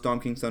hating on Storm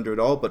King's Thunder at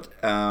all, but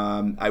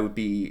I would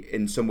be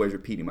in some ways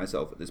repeating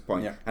myself at this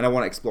point. Yeah. And I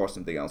want to explore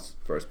something else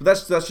first. But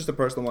that's just a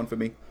personal one for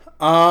me.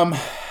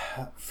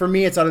 For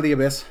me, it's Out of the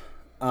Abyss.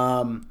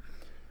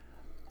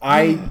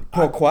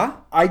 Pourquoi?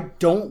 I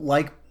don't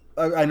like.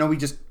 I know we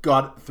just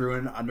got through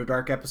an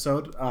Underdark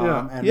episode,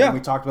 and Yeah. we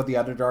talked about the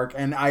Underdark,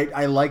 and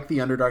I like the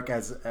Underdark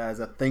as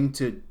a thing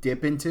to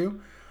dip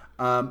into,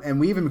 and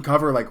we even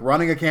cover like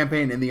running a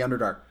campaign in the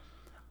Underdark.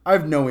 I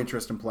have no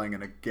interest in playing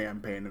in a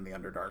campaign in the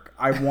Underdark.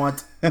 I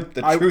want The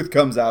truth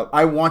comes out.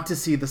 I want to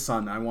see the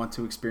sun. I want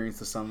to experience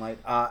the sunlight.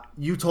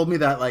 You told me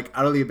that like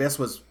Out of the Abyss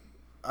was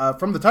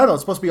from the title.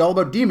 It's supposed to be all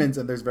about demons,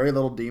 and there's very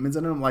little demons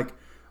in it. I'm like,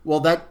 well,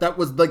 that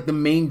was like the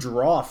main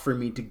draw for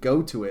me to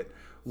go to it,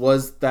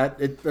 was that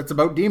it's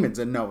about demons.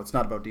 And no, it's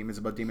not about demons.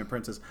 It's about demon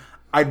princes.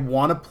 I'd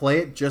want to play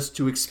it just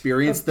to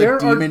experience the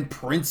demon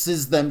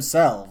princes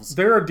themselves.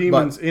 There are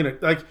demons in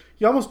it. Like,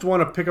 you almost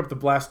want to pick up the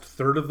last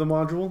third of the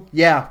module.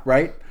 Yeah,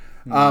 right.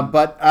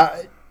 But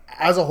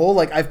as a whole,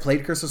 like, I've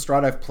played Curse of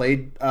Strahd, I've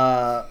played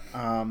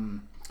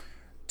Tomb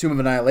of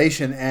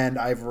Annihilation, and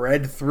I've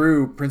read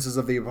through Princes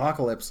of the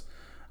Apocalypse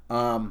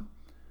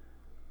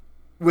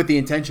with the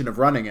intention of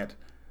running it.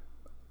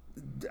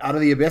 Out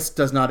of the Abyss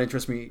does not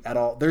interest me at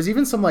all. There's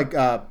even some like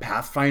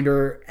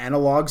Pathfinder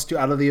analogs to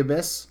Out of the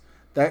Abyss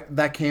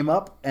that came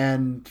up,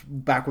 and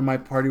back when my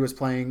party was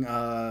playing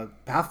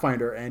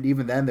Pathfinder, and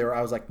even then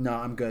I was like, no,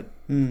 I'm good.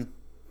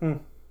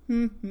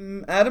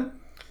 Adam?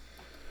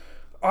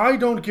 I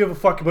don't give a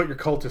fuck about your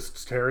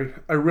cultists, Terry.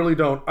 I really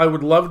don't. I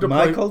would love to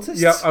My play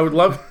cultists? Yeah, I would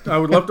love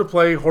to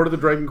play Horde of the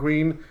Dragon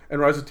Queen and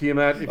Rise of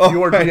Tiamat. If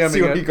you are I DMing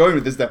see where it, you're going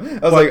with this now. I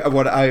was like,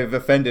 what? I have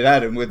offended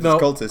Adam with no,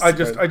 his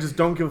cultists. I just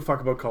don't give a fuck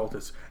about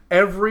cultists.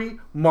 Every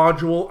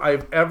module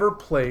I've ever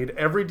played,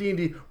 every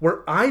D&D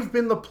where I've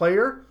been the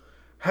player,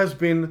 has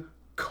been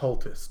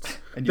cultists.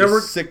 And There you're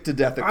were- sick to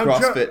death at I'm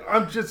CrossFit.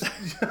 I'm just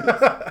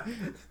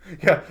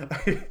yeah.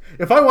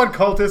 If I want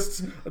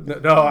cultists,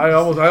 no, I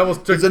almost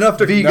took. There's enough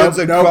took, vegans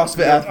and nope.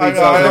 CrossFit athletes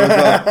out there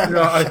as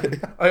well. you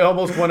know, I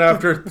almost went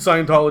after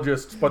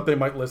Scientologists, but they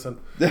might listen.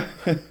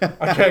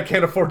 I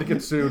can't afford to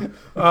get sued.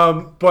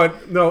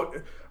 But no,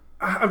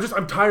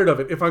 I'm tired of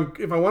it. If I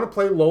want to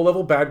play low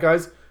level bad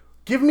guys,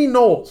 give me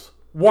gnolls.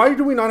 Why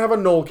do we not have a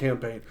gnoll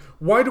campaign?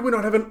 Why do we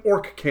not have an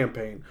orc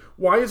campaign?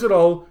 Why is it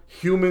all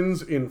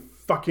humans in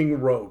fucking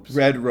robes?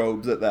 Red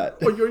robes at that.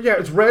 Yeah,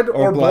 it's red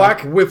or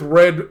black. black with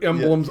red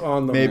emblems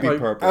on them. Maybe Like,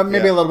 purple.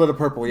 Maybe yeah. a little bit of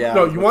purple. Yeah.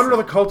 No, you want to know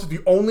the cultists?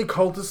 The only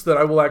cultists that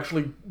I will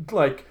actually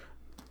like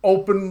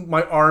open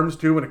my arms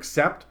to and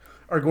accept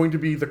are going to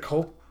be the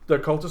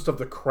cultists of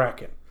the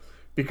Kraken,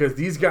 because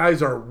these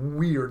guys are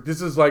weird.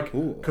 This is like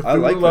Cthulhu I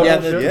like that. level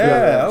Yeah, shit.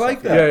 Yeah, I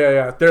like that.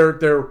 Yeah.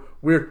 They're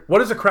weird. What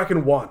does a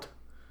Kraken want?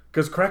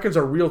 Because Krakens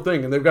are a real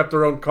thing, and they've got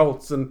their own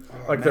cults and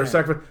their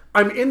sacrifice.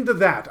 I'm into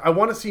that. I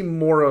want to see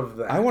more of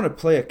that. I want to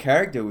play a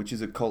character which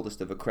is a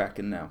cultist of a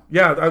Kraken now.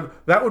 Yeah,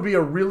 that would be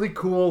a really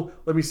cool.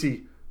 Let me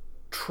see,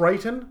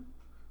 Triton,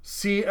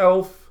 Sea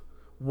Elf,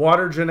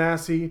 Water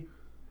Genasi,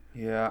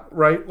 Yeah.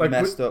 right? Like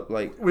Messed up,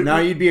 like... Now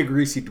you'd be a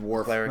greasy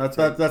dwarf. Cleric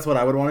That's what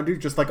I would want to do.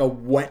 Just like a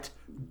wet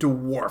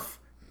dwarf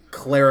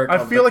cleric. I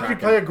of feel the like you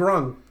Kraken. play a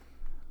grung.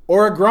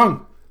 or a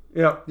grung.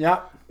 Yeah.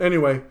 Yeah.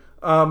 Anyway,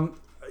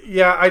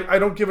 yeah, I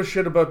don't give a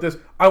shit about this.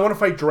 I want to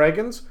fight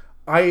dragons.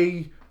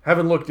 I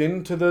haven't looked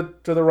into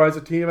the Rise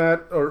of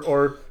Tiamat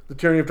or the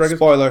Tyranny of Dragons.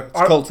 Spoiler, it's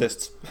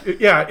cultists.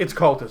 Yeah, it's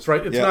cultists,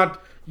 right? It's Yeah.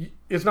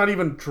 It's not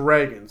even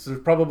dragons. There's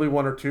probably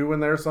one or two in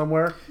there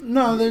somewhere.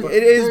 No,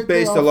 It is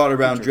based a lot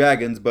around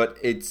dragons, but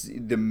it's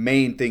the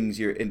main things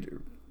you're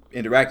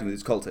interacting with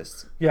is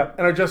cultists. Yeah,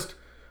 and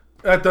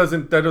that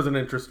doesn't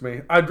interest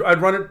me. I'd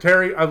run it,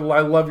 Terry. I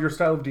love your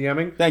style of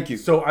DMing. Thank you.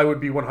 So I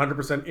would be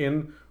 100%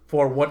 in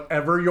for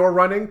whatever you're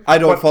running. I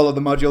don't But follow the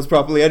modules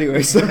properly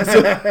anyway, so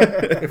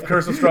If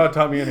Curse of Strahd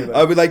taught me anything.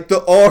 I'll be like, the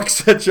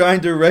orcs are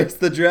trying to race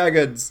the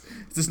dragons.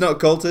 Is this not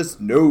cultists?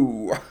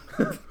 No.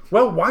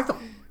 Well, why the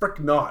frick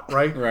not,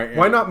 right? Right, yeah.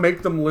 Why not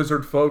make them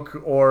lizard folk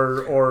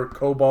or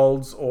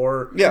kobolds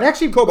or... Yeah, And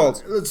actually,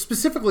 kobolds.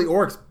 specifically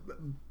orcs,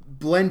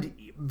 blend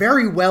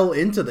very well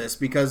into this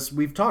because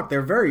we've talked.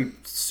 They're a very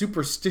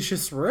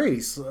superstitious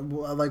race.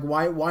 Like,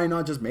 why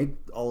not just make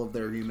all of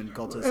their human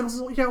cultists?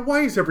 And yeah,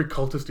 why is every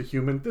cultist a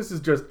human? This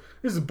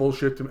is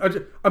bullshit to me.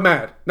 I'm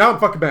mad. Now I'm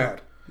fucking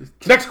mad.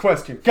 Next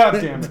question. God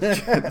damn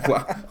it.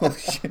 Wow. Holy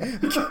shit.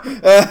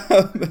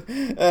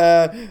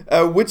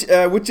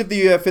 Which of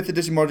the 5th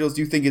edition modules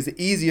do you think is the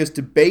easiest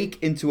to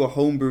bake into a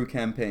homebrew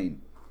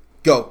campaign?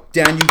 Go.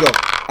 Dan, you go.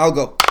 I'll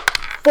go.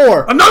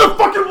 4. Another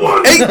fucking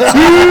one! 8, 2!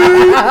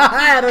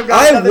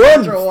 I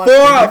won 4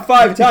 out of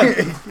 5 times.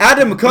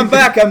 Adam, come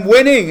back. I'm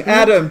winning.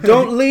 Adam,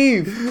 don't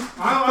leave.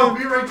 I'll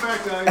be right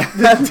back,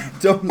 guys.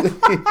 Don't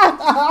leave.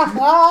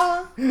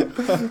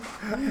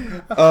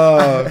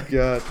 Oh,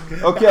 God.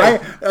 Okay.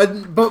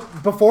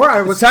 But before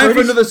I was It's time for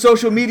pretty another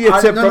social media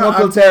tip no, from no,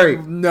 Uncle I'm- Terry.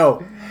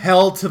 No.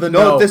 Hell to the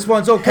No, no. this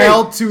one's okay.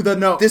 Hell to the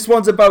no. This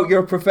one's about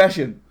your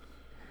profession.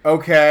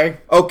 Okay.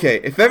 Okay,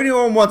 if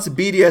anyone wants a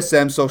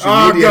BDSM social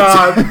Oh, media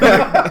God. tip,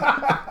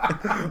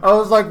 I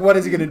was like, what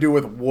is he going to do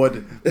with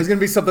wood? There's going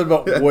to be something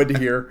about wood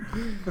here.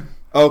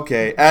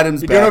 okay,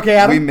 Adam's You back. doing okay,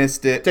 Adam? We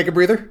missed it. Take a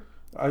breather.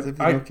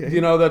 okay? You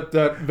know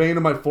that vein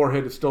in my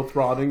forehead is still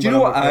throbbing. Do you but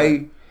know I'm what okay.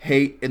 I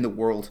hate in the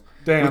world?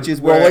 Damn. Which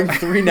is where Rolling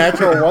 3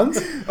 natural ones.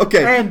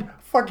 Okay. And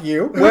fuck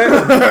you.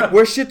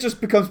 where shit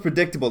just becomes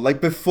predictable. Like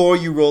before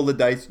you roll the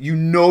dice, you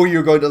know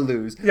you're going to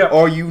lose, Yeah.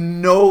 or you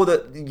know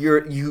that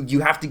you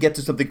have to get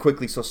to something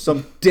quickly. So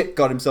some dick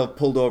got himself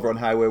pulled over on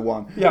Highway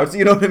 1. Yeah. Or,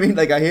 you know what I mean?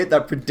 Like I hate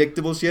that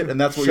predictable shit, and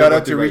that's what Shout you're out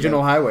going to through regional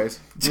right highways.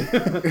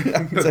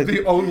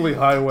 the only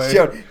highway. now.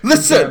 Shout,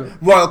 listen,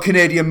 Royal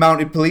Canadian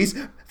Mounted Police.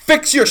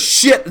 Fix your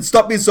shit and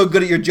stop being so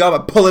good at your job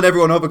at pulling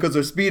everyone over because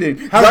they're speeding.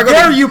 How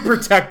dare you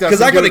protect us?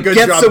 Because I and do gotta a good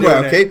get job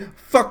somewhere, doing it. okay?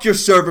 Fuck your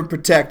serve and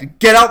protect.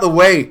 Get out the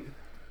way.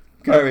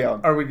 Carry on.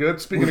 Are we good?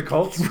 Speaking of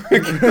cults,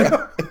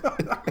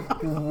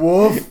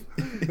 Woof.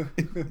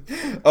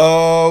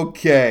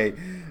 Okay.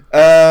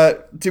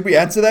 Did we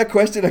answer that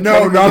question? I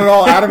No, can't not remember. at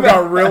all. Adam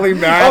got really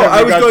mad. and I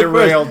we was got going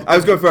derailed. first. I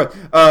was going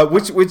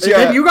first. Which And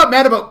then you got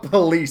mad about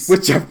police.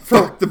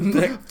 fuck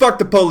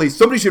the police.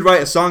 Somebody should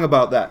write a song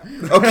about that.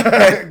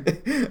 Okay.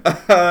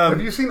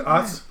 have you seen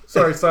Us?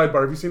 Sorry,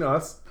 sidebar. Have you seen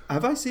Us?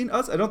 Have I seen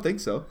Us? I don't think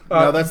so.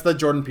 No, that's the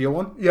Jordan Peele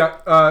one. Yeah.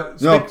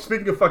 No.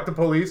 Speaking of fuck the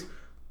police,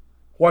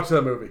 watch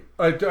that movie.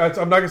 I'm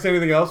not gonna say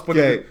anything else, but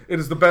Okay. it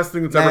is the best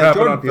thing that's ever Nah, happened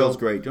Jordan on Peele's film.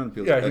 great. Jordan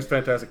Peele's Yeah, great. he's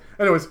fantastic.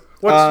 Anyways,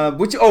 what's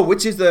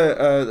Which is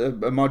the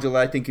a module that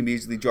I think can be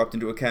easily dropped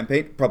into a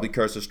campaign? Probably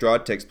Curse of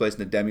Strahd takes place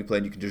in a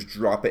demi-plane. You can just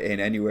drop it in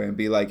anywhere and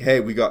be like, hey,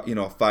 we got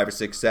 5 or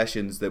 6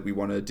 sessions that we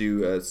want to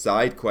do a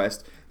side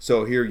quest.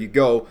 So here you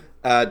go.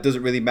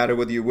 Doesn't really matter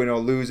whether you win or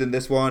lose in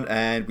this one,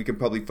 and we can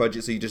probably fudge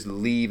it so you just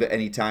leave at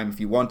any time if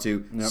you want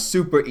to.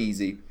 Super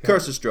easy.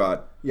 Curse of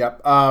Strahd.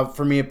 Yep.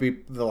 For me, it'd be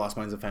the Lost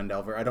Mines of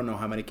Phandelver. I don't know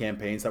how many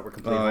campaigns that were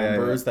complete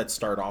homebrews that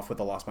start off with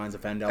the Lost Mines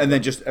of Phandelver. And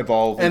then just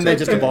evolve. And then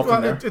just evolve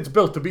from there. It's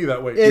built to be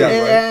that way.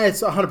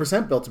 It's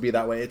 100% built to be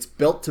that way. It's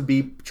built to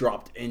be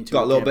dropped into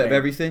Got a little bit of campaign.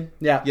 everything.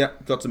 Yeah. Yeah.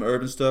 Got some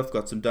urban stuff,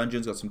 got some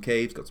dungeons, got some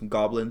caves, got some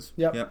goblins.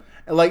 Yep. Yeah.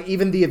 Like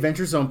even the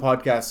Adventure Zone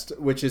podcast,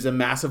 which is a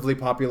massively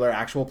popular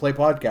actual play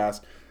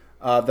podcast,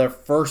 their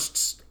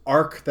first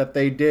arc that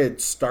they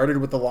did started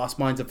with the Lost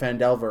Mines of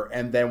Phandelver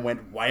and then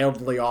went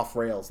wildly off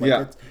rails. Like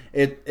Yeah.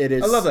 it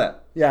is. I love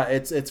that. Yeah,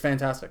 it's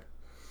fantastic.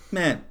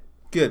 Man,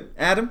 good.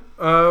 Adam?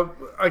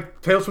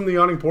 Tales from the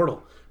Yawning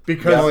Portal.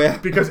 Because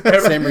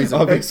Same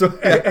reason. Okay, so-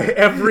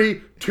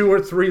 every 2 or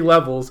 3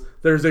 levels,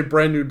 there's a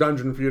brand new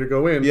dungeon for you to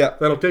go in. Yeah.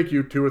 That'll take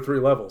you 2 or 3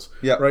 levels.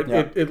 Yeah. Right.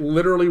 Yeah. It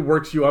literally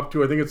works you up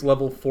to, I think it's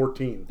level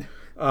 14.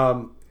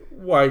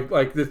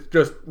 This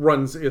just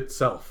runs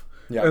itself.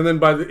 Yeah. And then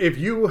if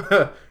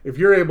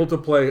you're able to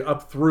play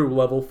up through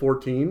level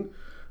 14,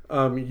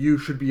 you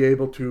should be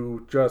able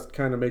to just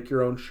kind of make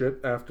your own shit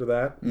after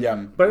that. Yeah.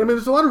 But I mean,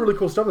 there's a lot of really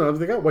cool stuff now.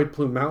 They got White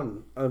Plume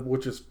Mountain,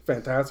 which is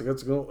fantastic.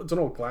 It's an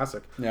old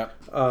classic. Yeah.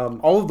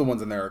 All of the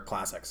ones in there are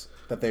classics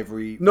that they've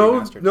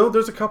remastered. No,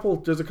 there's a couple.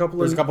 There's a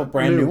couple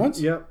brand new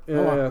ones? Yeah,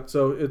 Oh, wow. yeah.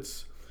 So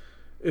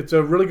it's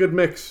a really good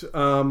mix.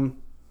 And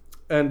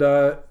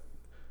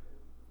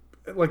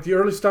like the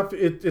early stuff,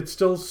 it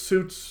still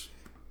suits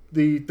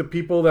the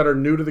people that are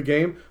new to the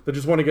game that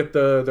just want to get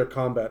their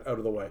combat out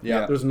of the way.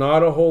 Yeah. There's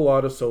not a whole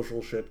lot of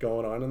social shit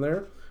going on in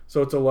there,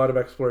 so it's a lot of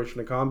exploration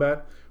and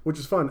combat, which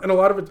is fun, and a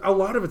lot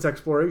of it's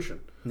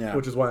exploration, Yeah.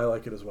 which is why I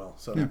like it as well.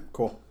 So.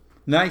 Cool.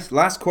 Nice.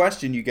 Last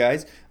question, you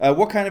guys.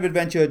 What kind of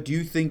adventure do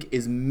you think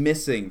is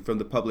missing from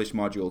the published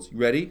modules? You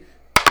ready?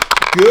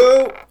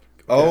 Go!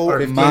 Oh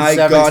 15, my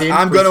 17, god,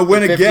 I'm going to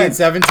win 15, again.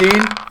 17.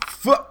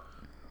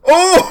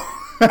 Oh!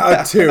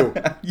 A 2.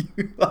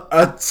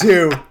 A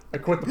 2. I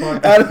quit the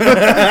podcast.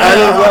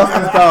 Adam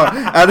lost his power.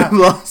 Adam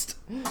lost.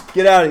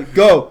 Get out of here.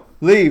 Go.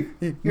 Leave.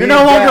 You're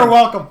no longer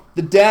welcome.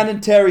 The Dan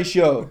and Terry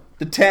show.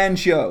 The Tan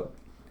show.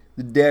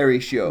 The Dairy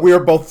show. We are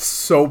both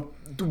so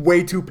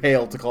way too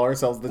pale to call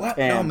ourselves the What?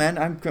 Tan. No,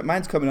 man.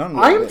 Mine's coming on a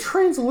I little am bit.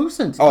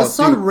 translucent. Oh, the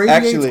sun dude,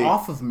 radiates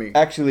off of me.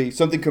 Actually,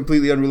 something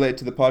completely unrelated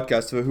to the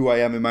podcast for who I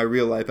am in my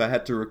real life. I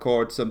had to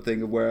record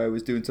something where I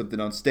was doing something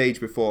on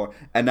stage before,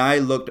 and I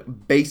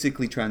looked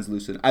basically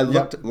translucent. I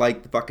looked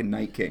like the fucking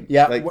Night King.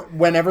 Yeah, Like,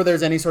 whenever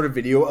there's any sort of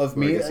video of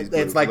me, guess he's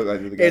it's look like like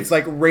the other guys. it's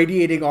like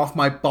radiating off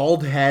my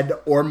bald head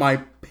or my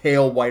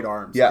pale white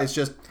arms. Yeah. It's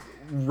just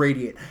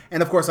radiate.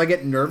 And of course, I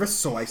get nervous,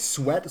 so I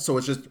sweat, so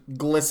it's just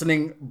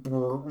glistening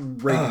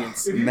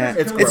radiance. man,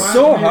 It's it's gross.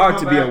 so hard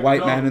to be a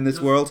white man in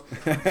this world.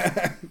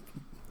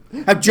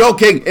 I'm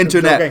joking,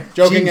 internet.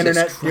 Joking, Jesus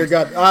internet. Christ. Dear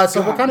God.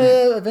 So what kind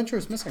of adventure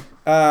is missing?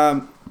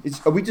 Are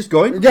we just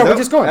going? Yeah, we're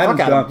just going. Adam's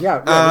Fuck Adam. gone.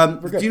 Yeah,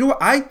 we're good. Do you know what?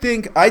 I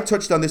think I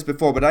touched on this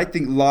before, but I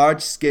think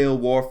large-scale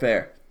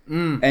warfare.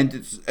 And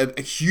it's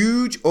a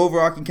huge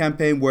overarching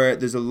campaign where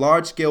there's a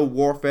large-scale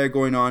warfare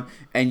going on,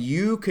 and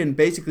you can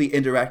basically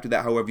interact with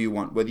that however you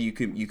want. Whether you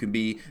can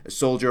be a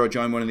soldier or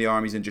join one of the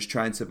armies and just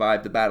try and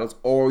survive the battles,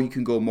 or you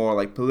can go more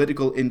like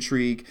political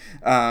intrigue,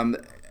 and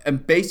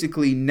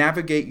basically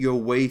navigate your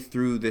way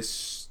through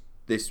this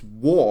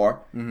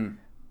war.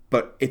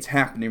 But it's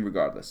happening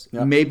regardless.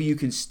 Yeah. Maybe you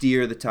can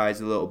steer the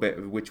tides a little bit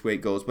of which way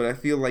it goes, but I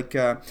feel like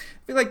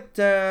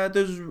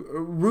there's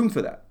room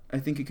for that. I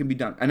think it can be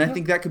done, and I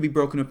think that could be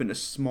broken up into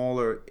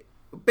smaller,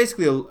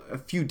 basically a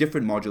few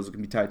different modules that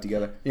can be tied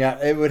together.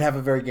 Yeah, it would have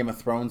a very Game of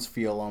Thrones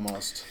feel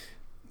almost.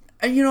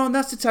 And and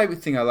that's the type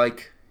of thing I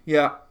like.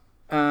 Yeah,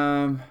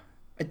 I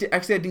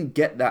didn't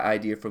get that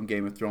idea from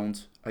Game of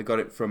Thrones. I got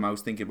it from I was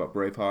thinking about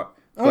Braveheart.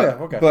 Oh, yeah,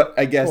 okay. But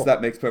I guess Cool.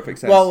 that makes perfect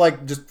sense. Well,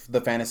 like just the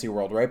fantasy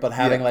world, right? But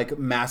having Yeah. like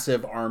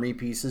massive army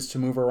pieces to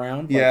move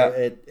around, like, Yeah.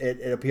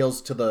 it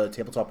appeals to the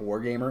tabletop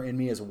wargamer in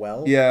me as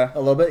well. Yeah. a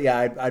little bit.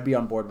 Yeah, I'd be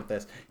on board with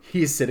this.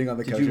 He's sitting on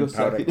the couch you and go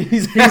pouting. second?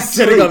 He's He's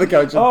sitting on the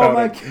couch and Oh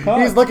my pouting.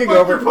 God. He's looking Fuck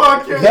over. your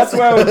podcast. that's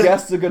where our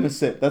guests are going to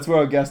sit. That's where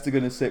our guests are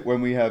going to sit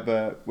when we have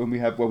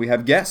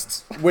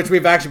guests. Which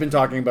we've actually been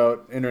talking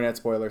about internet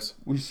spoilers.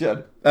 We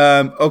should.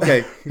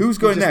 Okay, who's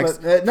going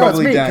Just next? no, it's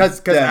Probably me Dan. because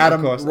Dan, of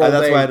Adam course. rolled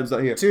That's a why Adam's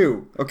not here. 2.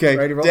 Okay,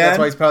 right? He rolled, Dan? that's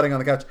why he's pouting on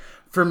the couch.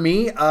 For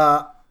me,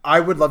 I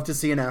would love to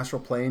see an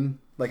Astral Plane,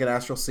 like an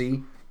Astral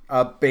Sea,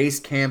 base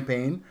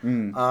campaign.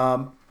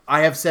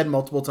 I have said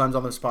multiple times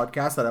on this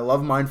podcast that I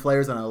love Mind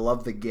Flayers and I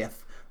love the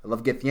Gith. I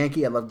love Gith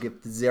Yankee. I love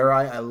Gith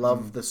Zerai. I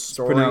love the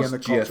story and pronounced the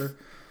Gith. culture.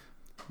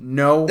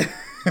 No,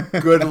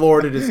 good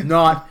lord, it is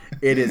not.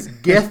 It is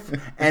Gith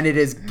and it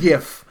is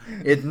GIF.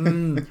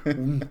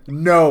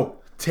 No,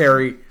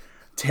 Terry.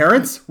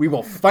 Terrence, we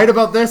will fight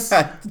about this.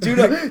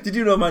 Did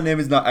you know my name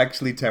is not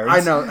actually Terrence? I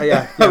know,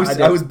 yeah, I I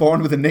did. was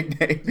born with a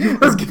nickname. You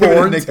were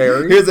born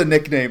Terry? Here's a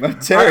nickname. I'm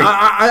Terry.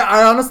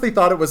 I honestly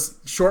thought it was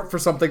short for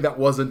something that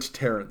wasn't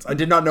Terrence. I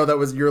did not know that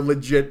was your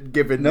legit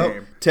given no,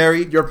 name.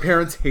 Terry. Your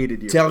parents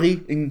hated you.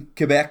 Terry in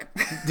Quebec.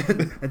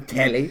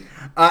 Telly.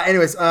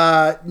 Anyways,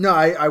 no,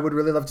 I would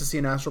really love to see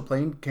an Astral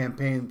Plane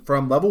campaign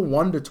from level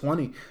 1 to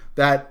 20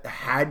 that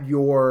had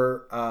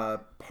your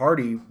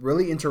party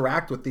really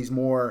interact with these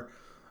more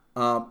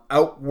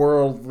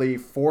outworldly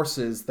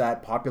forces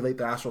that populate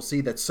the astral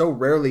sea that so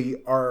rarely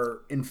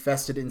are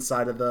infested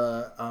inside of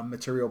the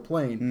material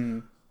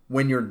plane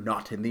when you're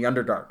not in the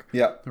Underdark.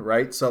 Yeah.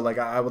 Right? So, like,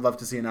 I would love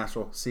to see an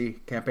astral sea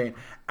campaign.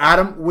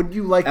 Adam, would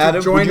you like to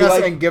join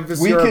us and give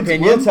us your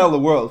opinion? We'll tell the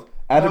world.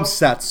 Adam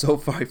sat so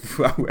far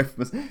away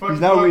from us. He's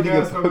now reading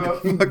a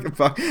fucking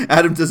fuck.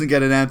 Adam doesn't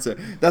get an answer.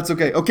 That's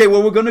okay. Okay,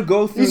 well, we're going to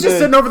go through He's just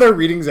sitting over there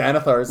reading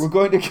Xanathars. We're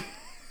going to...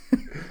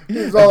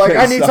 He's all like, Okay,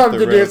 I need stop something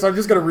the to do, rail. so I'm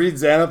just going to read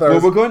Xanathars.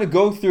 Well, we're going to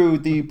go through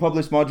the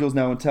published modules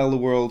now and tell the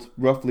world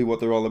roughly what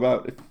they're all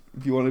about.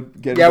 If you want to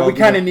get Yeah, we involved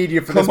in kind of that. need you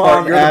for Come this part.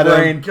 on, You're Adam. the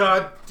brain.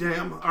 God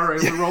damn. All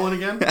right, we're rolling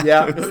again?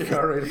 Yeah.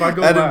 All right, if I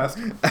go Adam- last.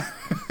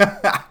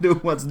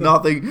 Adam wants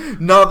nothing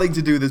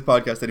to do with this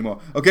podcast anymore.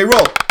 Okay,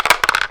 roll.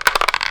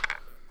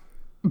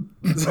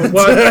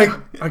 What?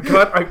 I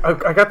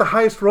got the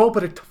highest roll,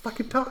 but it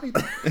fucking tied.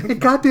 It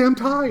goddamn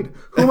tied.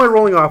 Who am I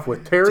rolling off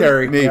with?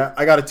 Terry? Me. Yeah,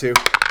 I got a 2.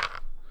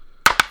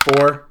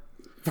 4.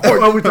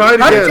 Oh, we tied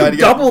How did again. you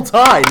double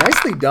tie?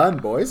 Nicely done,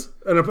 boys.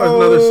 And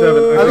another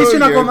 7. At least you're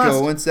not you're going last.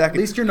 going second. At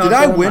least you're not Did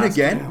I going win last.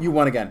 again? You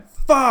won again.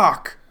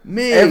 Fuck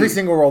me. Every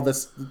single roll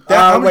this.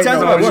 How many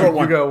times have I won? short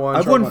one. You got one.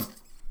 I've Short won one.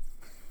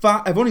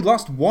 5. I've only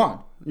lost 1.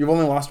 You've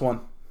only lost 1.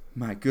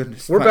 My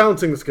goodness. We're Fine.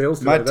 balancing the scales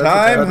today. My That's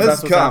time what's has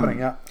That's what's come. happening.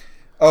 Yeah.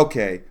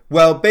 Okay.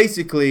 Well,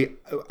 basically,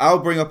 I'll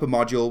bring up a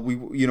module. We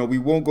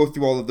won't go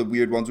through all of the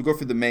weird ones. We'll go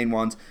through the main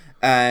ones.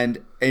 And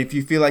if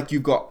you feel like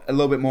you've got a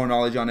little bit more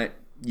knowledge on it,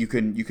 you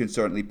can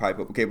certainly pipe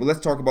up. Okay, but let's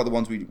talk about the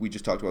ones we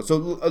just talked about. So,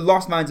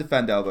 Lost Mines of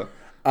Phandelver.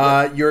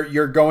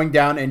 You're going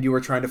down and you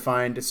were trying to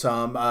find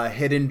some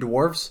hidden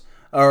dwarves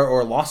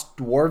or lost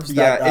dwarves.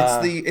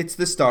 That, it's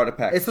the starter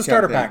pack. It's the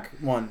starter pack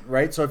one,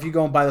 right? So if you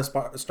go and buy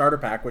the starter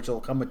pack, which will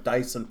come with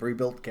dice and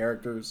pre-built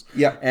characters,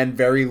 Yeah. and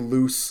very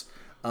loose,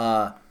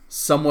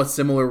 somewhat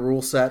similar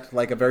rule set,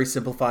 like a very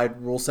simplified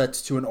rule set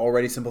to an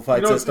already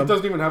simplified it system.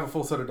 doesn't even have a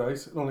full set of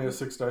dice. It only has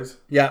 6 dice.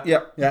 Yeah,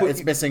 Yeah, but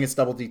it's missing its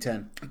double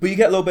D10. But you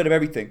get a little bit of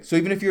everything. So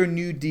even if you're a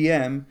new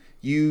DM,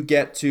 you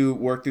get to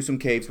work through some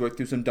caves, work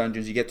through some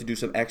dungeons. You get to do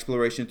some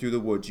exploration through the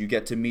woods. You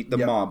get to meet the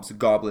Yep. mobs, the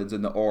goblins,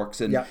 and the orcs,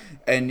 and Yep.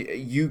 and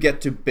you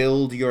get to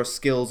build your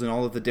skills in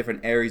all of the different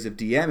areas of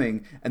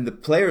DMing. And the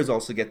players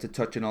also get to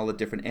touch in all the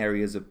different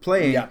areas of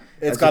playing. Yeah,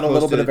 it's as got a little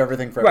opposed bit to- of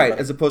everything for right,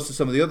 everybody. as opposed to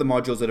some of the other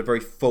modules that are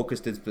very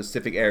focused in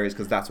specific areas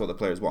because that's what the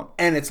players want.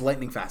 And it's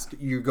lightning fast.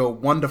 You go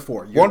 1 to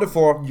 4. 1 to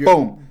 4,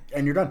 boom,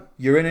 and you're done.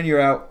 you're in and you're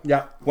out.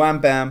 Yeah, Wham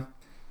bam.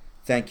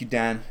 Thank you,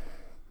 Dan.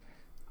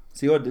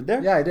 See what I did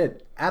there? yeah, I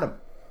did. Adam.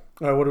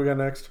 All right, what do we got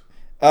next?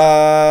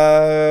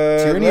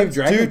 Tyranny of let's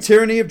do Dragons.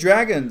 Tyranny of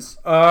Dragons.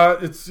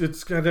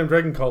 It's goddamn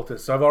dragon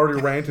cultists. I've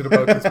already ranted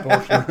about this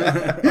bullshit.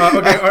 Okay,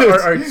 all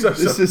right. So,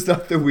 This is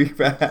not the week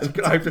for Adam.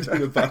 I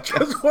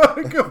just want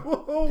to go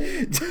home.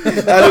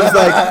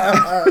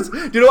 Adam's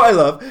like, do you know what I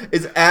love?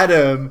 Is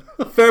Adam,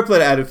 fair play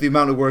to Adam for the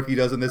amount of work he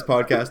does on this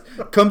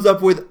podcast, comes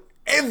up with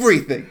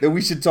everything that we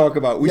should talk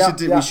about. We should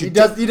do. yeah. We should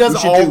He does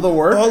all the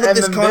work, All of and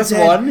this then content.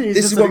 this one, he's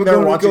this just is what sitting we're there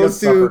going to watching go us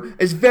through. suffer.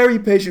 It's very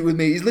patient with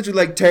me. He's literally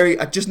like, Terry,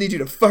 I just need you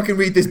to fucking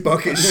read this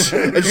book and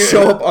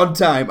show up on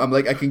time. I'm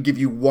like, I can give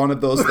you one of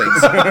those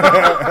things.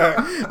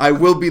 I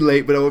will be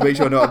late, but I will make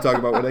sure I know what I'm talking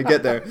about when I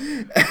get there.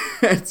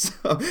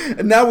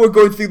 And now we're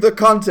going through the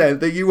content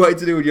that you wanted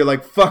to do, and you're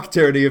like, fuck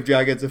Tyranny of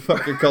Dragons and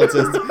fuck your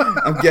cultists.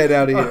 I'm getting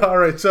out of here. All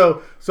right,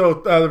 so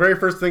the very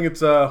first thing,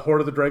 it's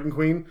Horde of the Dragon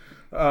Queen,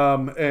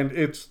 and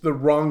it's the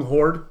wrong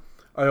horde.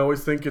 I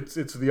always think it's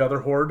the other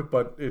horde,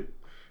 but it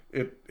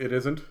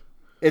isn't.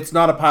 It's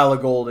not a pile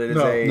of gold. It is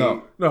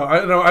No.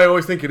 I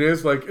always think it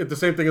is. Like the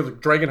same thing as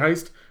like Dragon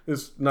Heist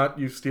is not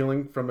you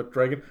stealing from a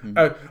dragon.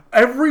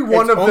 Every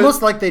one It's of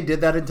almost like they did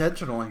that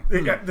intentionally.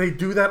 they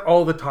do that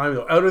all the time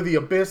though. Out of the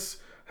Abyss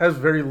has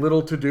very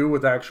little to do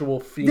with actual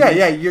fiends.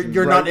 Yeah.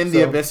 You're not Right, in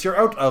the so- abyss. You're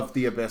out of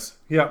the abyss.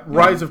 Yeah,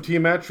 Rise of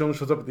Tiamat. She only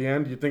shows up at the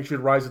end. You'd think she'd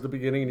rise at the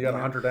beginning, and you got to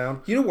hunt her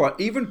down. You know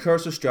what? Even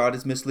Curse of Strahd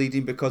is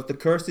misleading because the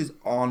curse is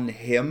on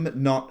him,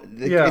 not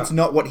Yeah. it's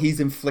not what he's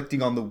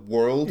inflicting on the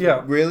world.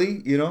 Yeah.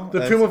 Really, you know.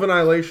 The Tomb of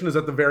Annihilation is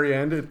at the very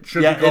end. It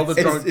should Yeah, be called it's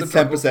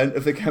 10%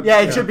 of the campaign.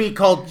 Yeah, it should be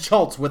called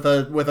Schultz with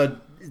a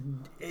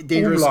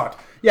dangerous. Umlaut.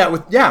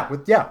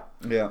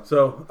 Yeah.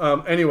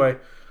 So anyway,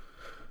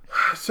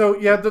 so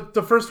yeah,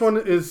 the first one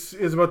is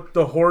about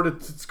the horde.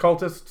 It's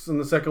cultists, and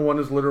the second one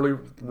is literally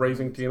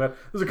raising Tiamat.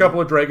 There's a couple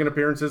of dragon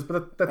appearances,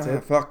 but that's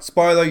it. Fuck.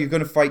 Spoiler: you're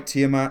going to fight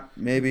Tiamat,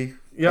 maybe.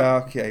 Yep.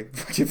 Okay.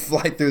 Fucking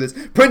fly through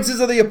this.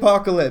 Princes of the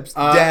Apocalypse.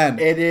 Dan.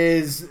 It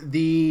is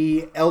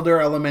the Elder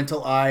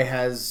Elemental Eye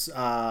has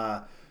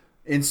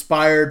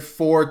inspired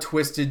 4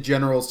 twisted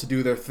generals to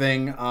do their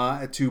thing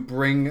to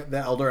bring the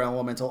Elder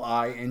Elemental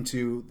Eye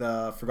into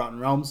the Forgotten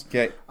Realms.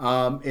 Okay.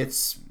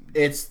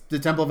 It's the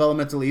Temple of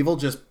Elemental Evil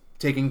just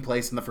taking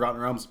place in the Forgotten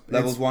Realms.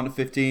 Levels It's 1 to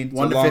 15. It's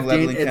 1 a to long 15.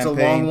 leveling It's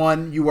campaign. a long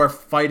one. You are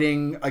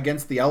fighting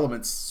against the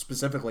elements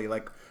specifically,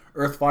 like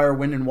earth, fire,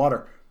 wind, and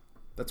water.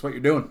 That's what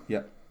you're doing.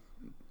 Yeah.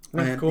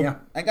 And, cool. Yeah.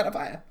 I got a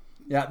fire.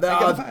 Yeah,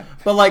 got a fire.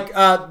 but like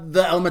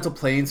the elemental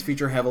planes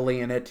feature heavily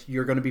in it.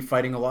 You're going to be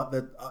fighting a lot.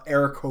 The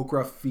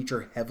Aarakocra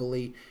feature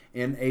heavily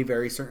in a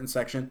very certain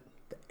section.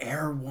 The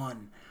air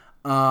one.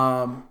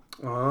 Oh.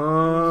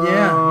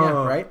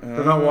 Yeah, right.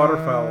 They're not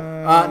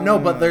waterfowl. No,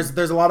 but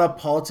there's a lot of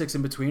politics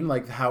in between,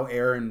 like how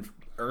air and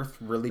earth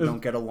really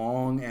don't get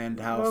along, and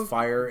how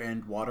fire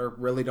and water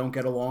really don't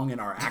get along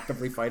and are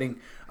actively fighting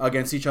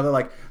against each other.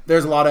 Like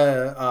there's a lot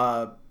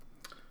of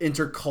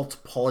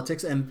intercult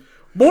politics and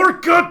More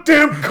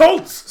goddamn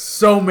cults!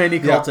 so many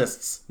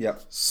cultists. Yeah.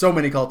 So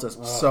many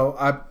cultists. So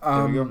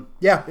go.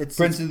 yeah, it's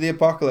Prince of the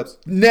Apocalypse.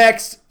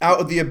 Next, Out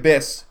of the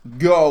Abyss.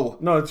 Go.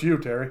 No, it's you,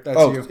 Terry. that's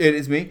Oh, you. it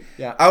is me?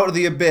 Yeah. Out of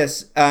the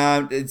Abyss.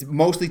 It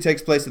mostly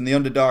takes place in the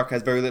Underdark,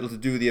 has very little to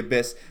do with the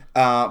Abyss,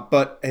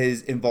 but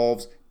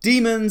involves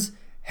demons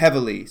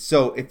heavily.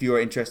 So if you are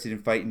interested in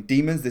fighting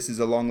demons, this is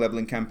a long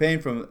leveling campaign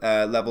from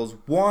levels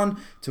 1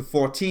 to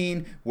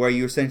 14, where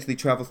you essentially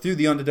travel through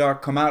the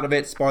Underdark, come out of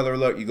it, spoiler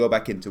alert, you go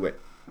back into it.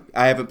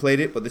 I haven't played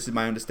it, but this is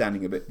my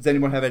understanding of it. Does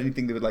anyone have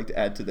anything they would like to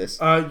add to this?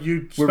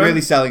 We're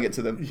really selling it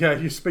to them. Yeah,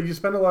 you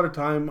spend a lot of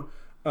time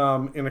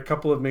in a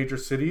couple of major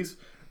cities,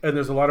 and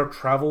there's a lot of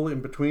travel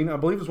in between. I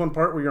believe there's one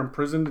part where you're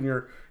imprisoned and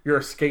you're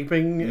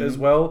escaping as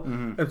well,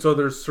 and so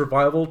there's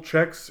survival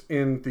checks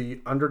in the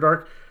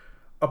Underdark.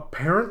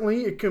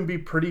 Apparently, it can be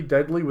pretty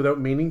deadly without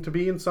meaning to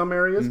be in some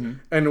areas.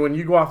 And when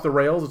you go off the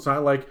rails, it's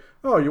not like,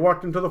 oh, you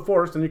walked into the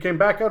forest and you came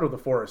back out of the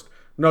forest.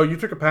 No, you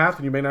took a path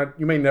and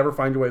you may never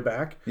find your way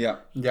back. Yeah.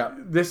 Yeah.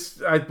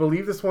 I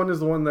believe this one is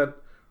the one that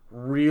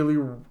really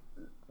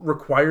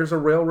requires a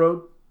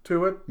railroad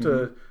to it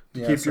to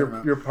keep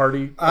your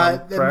party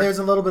on track. There's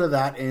a little bit of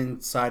that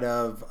inside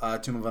of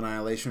Tomb of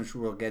Annihilation, which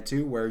we'll get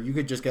to, where you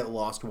could just get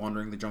lost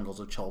wandering the jungles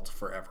of Chult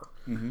forever.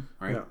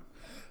 Right? Yeah.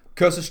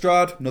 Curse of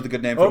Strahd, another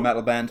good name for a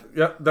metal band.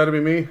 Yeah, that'd be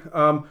me.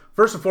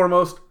 First and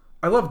foremost,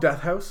 I love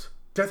Death House.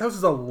 Death House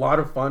is a lot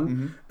of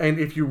fun, and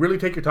if you really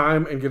take your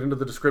time and get into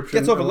the description...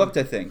 Gets overlooked,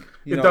 I think.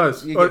 It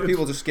does.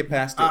 People just skip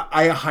past it.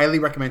 I highly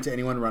recommend to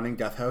anyone running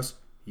Death House,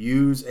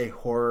 use a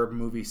horror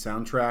movie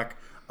soundtrack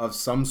of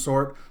some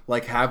sort.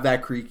 Like, have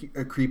that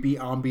creepy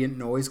ambient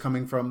noise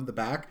coming from the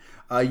back.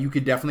 You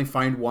could definitely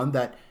find one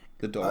that...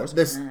 The doors.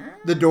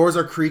 The doors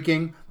are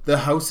creaking. The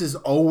house is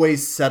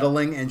always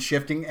settling and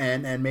shifting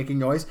and making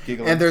noise.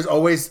 Giggling. And there's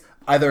always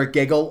either a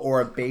giggle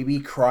or a baby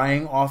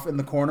crying off in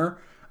the corner.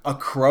 A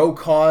crow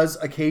caws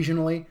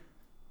occasionally.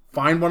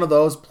 Find one of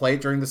those, play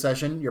it during the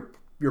session.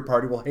 Your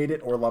party will hate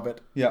it or love it.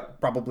 Yeah.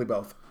 Probably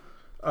both.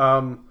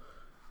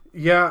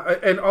 Yeah,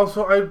 and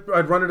also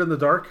I'd run it in the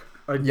dark.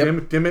 I'd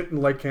dim it and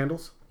light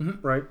candles,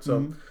 right?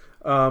 So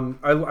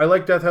I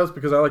like Death House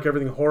because I like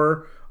everything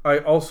horror. I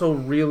also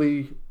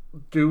really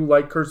do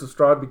like Curse of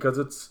Strahd because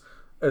it's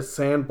as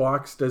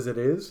sandboxed as it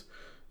is.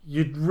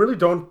 You really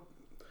don't...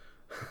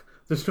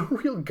 There's no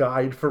real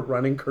guide for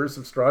running Curse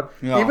of Strahd.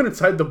 No. Even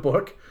inside the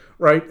book,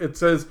 right? It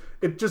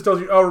just tells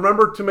you, oh,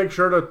 remember to make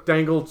sure to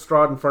dangle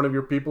Strahd in front of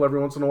your people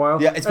every once in a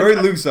while. Yeah, it's very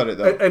loose on it,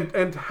 though.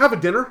 And have a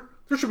dinner.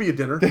 There should be a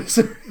dinner.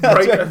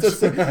 Right?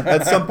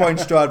 At some point,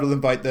 Strahd will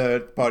invite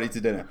the party to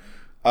dinner.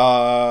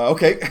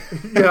 Okay.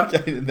 Yeah.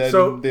 Okay, and then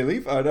So, they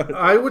leave? I don't know.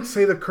 I would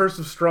say the Curse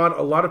of Strahd,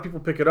 a lot of people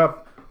pick it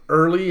up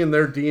early in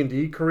their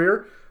D&D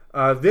career.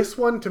 This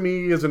one, to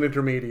me, is an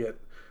intermediate.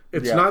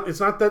 It's not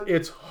that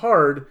it's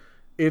hard.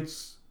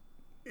 It's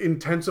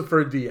intensive for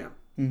a DM.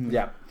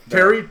 Yeah.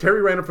 Terry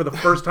ran it for the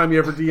first time he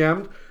ever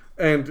DM'd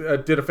and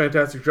did a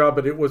fantastic job,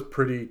 but it was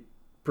pretty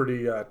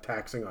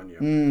taxing on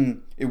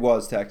you. It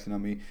was taxing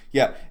on me.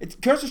 Yeah.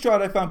 Curse of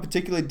Strahd I found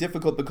particularly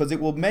difficult because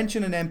it will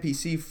mention an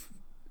NPC,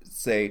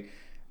 say,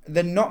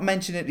 then not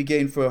mention it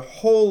again for a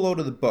whole load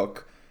of the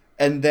book,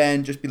 and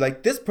then just be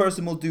like, this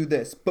person will do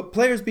this. But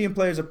players being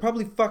players have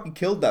probably fucking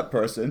killed that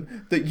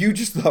person that you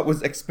just thought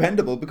was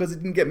expendable because it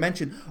didn't get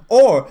mentioned.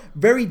 Or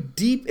very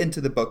deep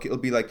into the book, it'll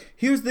be like,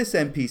 here's this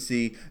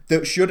NPC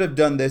that should have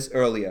done this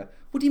earlier.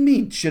 What do you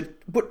mean? Should?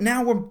 But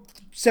now we're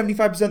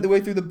 75% of the way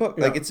through the book.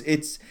 Yeah. Like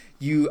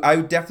I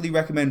would definitely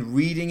recommend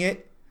reading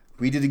it.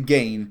 Read it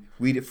again.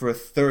 Read it for a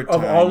third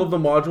time. Of all of the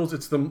modules,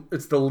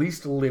 it's the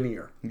least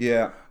linear.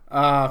 Yeah.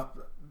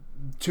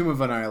 Tomb of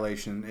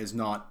Annihilation is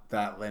not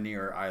that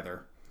linear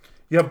either.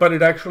 Yeah, but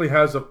it actually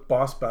has a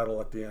boss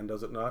battle at the end,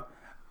 does it not?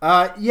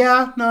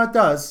 Yeah, no, it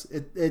does.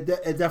 It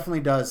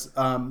definitely does.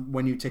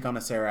 When you take on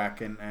a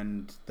Serac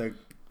and the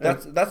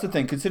That's the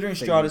thing. Considering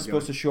Strahd is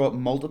supposed to show up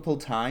multiple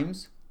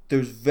times,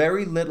 there's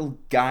very little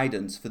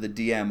guidance for the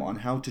DM on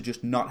how to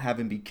just not have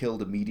him be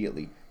killed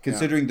immediately.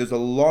 Considering there's a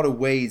lot of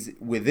ways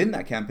within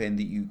that campaign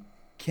that you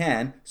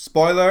can.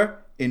 Spoiler,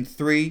 in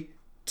 3,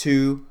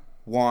 2,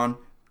 1,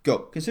 go.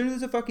 Consider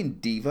there's a fucking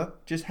diva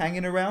just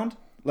hanging around.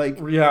 Like,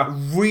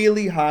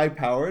 really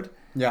high-powered.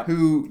 Yeah.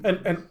 Who...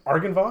 And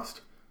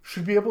Argynvost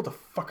should be able to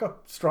fuck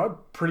up Strahd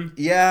pretty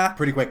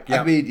quick.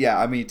 Yeah.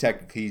 I mean,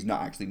 technically, he's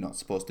not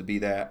supposed to be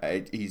there. I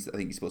think he's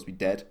supposed to be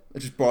dead. I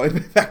just brought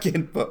him back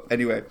in, but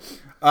anyway.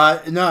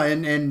 No,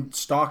 in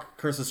stock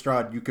Curse of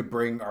Strahd, you could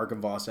bring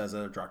Argynvost as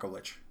a Draco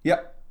Lich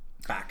Yep.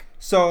 back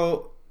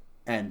so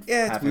and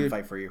yeah, have him weird.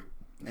 fight for you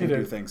and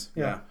do things.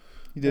 Yeah.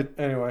 He did.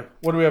 Anyway,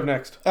 what do we have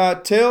next?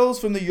 Tales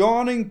from the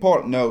Yawning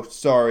Port. No,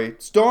 sorry.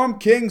 Storm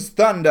King's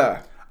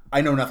Thunder.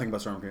 I know nothing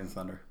about Storm King's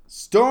Thunder.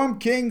 Storm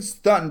King's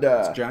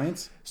Thunder.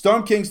 Giants?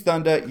 Storm King's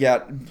Thunder, yeah.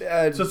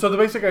 So the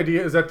basic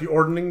idea is that the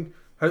ordning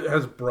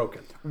has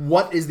broken.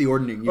 What is the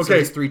ordning? You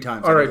said this 3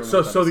 times. All right.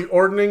 So the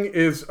ordning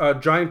is a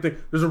giant thing.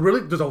 There's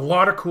a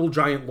lot of cool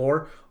giant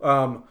lore.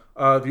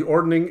 The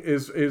ordning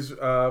is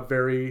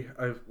very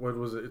what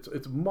was it?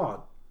 It's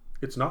mod.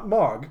 It's not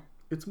Mog.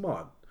 It's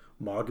mod.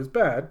 Mog is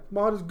bad.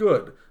 Mod is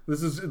good.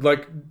 This is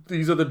like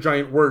these are the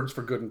giant words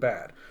for good and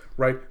bad,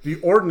 right?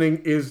 The ordning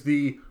is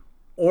the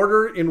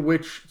order in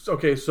which.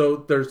 Okay, so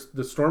there's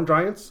the storm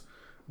giants.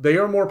 They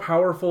are more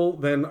powerful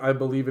than I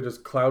believe it is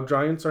cloud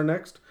giants are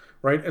next.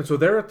 Right, and so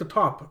they're at the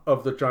top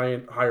of the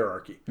giant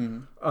hierarchy.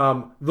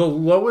 Mm-hmm. The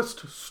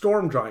lowest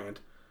storm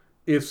giant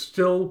is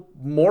still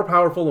more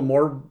powerful and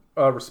more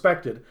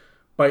respected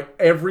by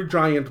every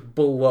giant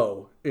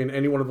below in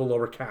any one of the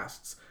lower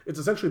castes. It's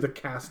essentially the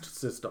caste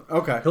system.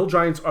 Okay. Hill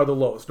giants are the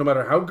lowest. No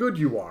matter how good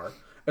you are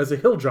as a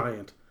hill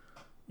giant,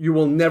 you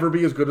will never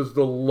be as good as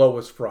the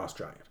lowest frost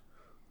giant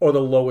or the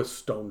lowest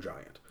stone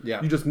giant.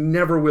 Yeah. You just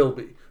never will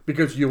be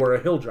because you are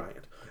a hill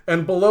giant.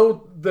 And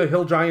below the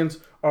hill giants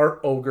are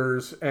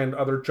ogres and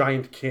other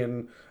giant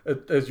kin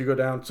as you go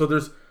down. So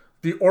there's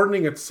the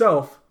ordning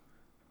itself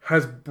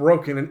has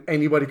broken and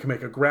anybody can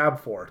make a grab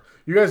for it.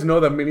 You guys know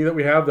that mini that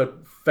we have,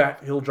 that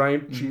fat hill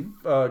giant chief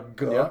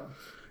Gna?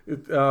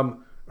 Yeah.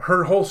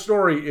 Her whole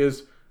story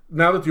is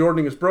now that the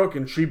ordning is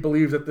broken, she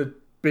believes that the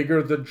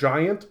bigger the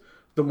giant,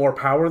 the more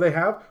power they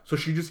have. So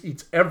she just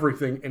eats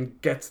everything and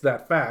gets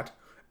that fat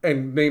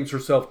and names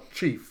herself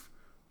chief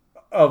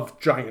of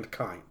giant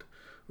kind.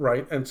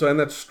 Right, and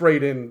that's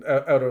straight in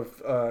out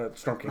of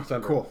Storm King's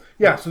Thunder. Cool.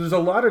 Yeah, so there's a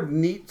lot of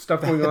neat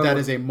stuff going on. That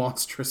is a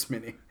monstrous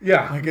mini.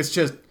 Yeah, like it's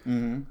just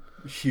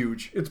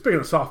huge. It's bigger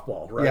than a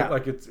softball, right? Yeah.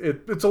 Like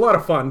it's a lot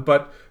of fun.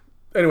 But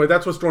anyway,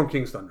 that's what Storm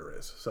King's Thunder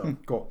is. So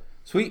Cool.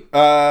 Sweet.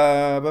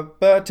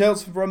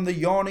 Tales from the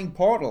Yawning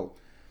Portal.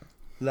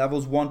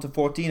 Levels 1 to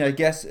 14. I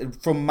guess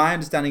from my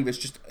understanding,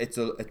 it's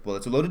a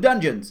load of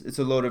dungeons. It's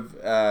a load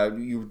of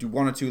you do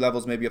 1 or 2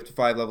 levels, maybe up to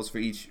 5 levels for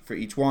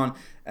each one,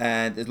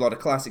 and there's a lot of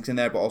classics in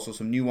there, but also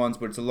some new ones.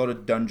 But it's a lot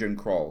of dungeon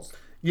crawls.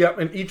 yeah,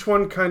 and each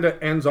one kind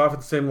of ends off at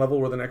the same level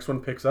where the next one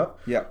picks up.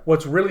 Yeah.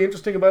 What's really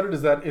interesting about it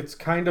is that it's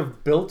kind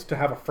of built to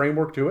have a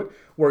framework to it,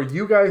 where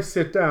you guys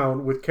sit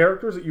down with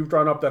characters that you've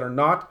drawn up that are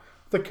not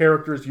the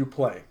characters you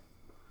play.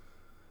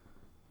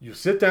 You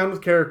sit down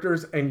with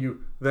characters and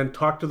you then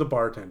talk to the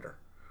bartender.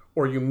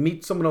 Or you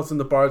meet someone else in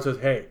the bar that says,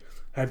 hey,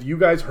 have you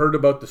guys heard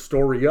about the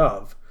story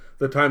of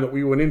the time that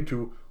we went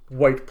into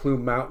White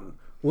Plume Mountain?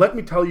 Let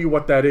me tell you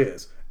what that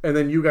is. And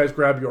then you guys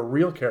grab your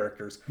real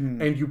characters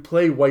and you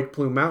play White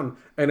Plume Mountain.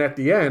 And at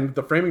the end,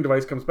 the framing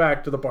device comes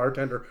back to the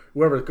bartender,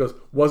 whoever, it goes,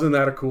 wasn't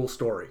that a cool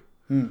story?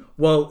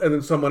 Well, and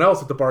then someone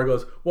else at the bar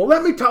goes, well,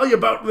 let me tell you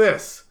about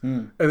this.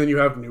 And then you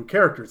have new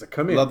characters that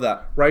come in. Love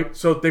that. Right?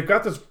 So they've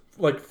got this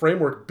like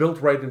framework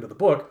built right into the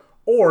book.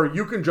 Or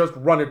you can just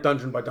run it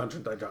dungeon by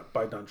dungeon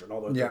by dungeon.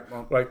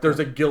 Although, right, there's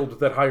a guild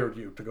that hired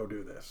you to go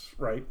do this,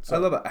 right? So, I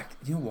love it.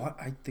 You know what?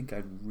 I think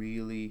I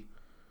really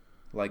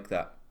like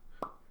that.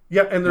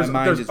 yeah, and there's a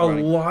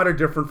running. lot of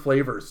different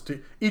flavors to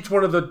each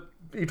one of the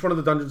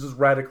dungeons is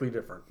radically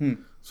different.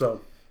 So,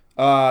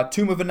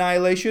 Tomb of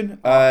Annihilation.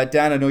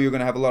 Dan, I know you're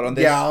going to have a lot on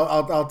this. Yeah,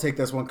 I'll take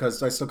this one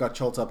because I still got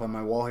Chults up on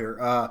my wall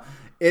here.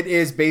 It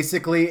is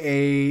basically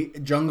a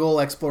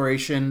jungle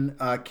exploration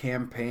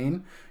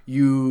campaign.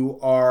 You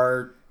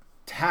are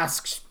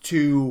tasked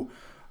to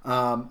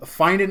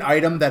find an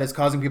item that is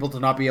causing people to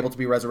not be able to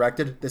be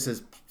resurrected. This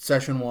is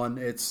session 1.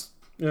 It's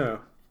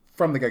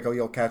from the get-go.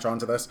 You'll catch on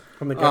to this.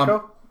 From the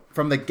get-go?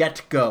 From the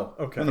get-go.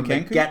 Okay. From the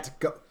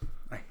get-go.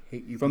 I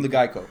hate you. From the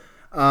Geico.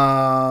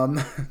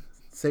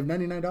 Save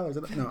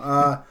 $99.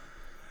 No.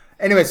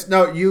 Anyways,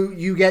 no,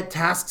 you get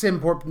tasks in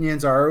Port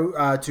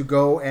Nyanzaru to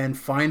go and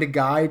find a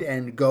guide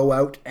and go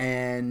out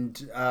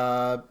and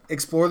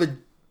explore the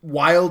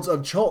wilds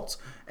of Chults.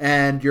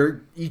 And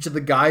each of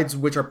the guides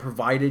which are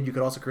provided, you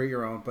could also create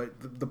your own,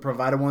 but the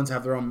provided ones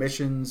have their own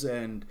missions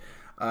and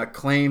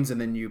claims,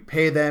 and then you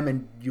pay them,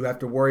 and you have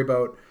to worry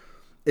about.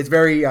 It's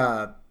very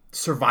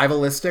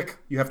survivalistic.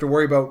 You have to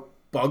worry about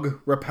bug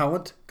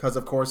repellent because,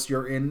 of course,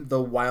 you're in the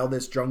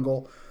wildest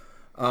jungle.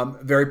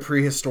 Very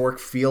prehistoric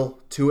feel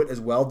to it as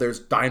well. There's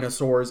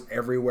dinosaurs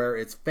everywhere.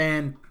 It's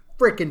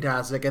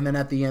freaking-tastic. And then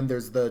at the end,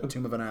 there's the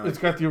Tomb of Annihilation. It's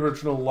got the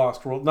original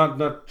Lost World,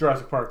 not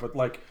Jurassic Park, but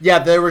like... Yeah,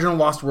 the original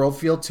Lost World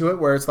feel to it,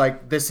 where it's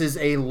like, this is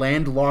a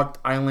landlocked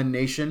island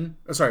nation.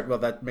 Oh, sorry, well,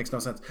 that makes no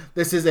sense.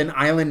 This is an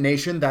island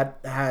nation that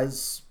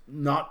has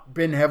not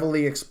been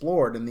heavily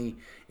explored, and the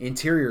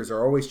interiors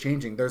are always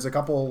changing. There's a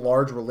couple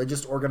large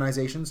religious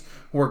organizations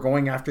who are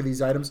going after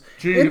these items.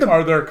 Gee,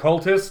 are there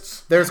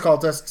cultists? There's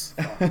cultists.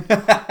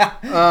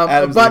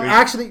 But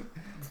actually,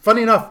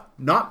 funny enough,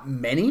 not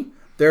many.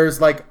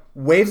 There's like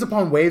waves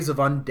upon waves of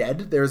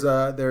undead. There's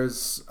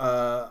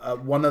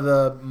one of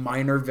the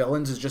minor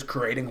villains is just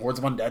creating hordes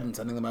of undead and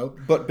sending them out.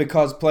 But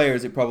because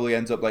players, it probably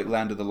ends up like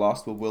Land of the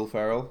Lost with Will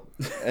Ferrell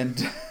and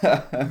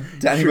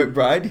Danny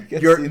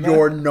McBride.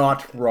 You're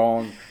not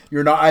wrong.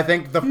 You're not. I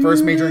think the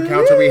first major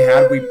encounter we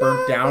had, we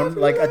burnt down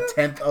like a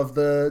tenth of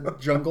the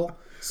jungle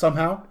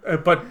somehow.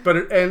 But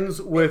it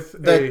ends with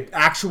The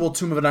actual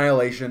Tomb of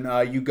Annihilation.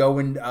 You go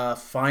and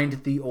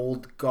find the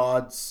old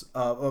gods.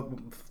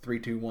 3,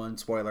 2, 1.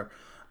 Spoiler.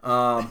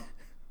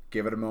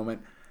 Give it a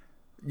moment.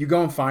 You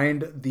go and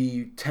find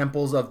the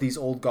temples of these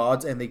old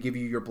gods, and they give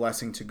you your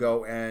blessing to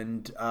go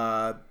and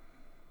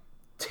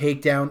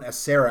take down a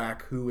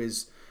Serac who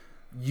is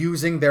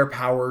using their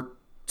power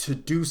to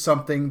do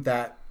something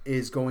that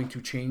is going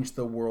to change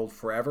the world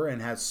forever,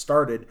 and has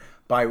started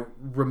by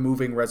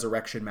removing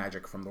resurrection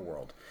magic from the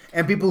world.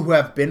 And people who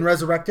have been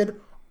resurrected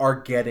are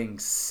getting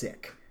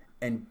sick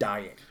and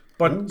dying.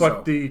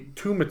 But the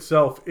tomb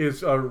itself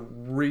is a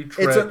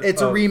retread.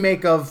 It's a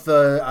remake of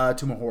the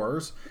Tomb of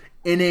Horrors.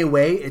 In a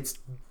way, it's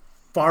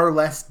far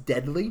less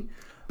deadly.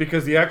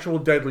 Because the actual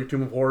deadly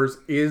Tomb of Horrors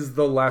is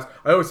the last...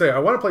 I always say, I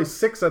want to play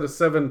 6 out of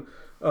 7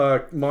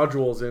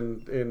 modules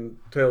in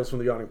Tales from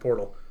the Yawning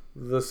Portal.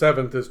 The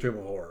 7th is Tomb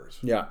of Horrors.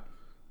 Yeah.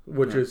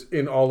 Which is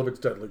in all of its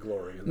deadly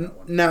glory in that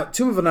one. Now,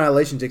 Tomb of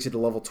Annihilation takes you to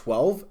level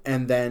 12,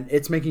 and then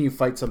it's making you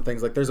fight some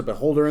things. Like, there's a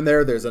Beholder in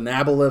there, there's an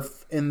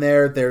Aboleth in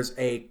there, there's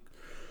a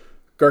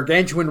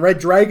gargantuan red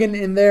dragon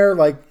in there.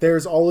 Like,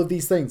 there's all of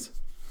these things.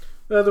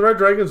 The red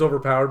dragon's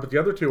overpowered, but the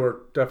other two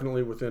are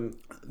definitely within...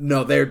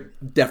 No, they're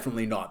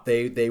definitely not.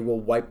 They will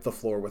wipe the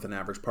floor with an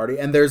average party.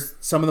 And there's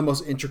some of the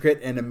most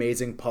intricate and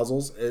amazing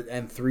puzzles,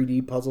 and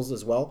 3D puzzles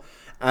as well.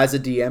 As a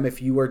DM,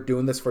 if you are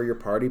doing this for your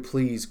party,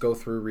 please go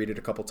through, read it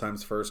a couple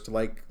times first,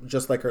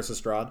 just like Curse of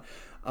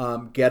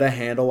Strahd. Get a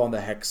handle on the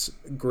hex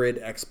grid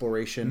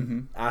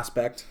exploration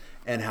aspect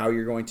and how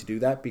you're going to do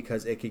that,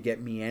 because it could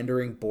get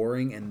meandering,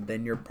 boring, and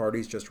then your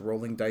party's just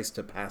rolling dice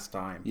to pass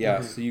time.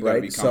 Yeah, so you gotta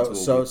be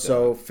comfortable.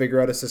 So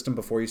figure out a system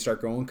before you start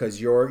going,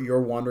 because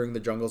you're wandering the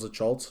jungles of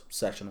Chultz,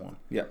 session 1.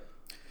 Yeah.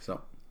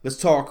 So let's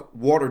talk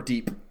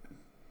Waterdeep.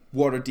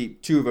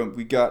 Waterdeep, 2 of them.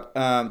 We got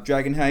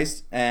Dragon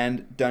Heist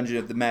and Dungeon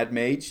of the Mad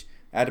Mage.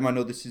 Adam, I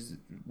know this is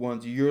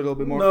ones you're a little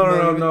bit more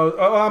familiar with. No.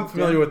 Oh, I'm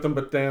familiar with them,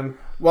 but Dan...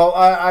 Well,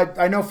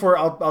 I know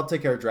I'll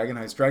take care of Dragon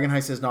Heist. Dragon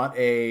Heist is not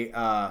a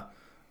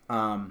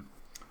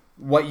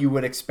what you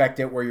would expect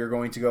it, where you're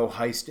going to go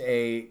heist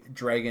a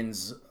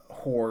dragon's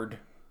hoard,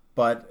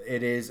 but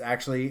it is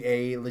actually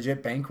a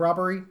legit bank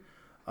robbery.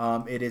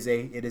 It is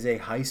a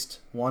heist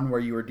one where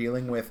you are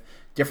dealing with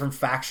different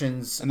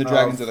factions, and the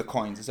dragons are the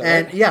coins. Is that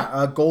right? And yeah,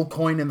 a gold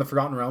coin in the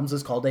Forgotten Realms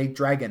is called a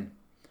dragon,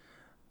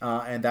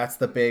 and that's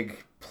the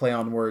big play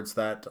on words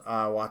that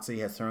WotC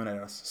has thrown at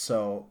us.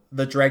 So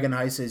the Dragon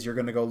Heist is you're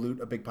going to go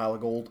loot a big pile of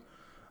gold.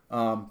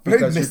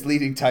 Very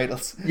misleading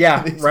titles.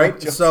 Yeah, right.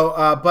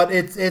 So, but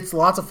it's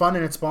lots of fun,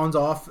 and it spawns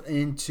off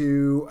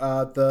into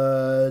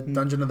the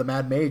Dungeon of the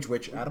Mad Mage,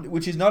 which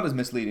is not as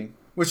misleading.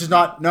 Which is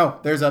not. No,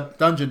 there's a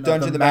Dungeon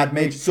of the Mad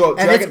Mage. So,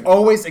 and it's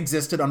always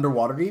existed under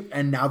Waterdeep,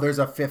 and now there's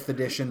a 5th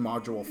edition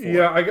module for it.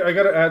 Yeah, I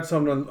got to add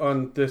something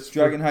on this.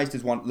 Dragon Heist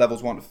is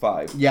levels 1 to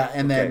 5. Yeah,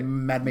 and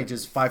then Mad Mage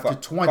is 5 to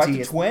 20. 5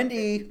 to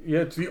 20. Yeah,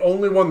 it's the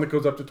only one that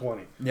goes up to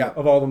 20. Yeah.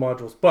 Of all the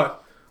modules.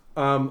 But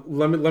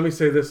let me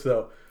say this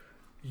though.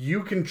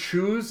 You can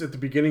choose at the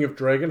beginning of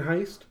Dragon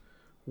Heist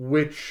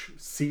which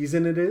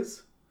season it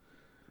is.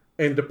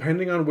 And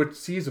depending on which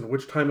season,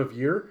 which time of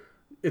year,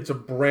 it's a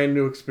brand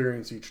new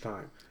experience each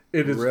time.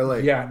 It is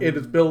really? Yeah, it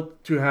is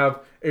built to have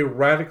a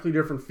radically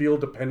different feel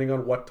depending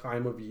on what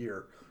time of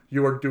year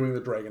you are doing the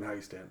Dragon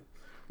Heist in.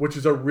 Which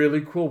is a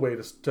really cool way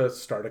to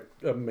start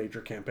a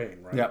major campaign,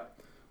 right? Yeah.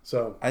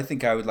 So I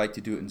think I would like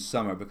to do it in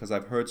summer, because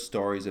I've heard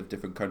stories of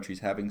different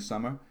countries having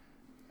summer.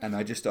 And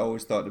I just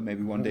always thought that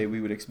maybe one day we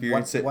would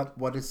experience it.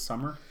 What is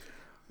summer?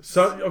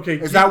 So okay,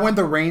 is that when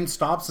the rain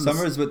stops?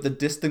 Summer is with the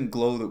distant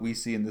glow that we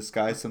see in the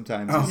sky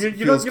sometimes. Oh.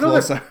 You know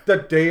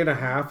that day and a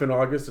half in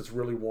August it's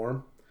really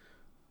warm.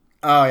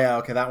 Oh yeah,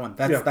 okay, that one.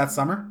 That's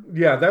summer.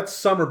 Yeah, that's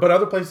summer. But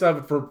other places have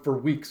it for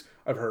weeks.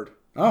 I've heard.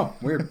 Oh,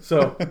 weird.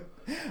 So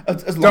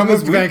don't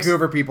move to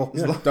Vancouver, people.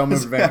 Yeah. Don't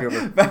move to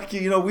Vancouver.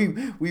 You know,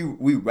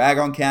 we rag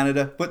on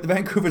Canada, but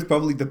Vancouver is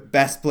probably the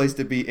best place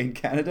to be in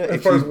Canada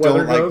if you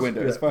don't like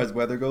winter. Yeah. As far as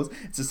weather goes,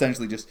 it's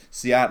essentially just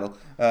Seattle.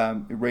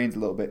 It rains a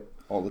little bit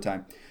all the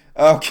time.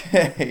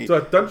 Okay.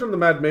 So Dungeon of the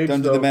Mad Mage.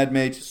 Dungeon of the Mad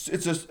Mage.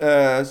 It's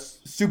a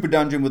super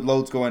dungeon with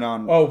loads going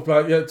on. Oh,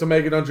 yeah, it's a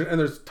mega dungeon, and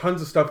there's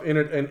tons of stuff in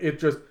it, and it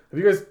just... Have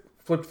you guys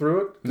flipped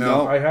through it?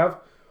 No. I have.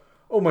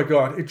 Oh my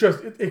god,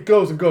 it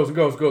goes and goes and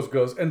goes and goes and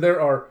goes, and there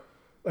are...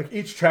 Like,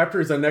 each chapter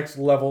is a next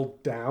level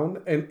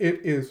down, and it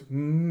is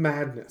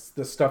madness,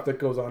 the stuff that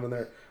goes on in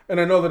there. And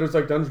I know that it's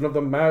like Dungeon of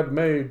the Mad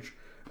Mage,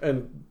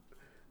 and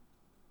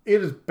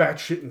it is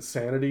batshit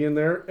insanity in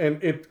there,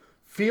 and it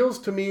feels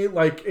to me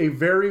like a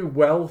very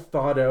well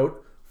thought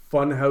out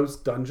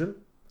funhouse dungeon.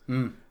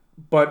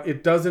 But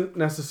it doesn't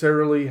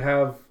necessarily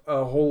have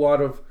a whole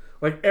lot of...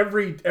 Like,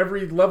 every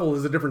level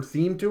is a different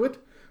theme to it,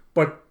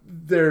 but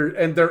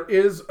there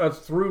is a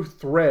through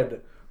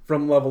thread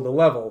from level to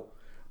level.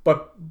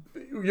 But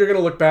you're going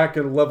to look back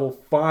at level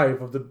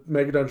 5 of the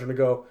Mega Dungeon and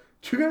go,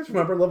 do you guys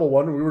remember level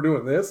 1 when we were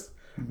doing this?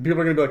 Mm-hmm.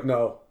 People are going to be like,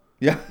 no.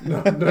 Yeah.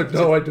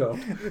 No, I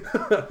don't.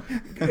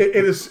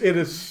 It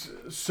is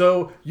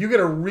so you get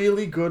a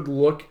really good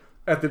look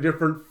at the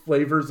different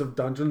flavors of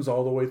dungeons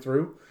all the way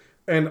through.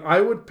 And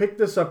I would pick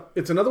this up.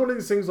 It's another one of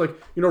these things like,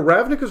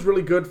 Ravnik is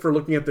really good for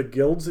looking at the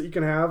guilds that you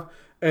can have.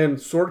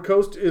 And Sword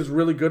Coast is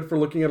really good for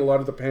looking at a lot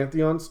of the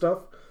Pantheon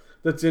stuff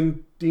that's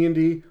in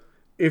D&D.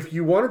 If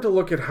you wanted to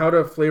look at how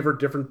to flavor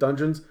different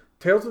dungeons,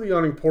 Tales of the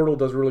Yawning Portal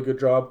does a really good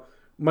job.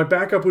 My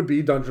backup would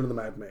be Dungeon of the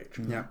Mad Mage.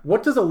 Yeah.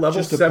 What does a level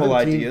Just to 17 pull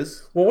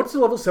ideas. Well, what's the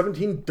level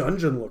 17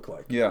 dungeon look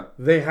like? Yeah.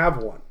 They have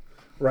one,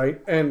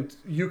 right? And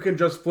you can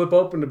just flip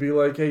open to be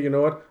like, hey, you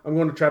know what? I'm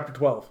going to chapter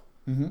 12.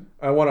 Mm-hmm.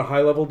 I want a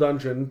high level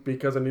dungeon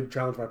because I need to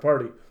challenge my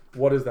party.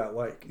 What is that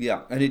like?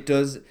 Yeah, and it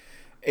does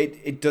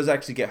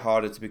actually get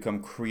harder to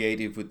become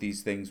creative with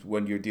these things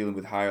when you're dealing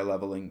with higher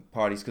leveling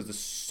parties because there's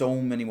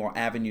so many more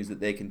avenues that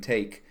they can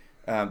take.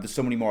 There's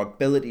so many more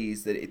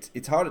abilities that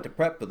it's harder to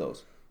prep for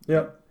those.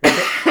 Yeah.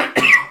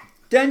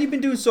 Dan, you've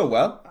been doing so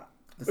well.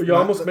 You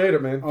almost made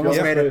it, man.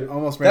 Almost made it.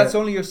 That's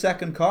only your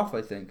second cough,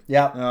 I think.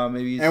 Yeah.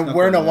 Maybe. And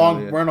we're in a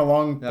long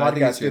I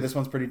think podcast here. This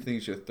one's pretty. I think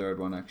it's your third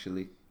one,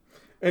 actually.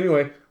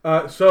 Anyway,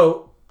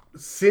 so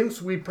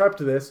since we prepped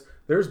this,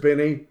 there's been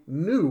a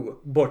new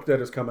book that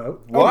has come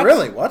out. Oh,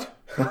 really? What?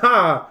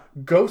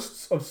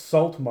 Ghosts of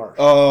Saltmarsh.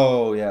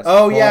 Oh, yes.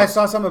 Oh, yeah. I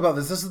saw something about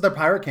this. This is their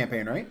pirate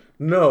campaign, right?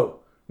 No,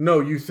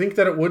 you think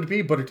that it would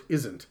be, but it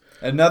isn't.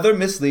 Another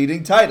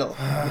misleading title.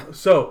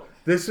 So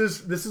this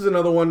is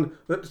another one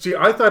that, see,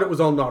 I thought it was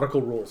all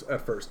nautical rules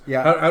at first.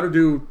 Yeah. How to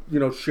do,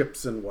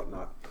 ships and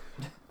whatnot.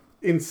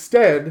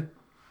 Instead,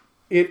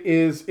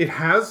 it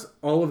has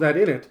all of that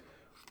in it,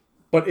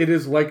 but it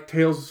is like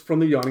Tales from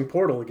the Yawning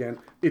Portal again.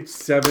 It's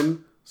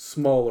 7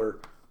 smaller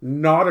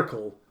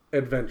nautical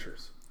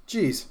adventures.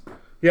 Jeez.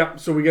 Yeah,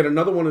 so we get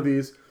another one of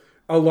these.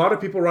 A lot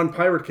of people run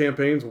pirate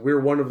campaigns. We're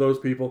one of those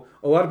people.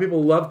 A lot of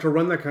people love to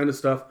run that kind of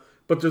stuff,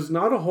 but there's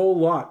not a whole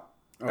lot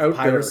out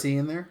piracy there.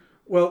 in there?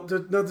 Well,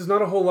 there's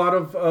not a whole lot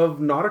of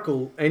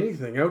nautical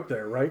anything out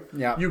there, right?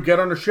 Yeah. You get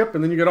on a ship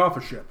and then you get off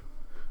a ship.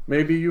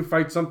 Maybe you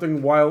fight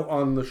something while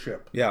on the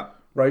ship. Yeah.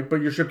 Right? But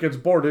your ship gets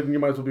boarded and you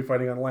might as well be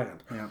fighting on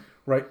land. Yeah.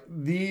 Right?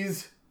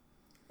 These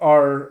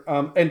are...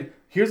 and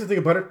here's the thing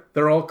about it.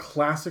 They're all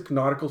classic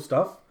nautical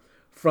stuff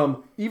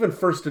from even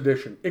first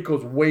edition. It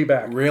goes way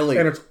back. Really?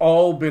 And it's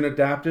all been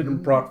adapted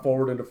and brought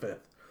forward into 5th.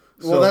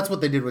 Well, that's what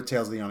they did with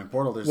Tales of the Yawning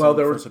Portal. There's some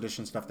first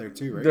edition stuff there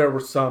too, right? There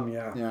were some,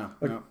 yeah.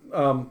 Yeah.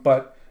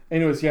 But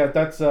anyways, yeah,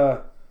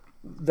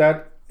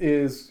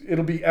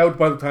 it'll be out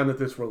by the time that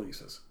this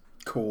releases.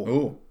 Cool.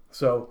 Ooh.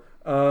 So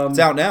It's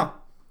out now.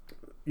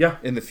 Yeah.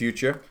 In the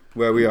future,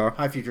 where we are.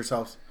 Hi, future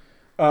selves.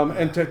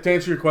 And to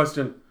answer your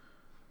question,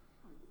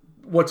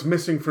 what's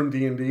missing from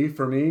D&D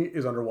for me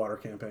is underwater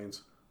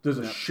campaigns. There's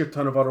a shit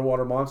ton of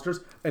underwater monsters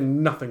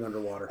and nothing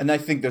underwater. And I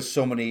think there's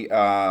so many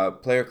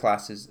player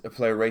races,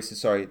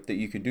 that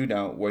you could do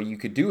now where you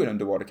could do an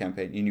underwater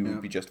campaign and you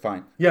would be just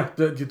fine. Yeah,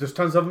 there's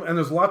tons of them, and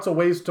there's lots of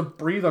ways to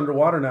breathe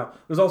underwater now.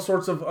 There's all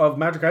sorts of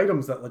magic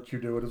items that let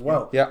you do it as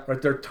well. Yeah. Right,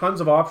 there are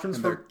tons of options.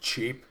 And they're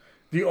cheap.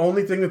 The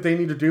only thing that they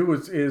need to do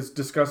is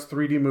discuss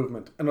 3D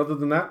movement. And other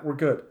than that, we're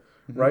good.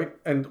 Mm-hmm. Right?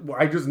 And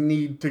I just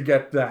need to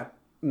get that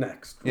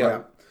next. Yeah.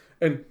 Right?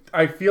 And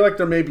I feel like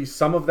there may be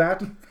some of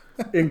that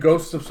in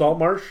Ghosts of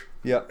Saltmarsh.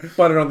 Yeah.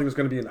 But I don't think it's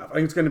going to be enough. I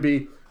think it's going to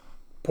be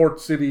port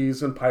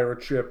cities and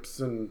pirate ships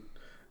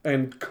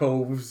and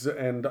coves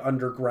and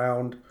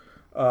underground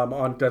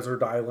on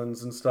desert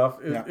islands and stuff.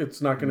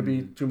 It's not going to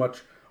be too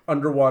much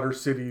underwater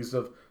cities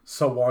of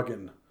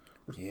Sawagan.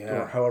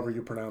 Or however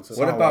you pronounce it.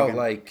 What about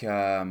like...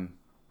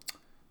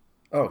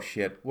 oh,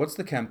 shit. What's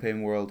the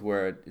campaign world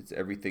where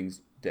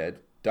everything's dead?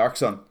 Dark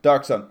Sun.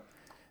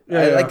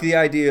 I like the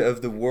idea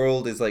of the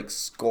world is like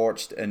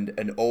scorched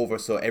and over,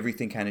 so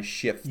everything kind of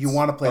shifts. You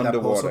want to play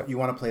underwater. You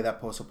want to play that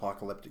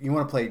post-apocalyptic. You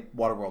want to play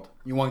Waterworld.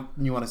 You want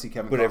to see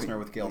Kevin Costner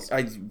with gills.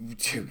 I'd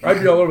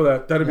be all over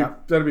that. That'd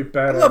be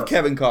badass. I love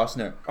Kevin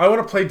Costner. I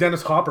want to play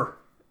Dennis Hopper.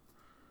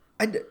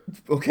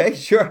 Okay,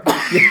 sure.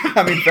 Yeah,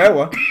 I mean, fair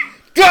one.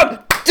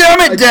 God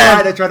damn it,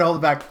 Dan! I tried to hold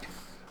it back.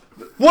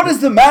 What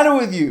is the matter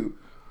with you?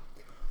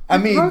 I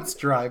mean, my throat's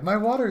dry. My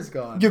water's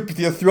gone. Your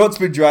throat's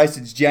been dry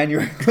since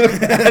January.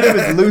 Adam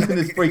is losing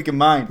his freaking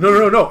mind.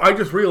 No. I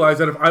just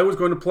realized that if I was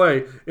going to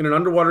play in an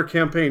underwater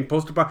campaign,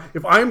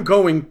 if I'm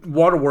going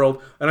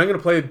Waterworld and I'm going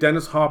to play a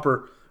Dennis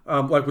Hopper,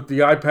 like with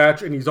the eye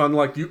patch, and he's on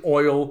like the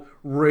oil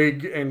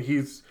rig, and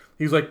he's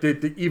like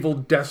the evil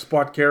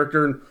despot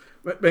character, and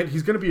man,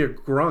 he's going to be a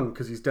grung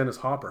because he's Dennis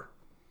Hopper.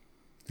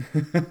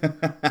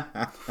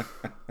 Right?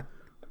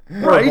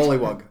 Or a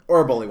bullywug.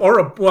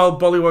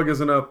 Bullywug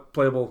isn't a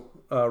playable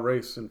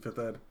race in 5th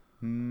ed.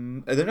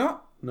 Are they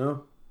not?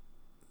 No.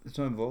 It's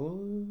not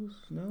Volos?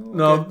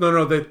 No.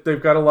 No.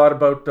 They've got a lot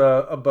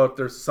about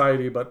their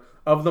society, but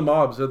of the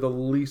mobs, they're the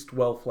least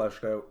well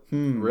fleshed out.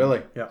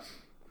 Really? Yeah.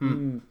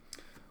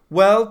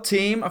 Well,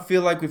 team, I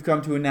feel like we've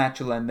come to a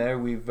natural end there.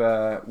 We've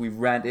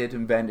ranted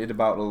and vented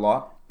about a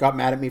lot. Got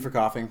mad at me for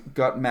coughing.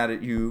 Got mad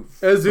at you.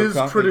 As for is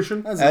coughing.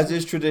 tradition. As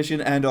is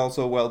tradition, and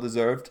also well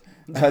deserved.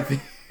 The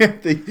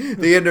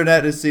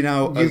internet has seen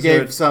how You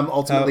gave some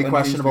ultimately how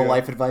questionable uneasy we are.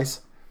 life advice.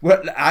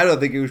 Well, I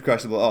don't think it was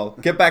questionable at all.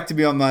 Get back to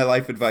me on my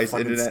life advice,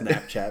 Fucking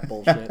internet. Snapchat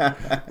bullshit.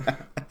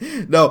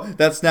 No,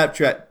 that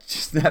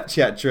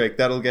Snapchat trick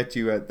that'll get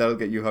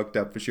you hooked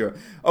up for sure.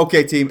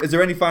 Okay, team. Is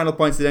there any final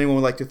points that anyone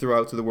would like to throw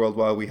out to the world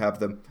while we have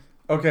them?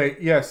 Okay,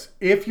 yes.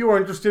 If you are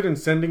interested in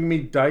sending me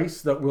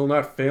dice that will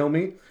not fail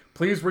me,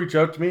 please reach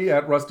out to me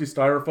at Rusty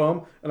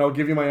Styrofoam, and I'll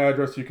give you my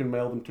address. You can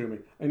mail them to me.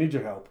 I need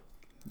your help.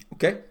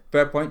 Okay,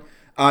 fair point.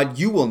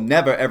 You will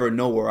never ever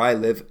know where I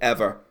live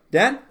ever.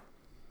 Dan?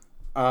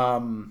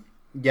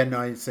 Yeah,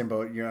 no, same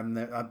boat.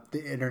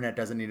 The internet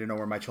doesn't need to know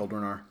where my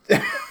children are.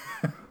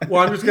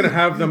 Well, I'm just going to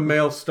have them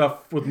mail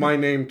stuff with my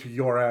name to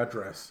your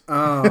address.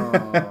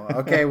 Oh,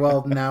 okay.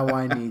 Well, now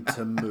I need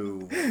to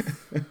move.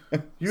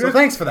 You So guys,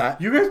 thanks for that.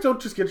 you guys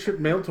don't just get shit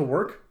mailed to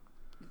work?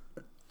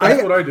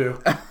 That's what I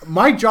do.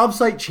 My job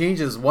site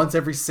changes once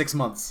every 6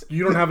 months.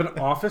 You don't have an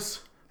office?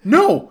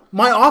 No,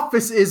 my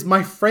office is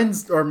my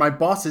friend's or my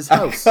boss's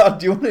house. God,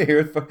 do you want to hear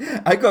it?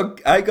 I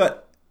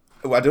got.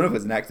 Well, I don't know if it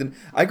was an accident.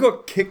 I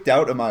got kicked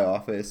out of my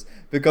office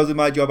because of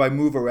my job. I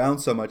move around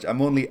so much. I'm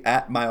only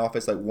at my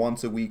office like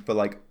once a week for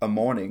like a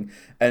morning.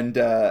 And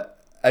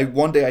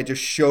one day I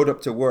just showed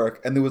up to work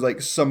and there was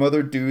like some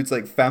other dude's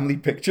like family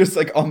pictures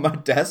like on my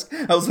desk.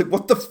 I was like,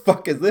 what the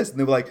fuck is this? And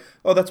they were like,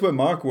 oh, that's where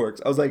Mark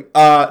works. I was like,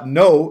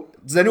 no.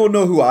 Does anyone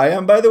know who I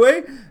am, by the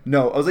way?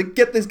 No. I was like,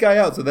 get this guy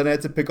out. So then I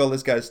had to pick all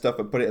this guy's stuff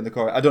and put it in the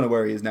car. I don't know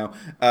where he is now.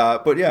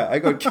 But yeah, I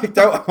got kicked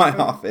out of my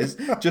office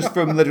just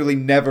from literally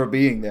never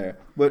being there.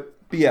 But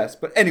BS.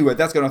 But anyway,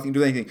 that's got nothing to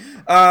do with anything.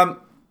 I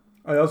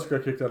also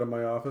got kicked out of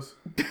my office.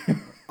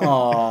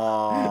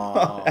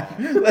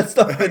 Aww. Let's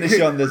not finish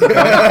on this.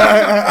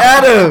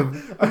 Adam!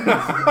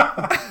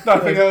 I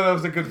think that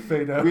was a good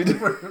fade out.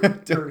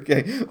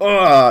 Okay.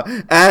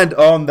 And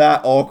on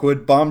that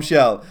awkward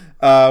bombshell,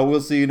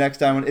 we'll see you next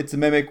time on It's a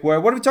Mimic. What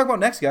are we talking about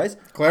next, guys?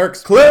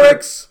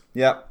 Clerics.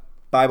 Yep.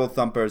 Bible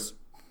thumpers.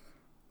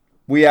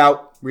 We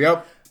out.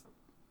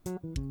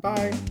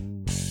 Bye.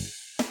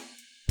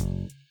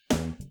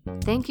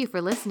 Thank you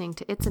for listening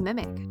to It's a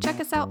Mimic. Check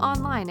us out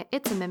online at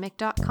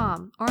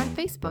itsamimic.com or on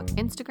Facebook,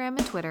 Instagram,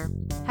 and Twitter.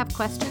 Have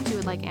questions you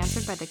would like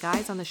answered by the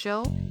guys on the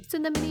show?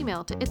 Send them an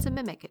email to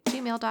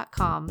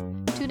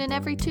itsamimic@gmail.com. Tune in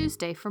every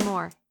Tuesday for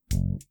more.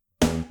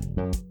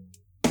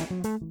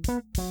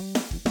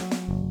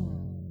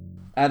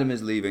 Adam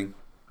is leaving.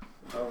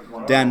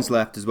 Dan's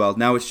left as well.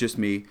 Now it's just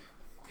me.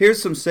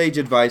 Here's some sage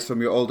advice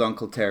from your old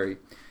Uncle Terry.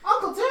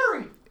 Uncle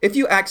Terry. If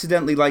you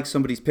accidentally like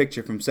somebody's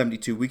picture from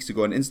 72 weeks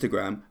ago on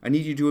Instagram, I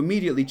need you to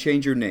immediately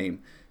change your name.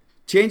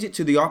 Change it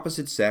to the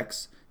opposite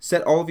sex,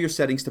 set all of your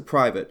settings to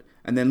private,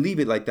 and then leave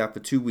it like that for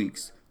 2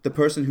 weeks. The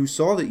person who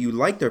saw that you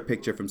liked their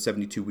picture from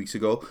 72 weeks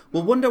ago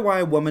will wonder why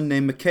a woman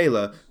named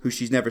Michaela, who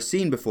she's never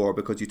seen before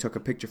because you took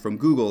a picture from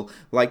Google,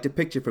 liked a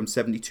picture from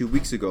 72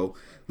 weeks ago.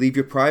 Leave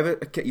your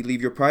private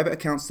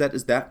account set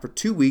as that for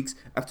 2 weeks.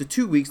 After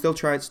 2 weeks, they'll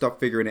try to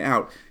stop figuring it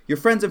out. Your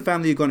friends and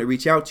family are going to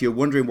reach out to you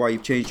wondering why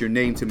you've changed your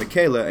name to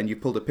Michaela and you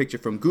pulled a picture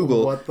from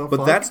Google. What the but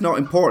fuck? that's not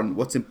important.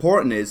 What's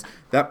important is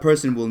that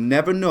person will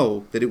never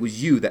know that it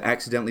was you that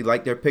accidentally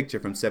liked their picture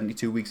from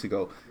 72 weeks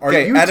ago. Are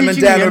you teaching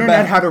the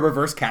internet how to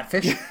reverse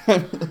catfish? I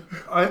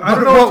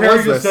don't know what What was Terry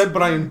just this? said,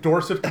 but I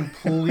endorse it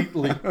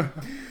completely.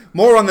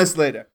 More on this later.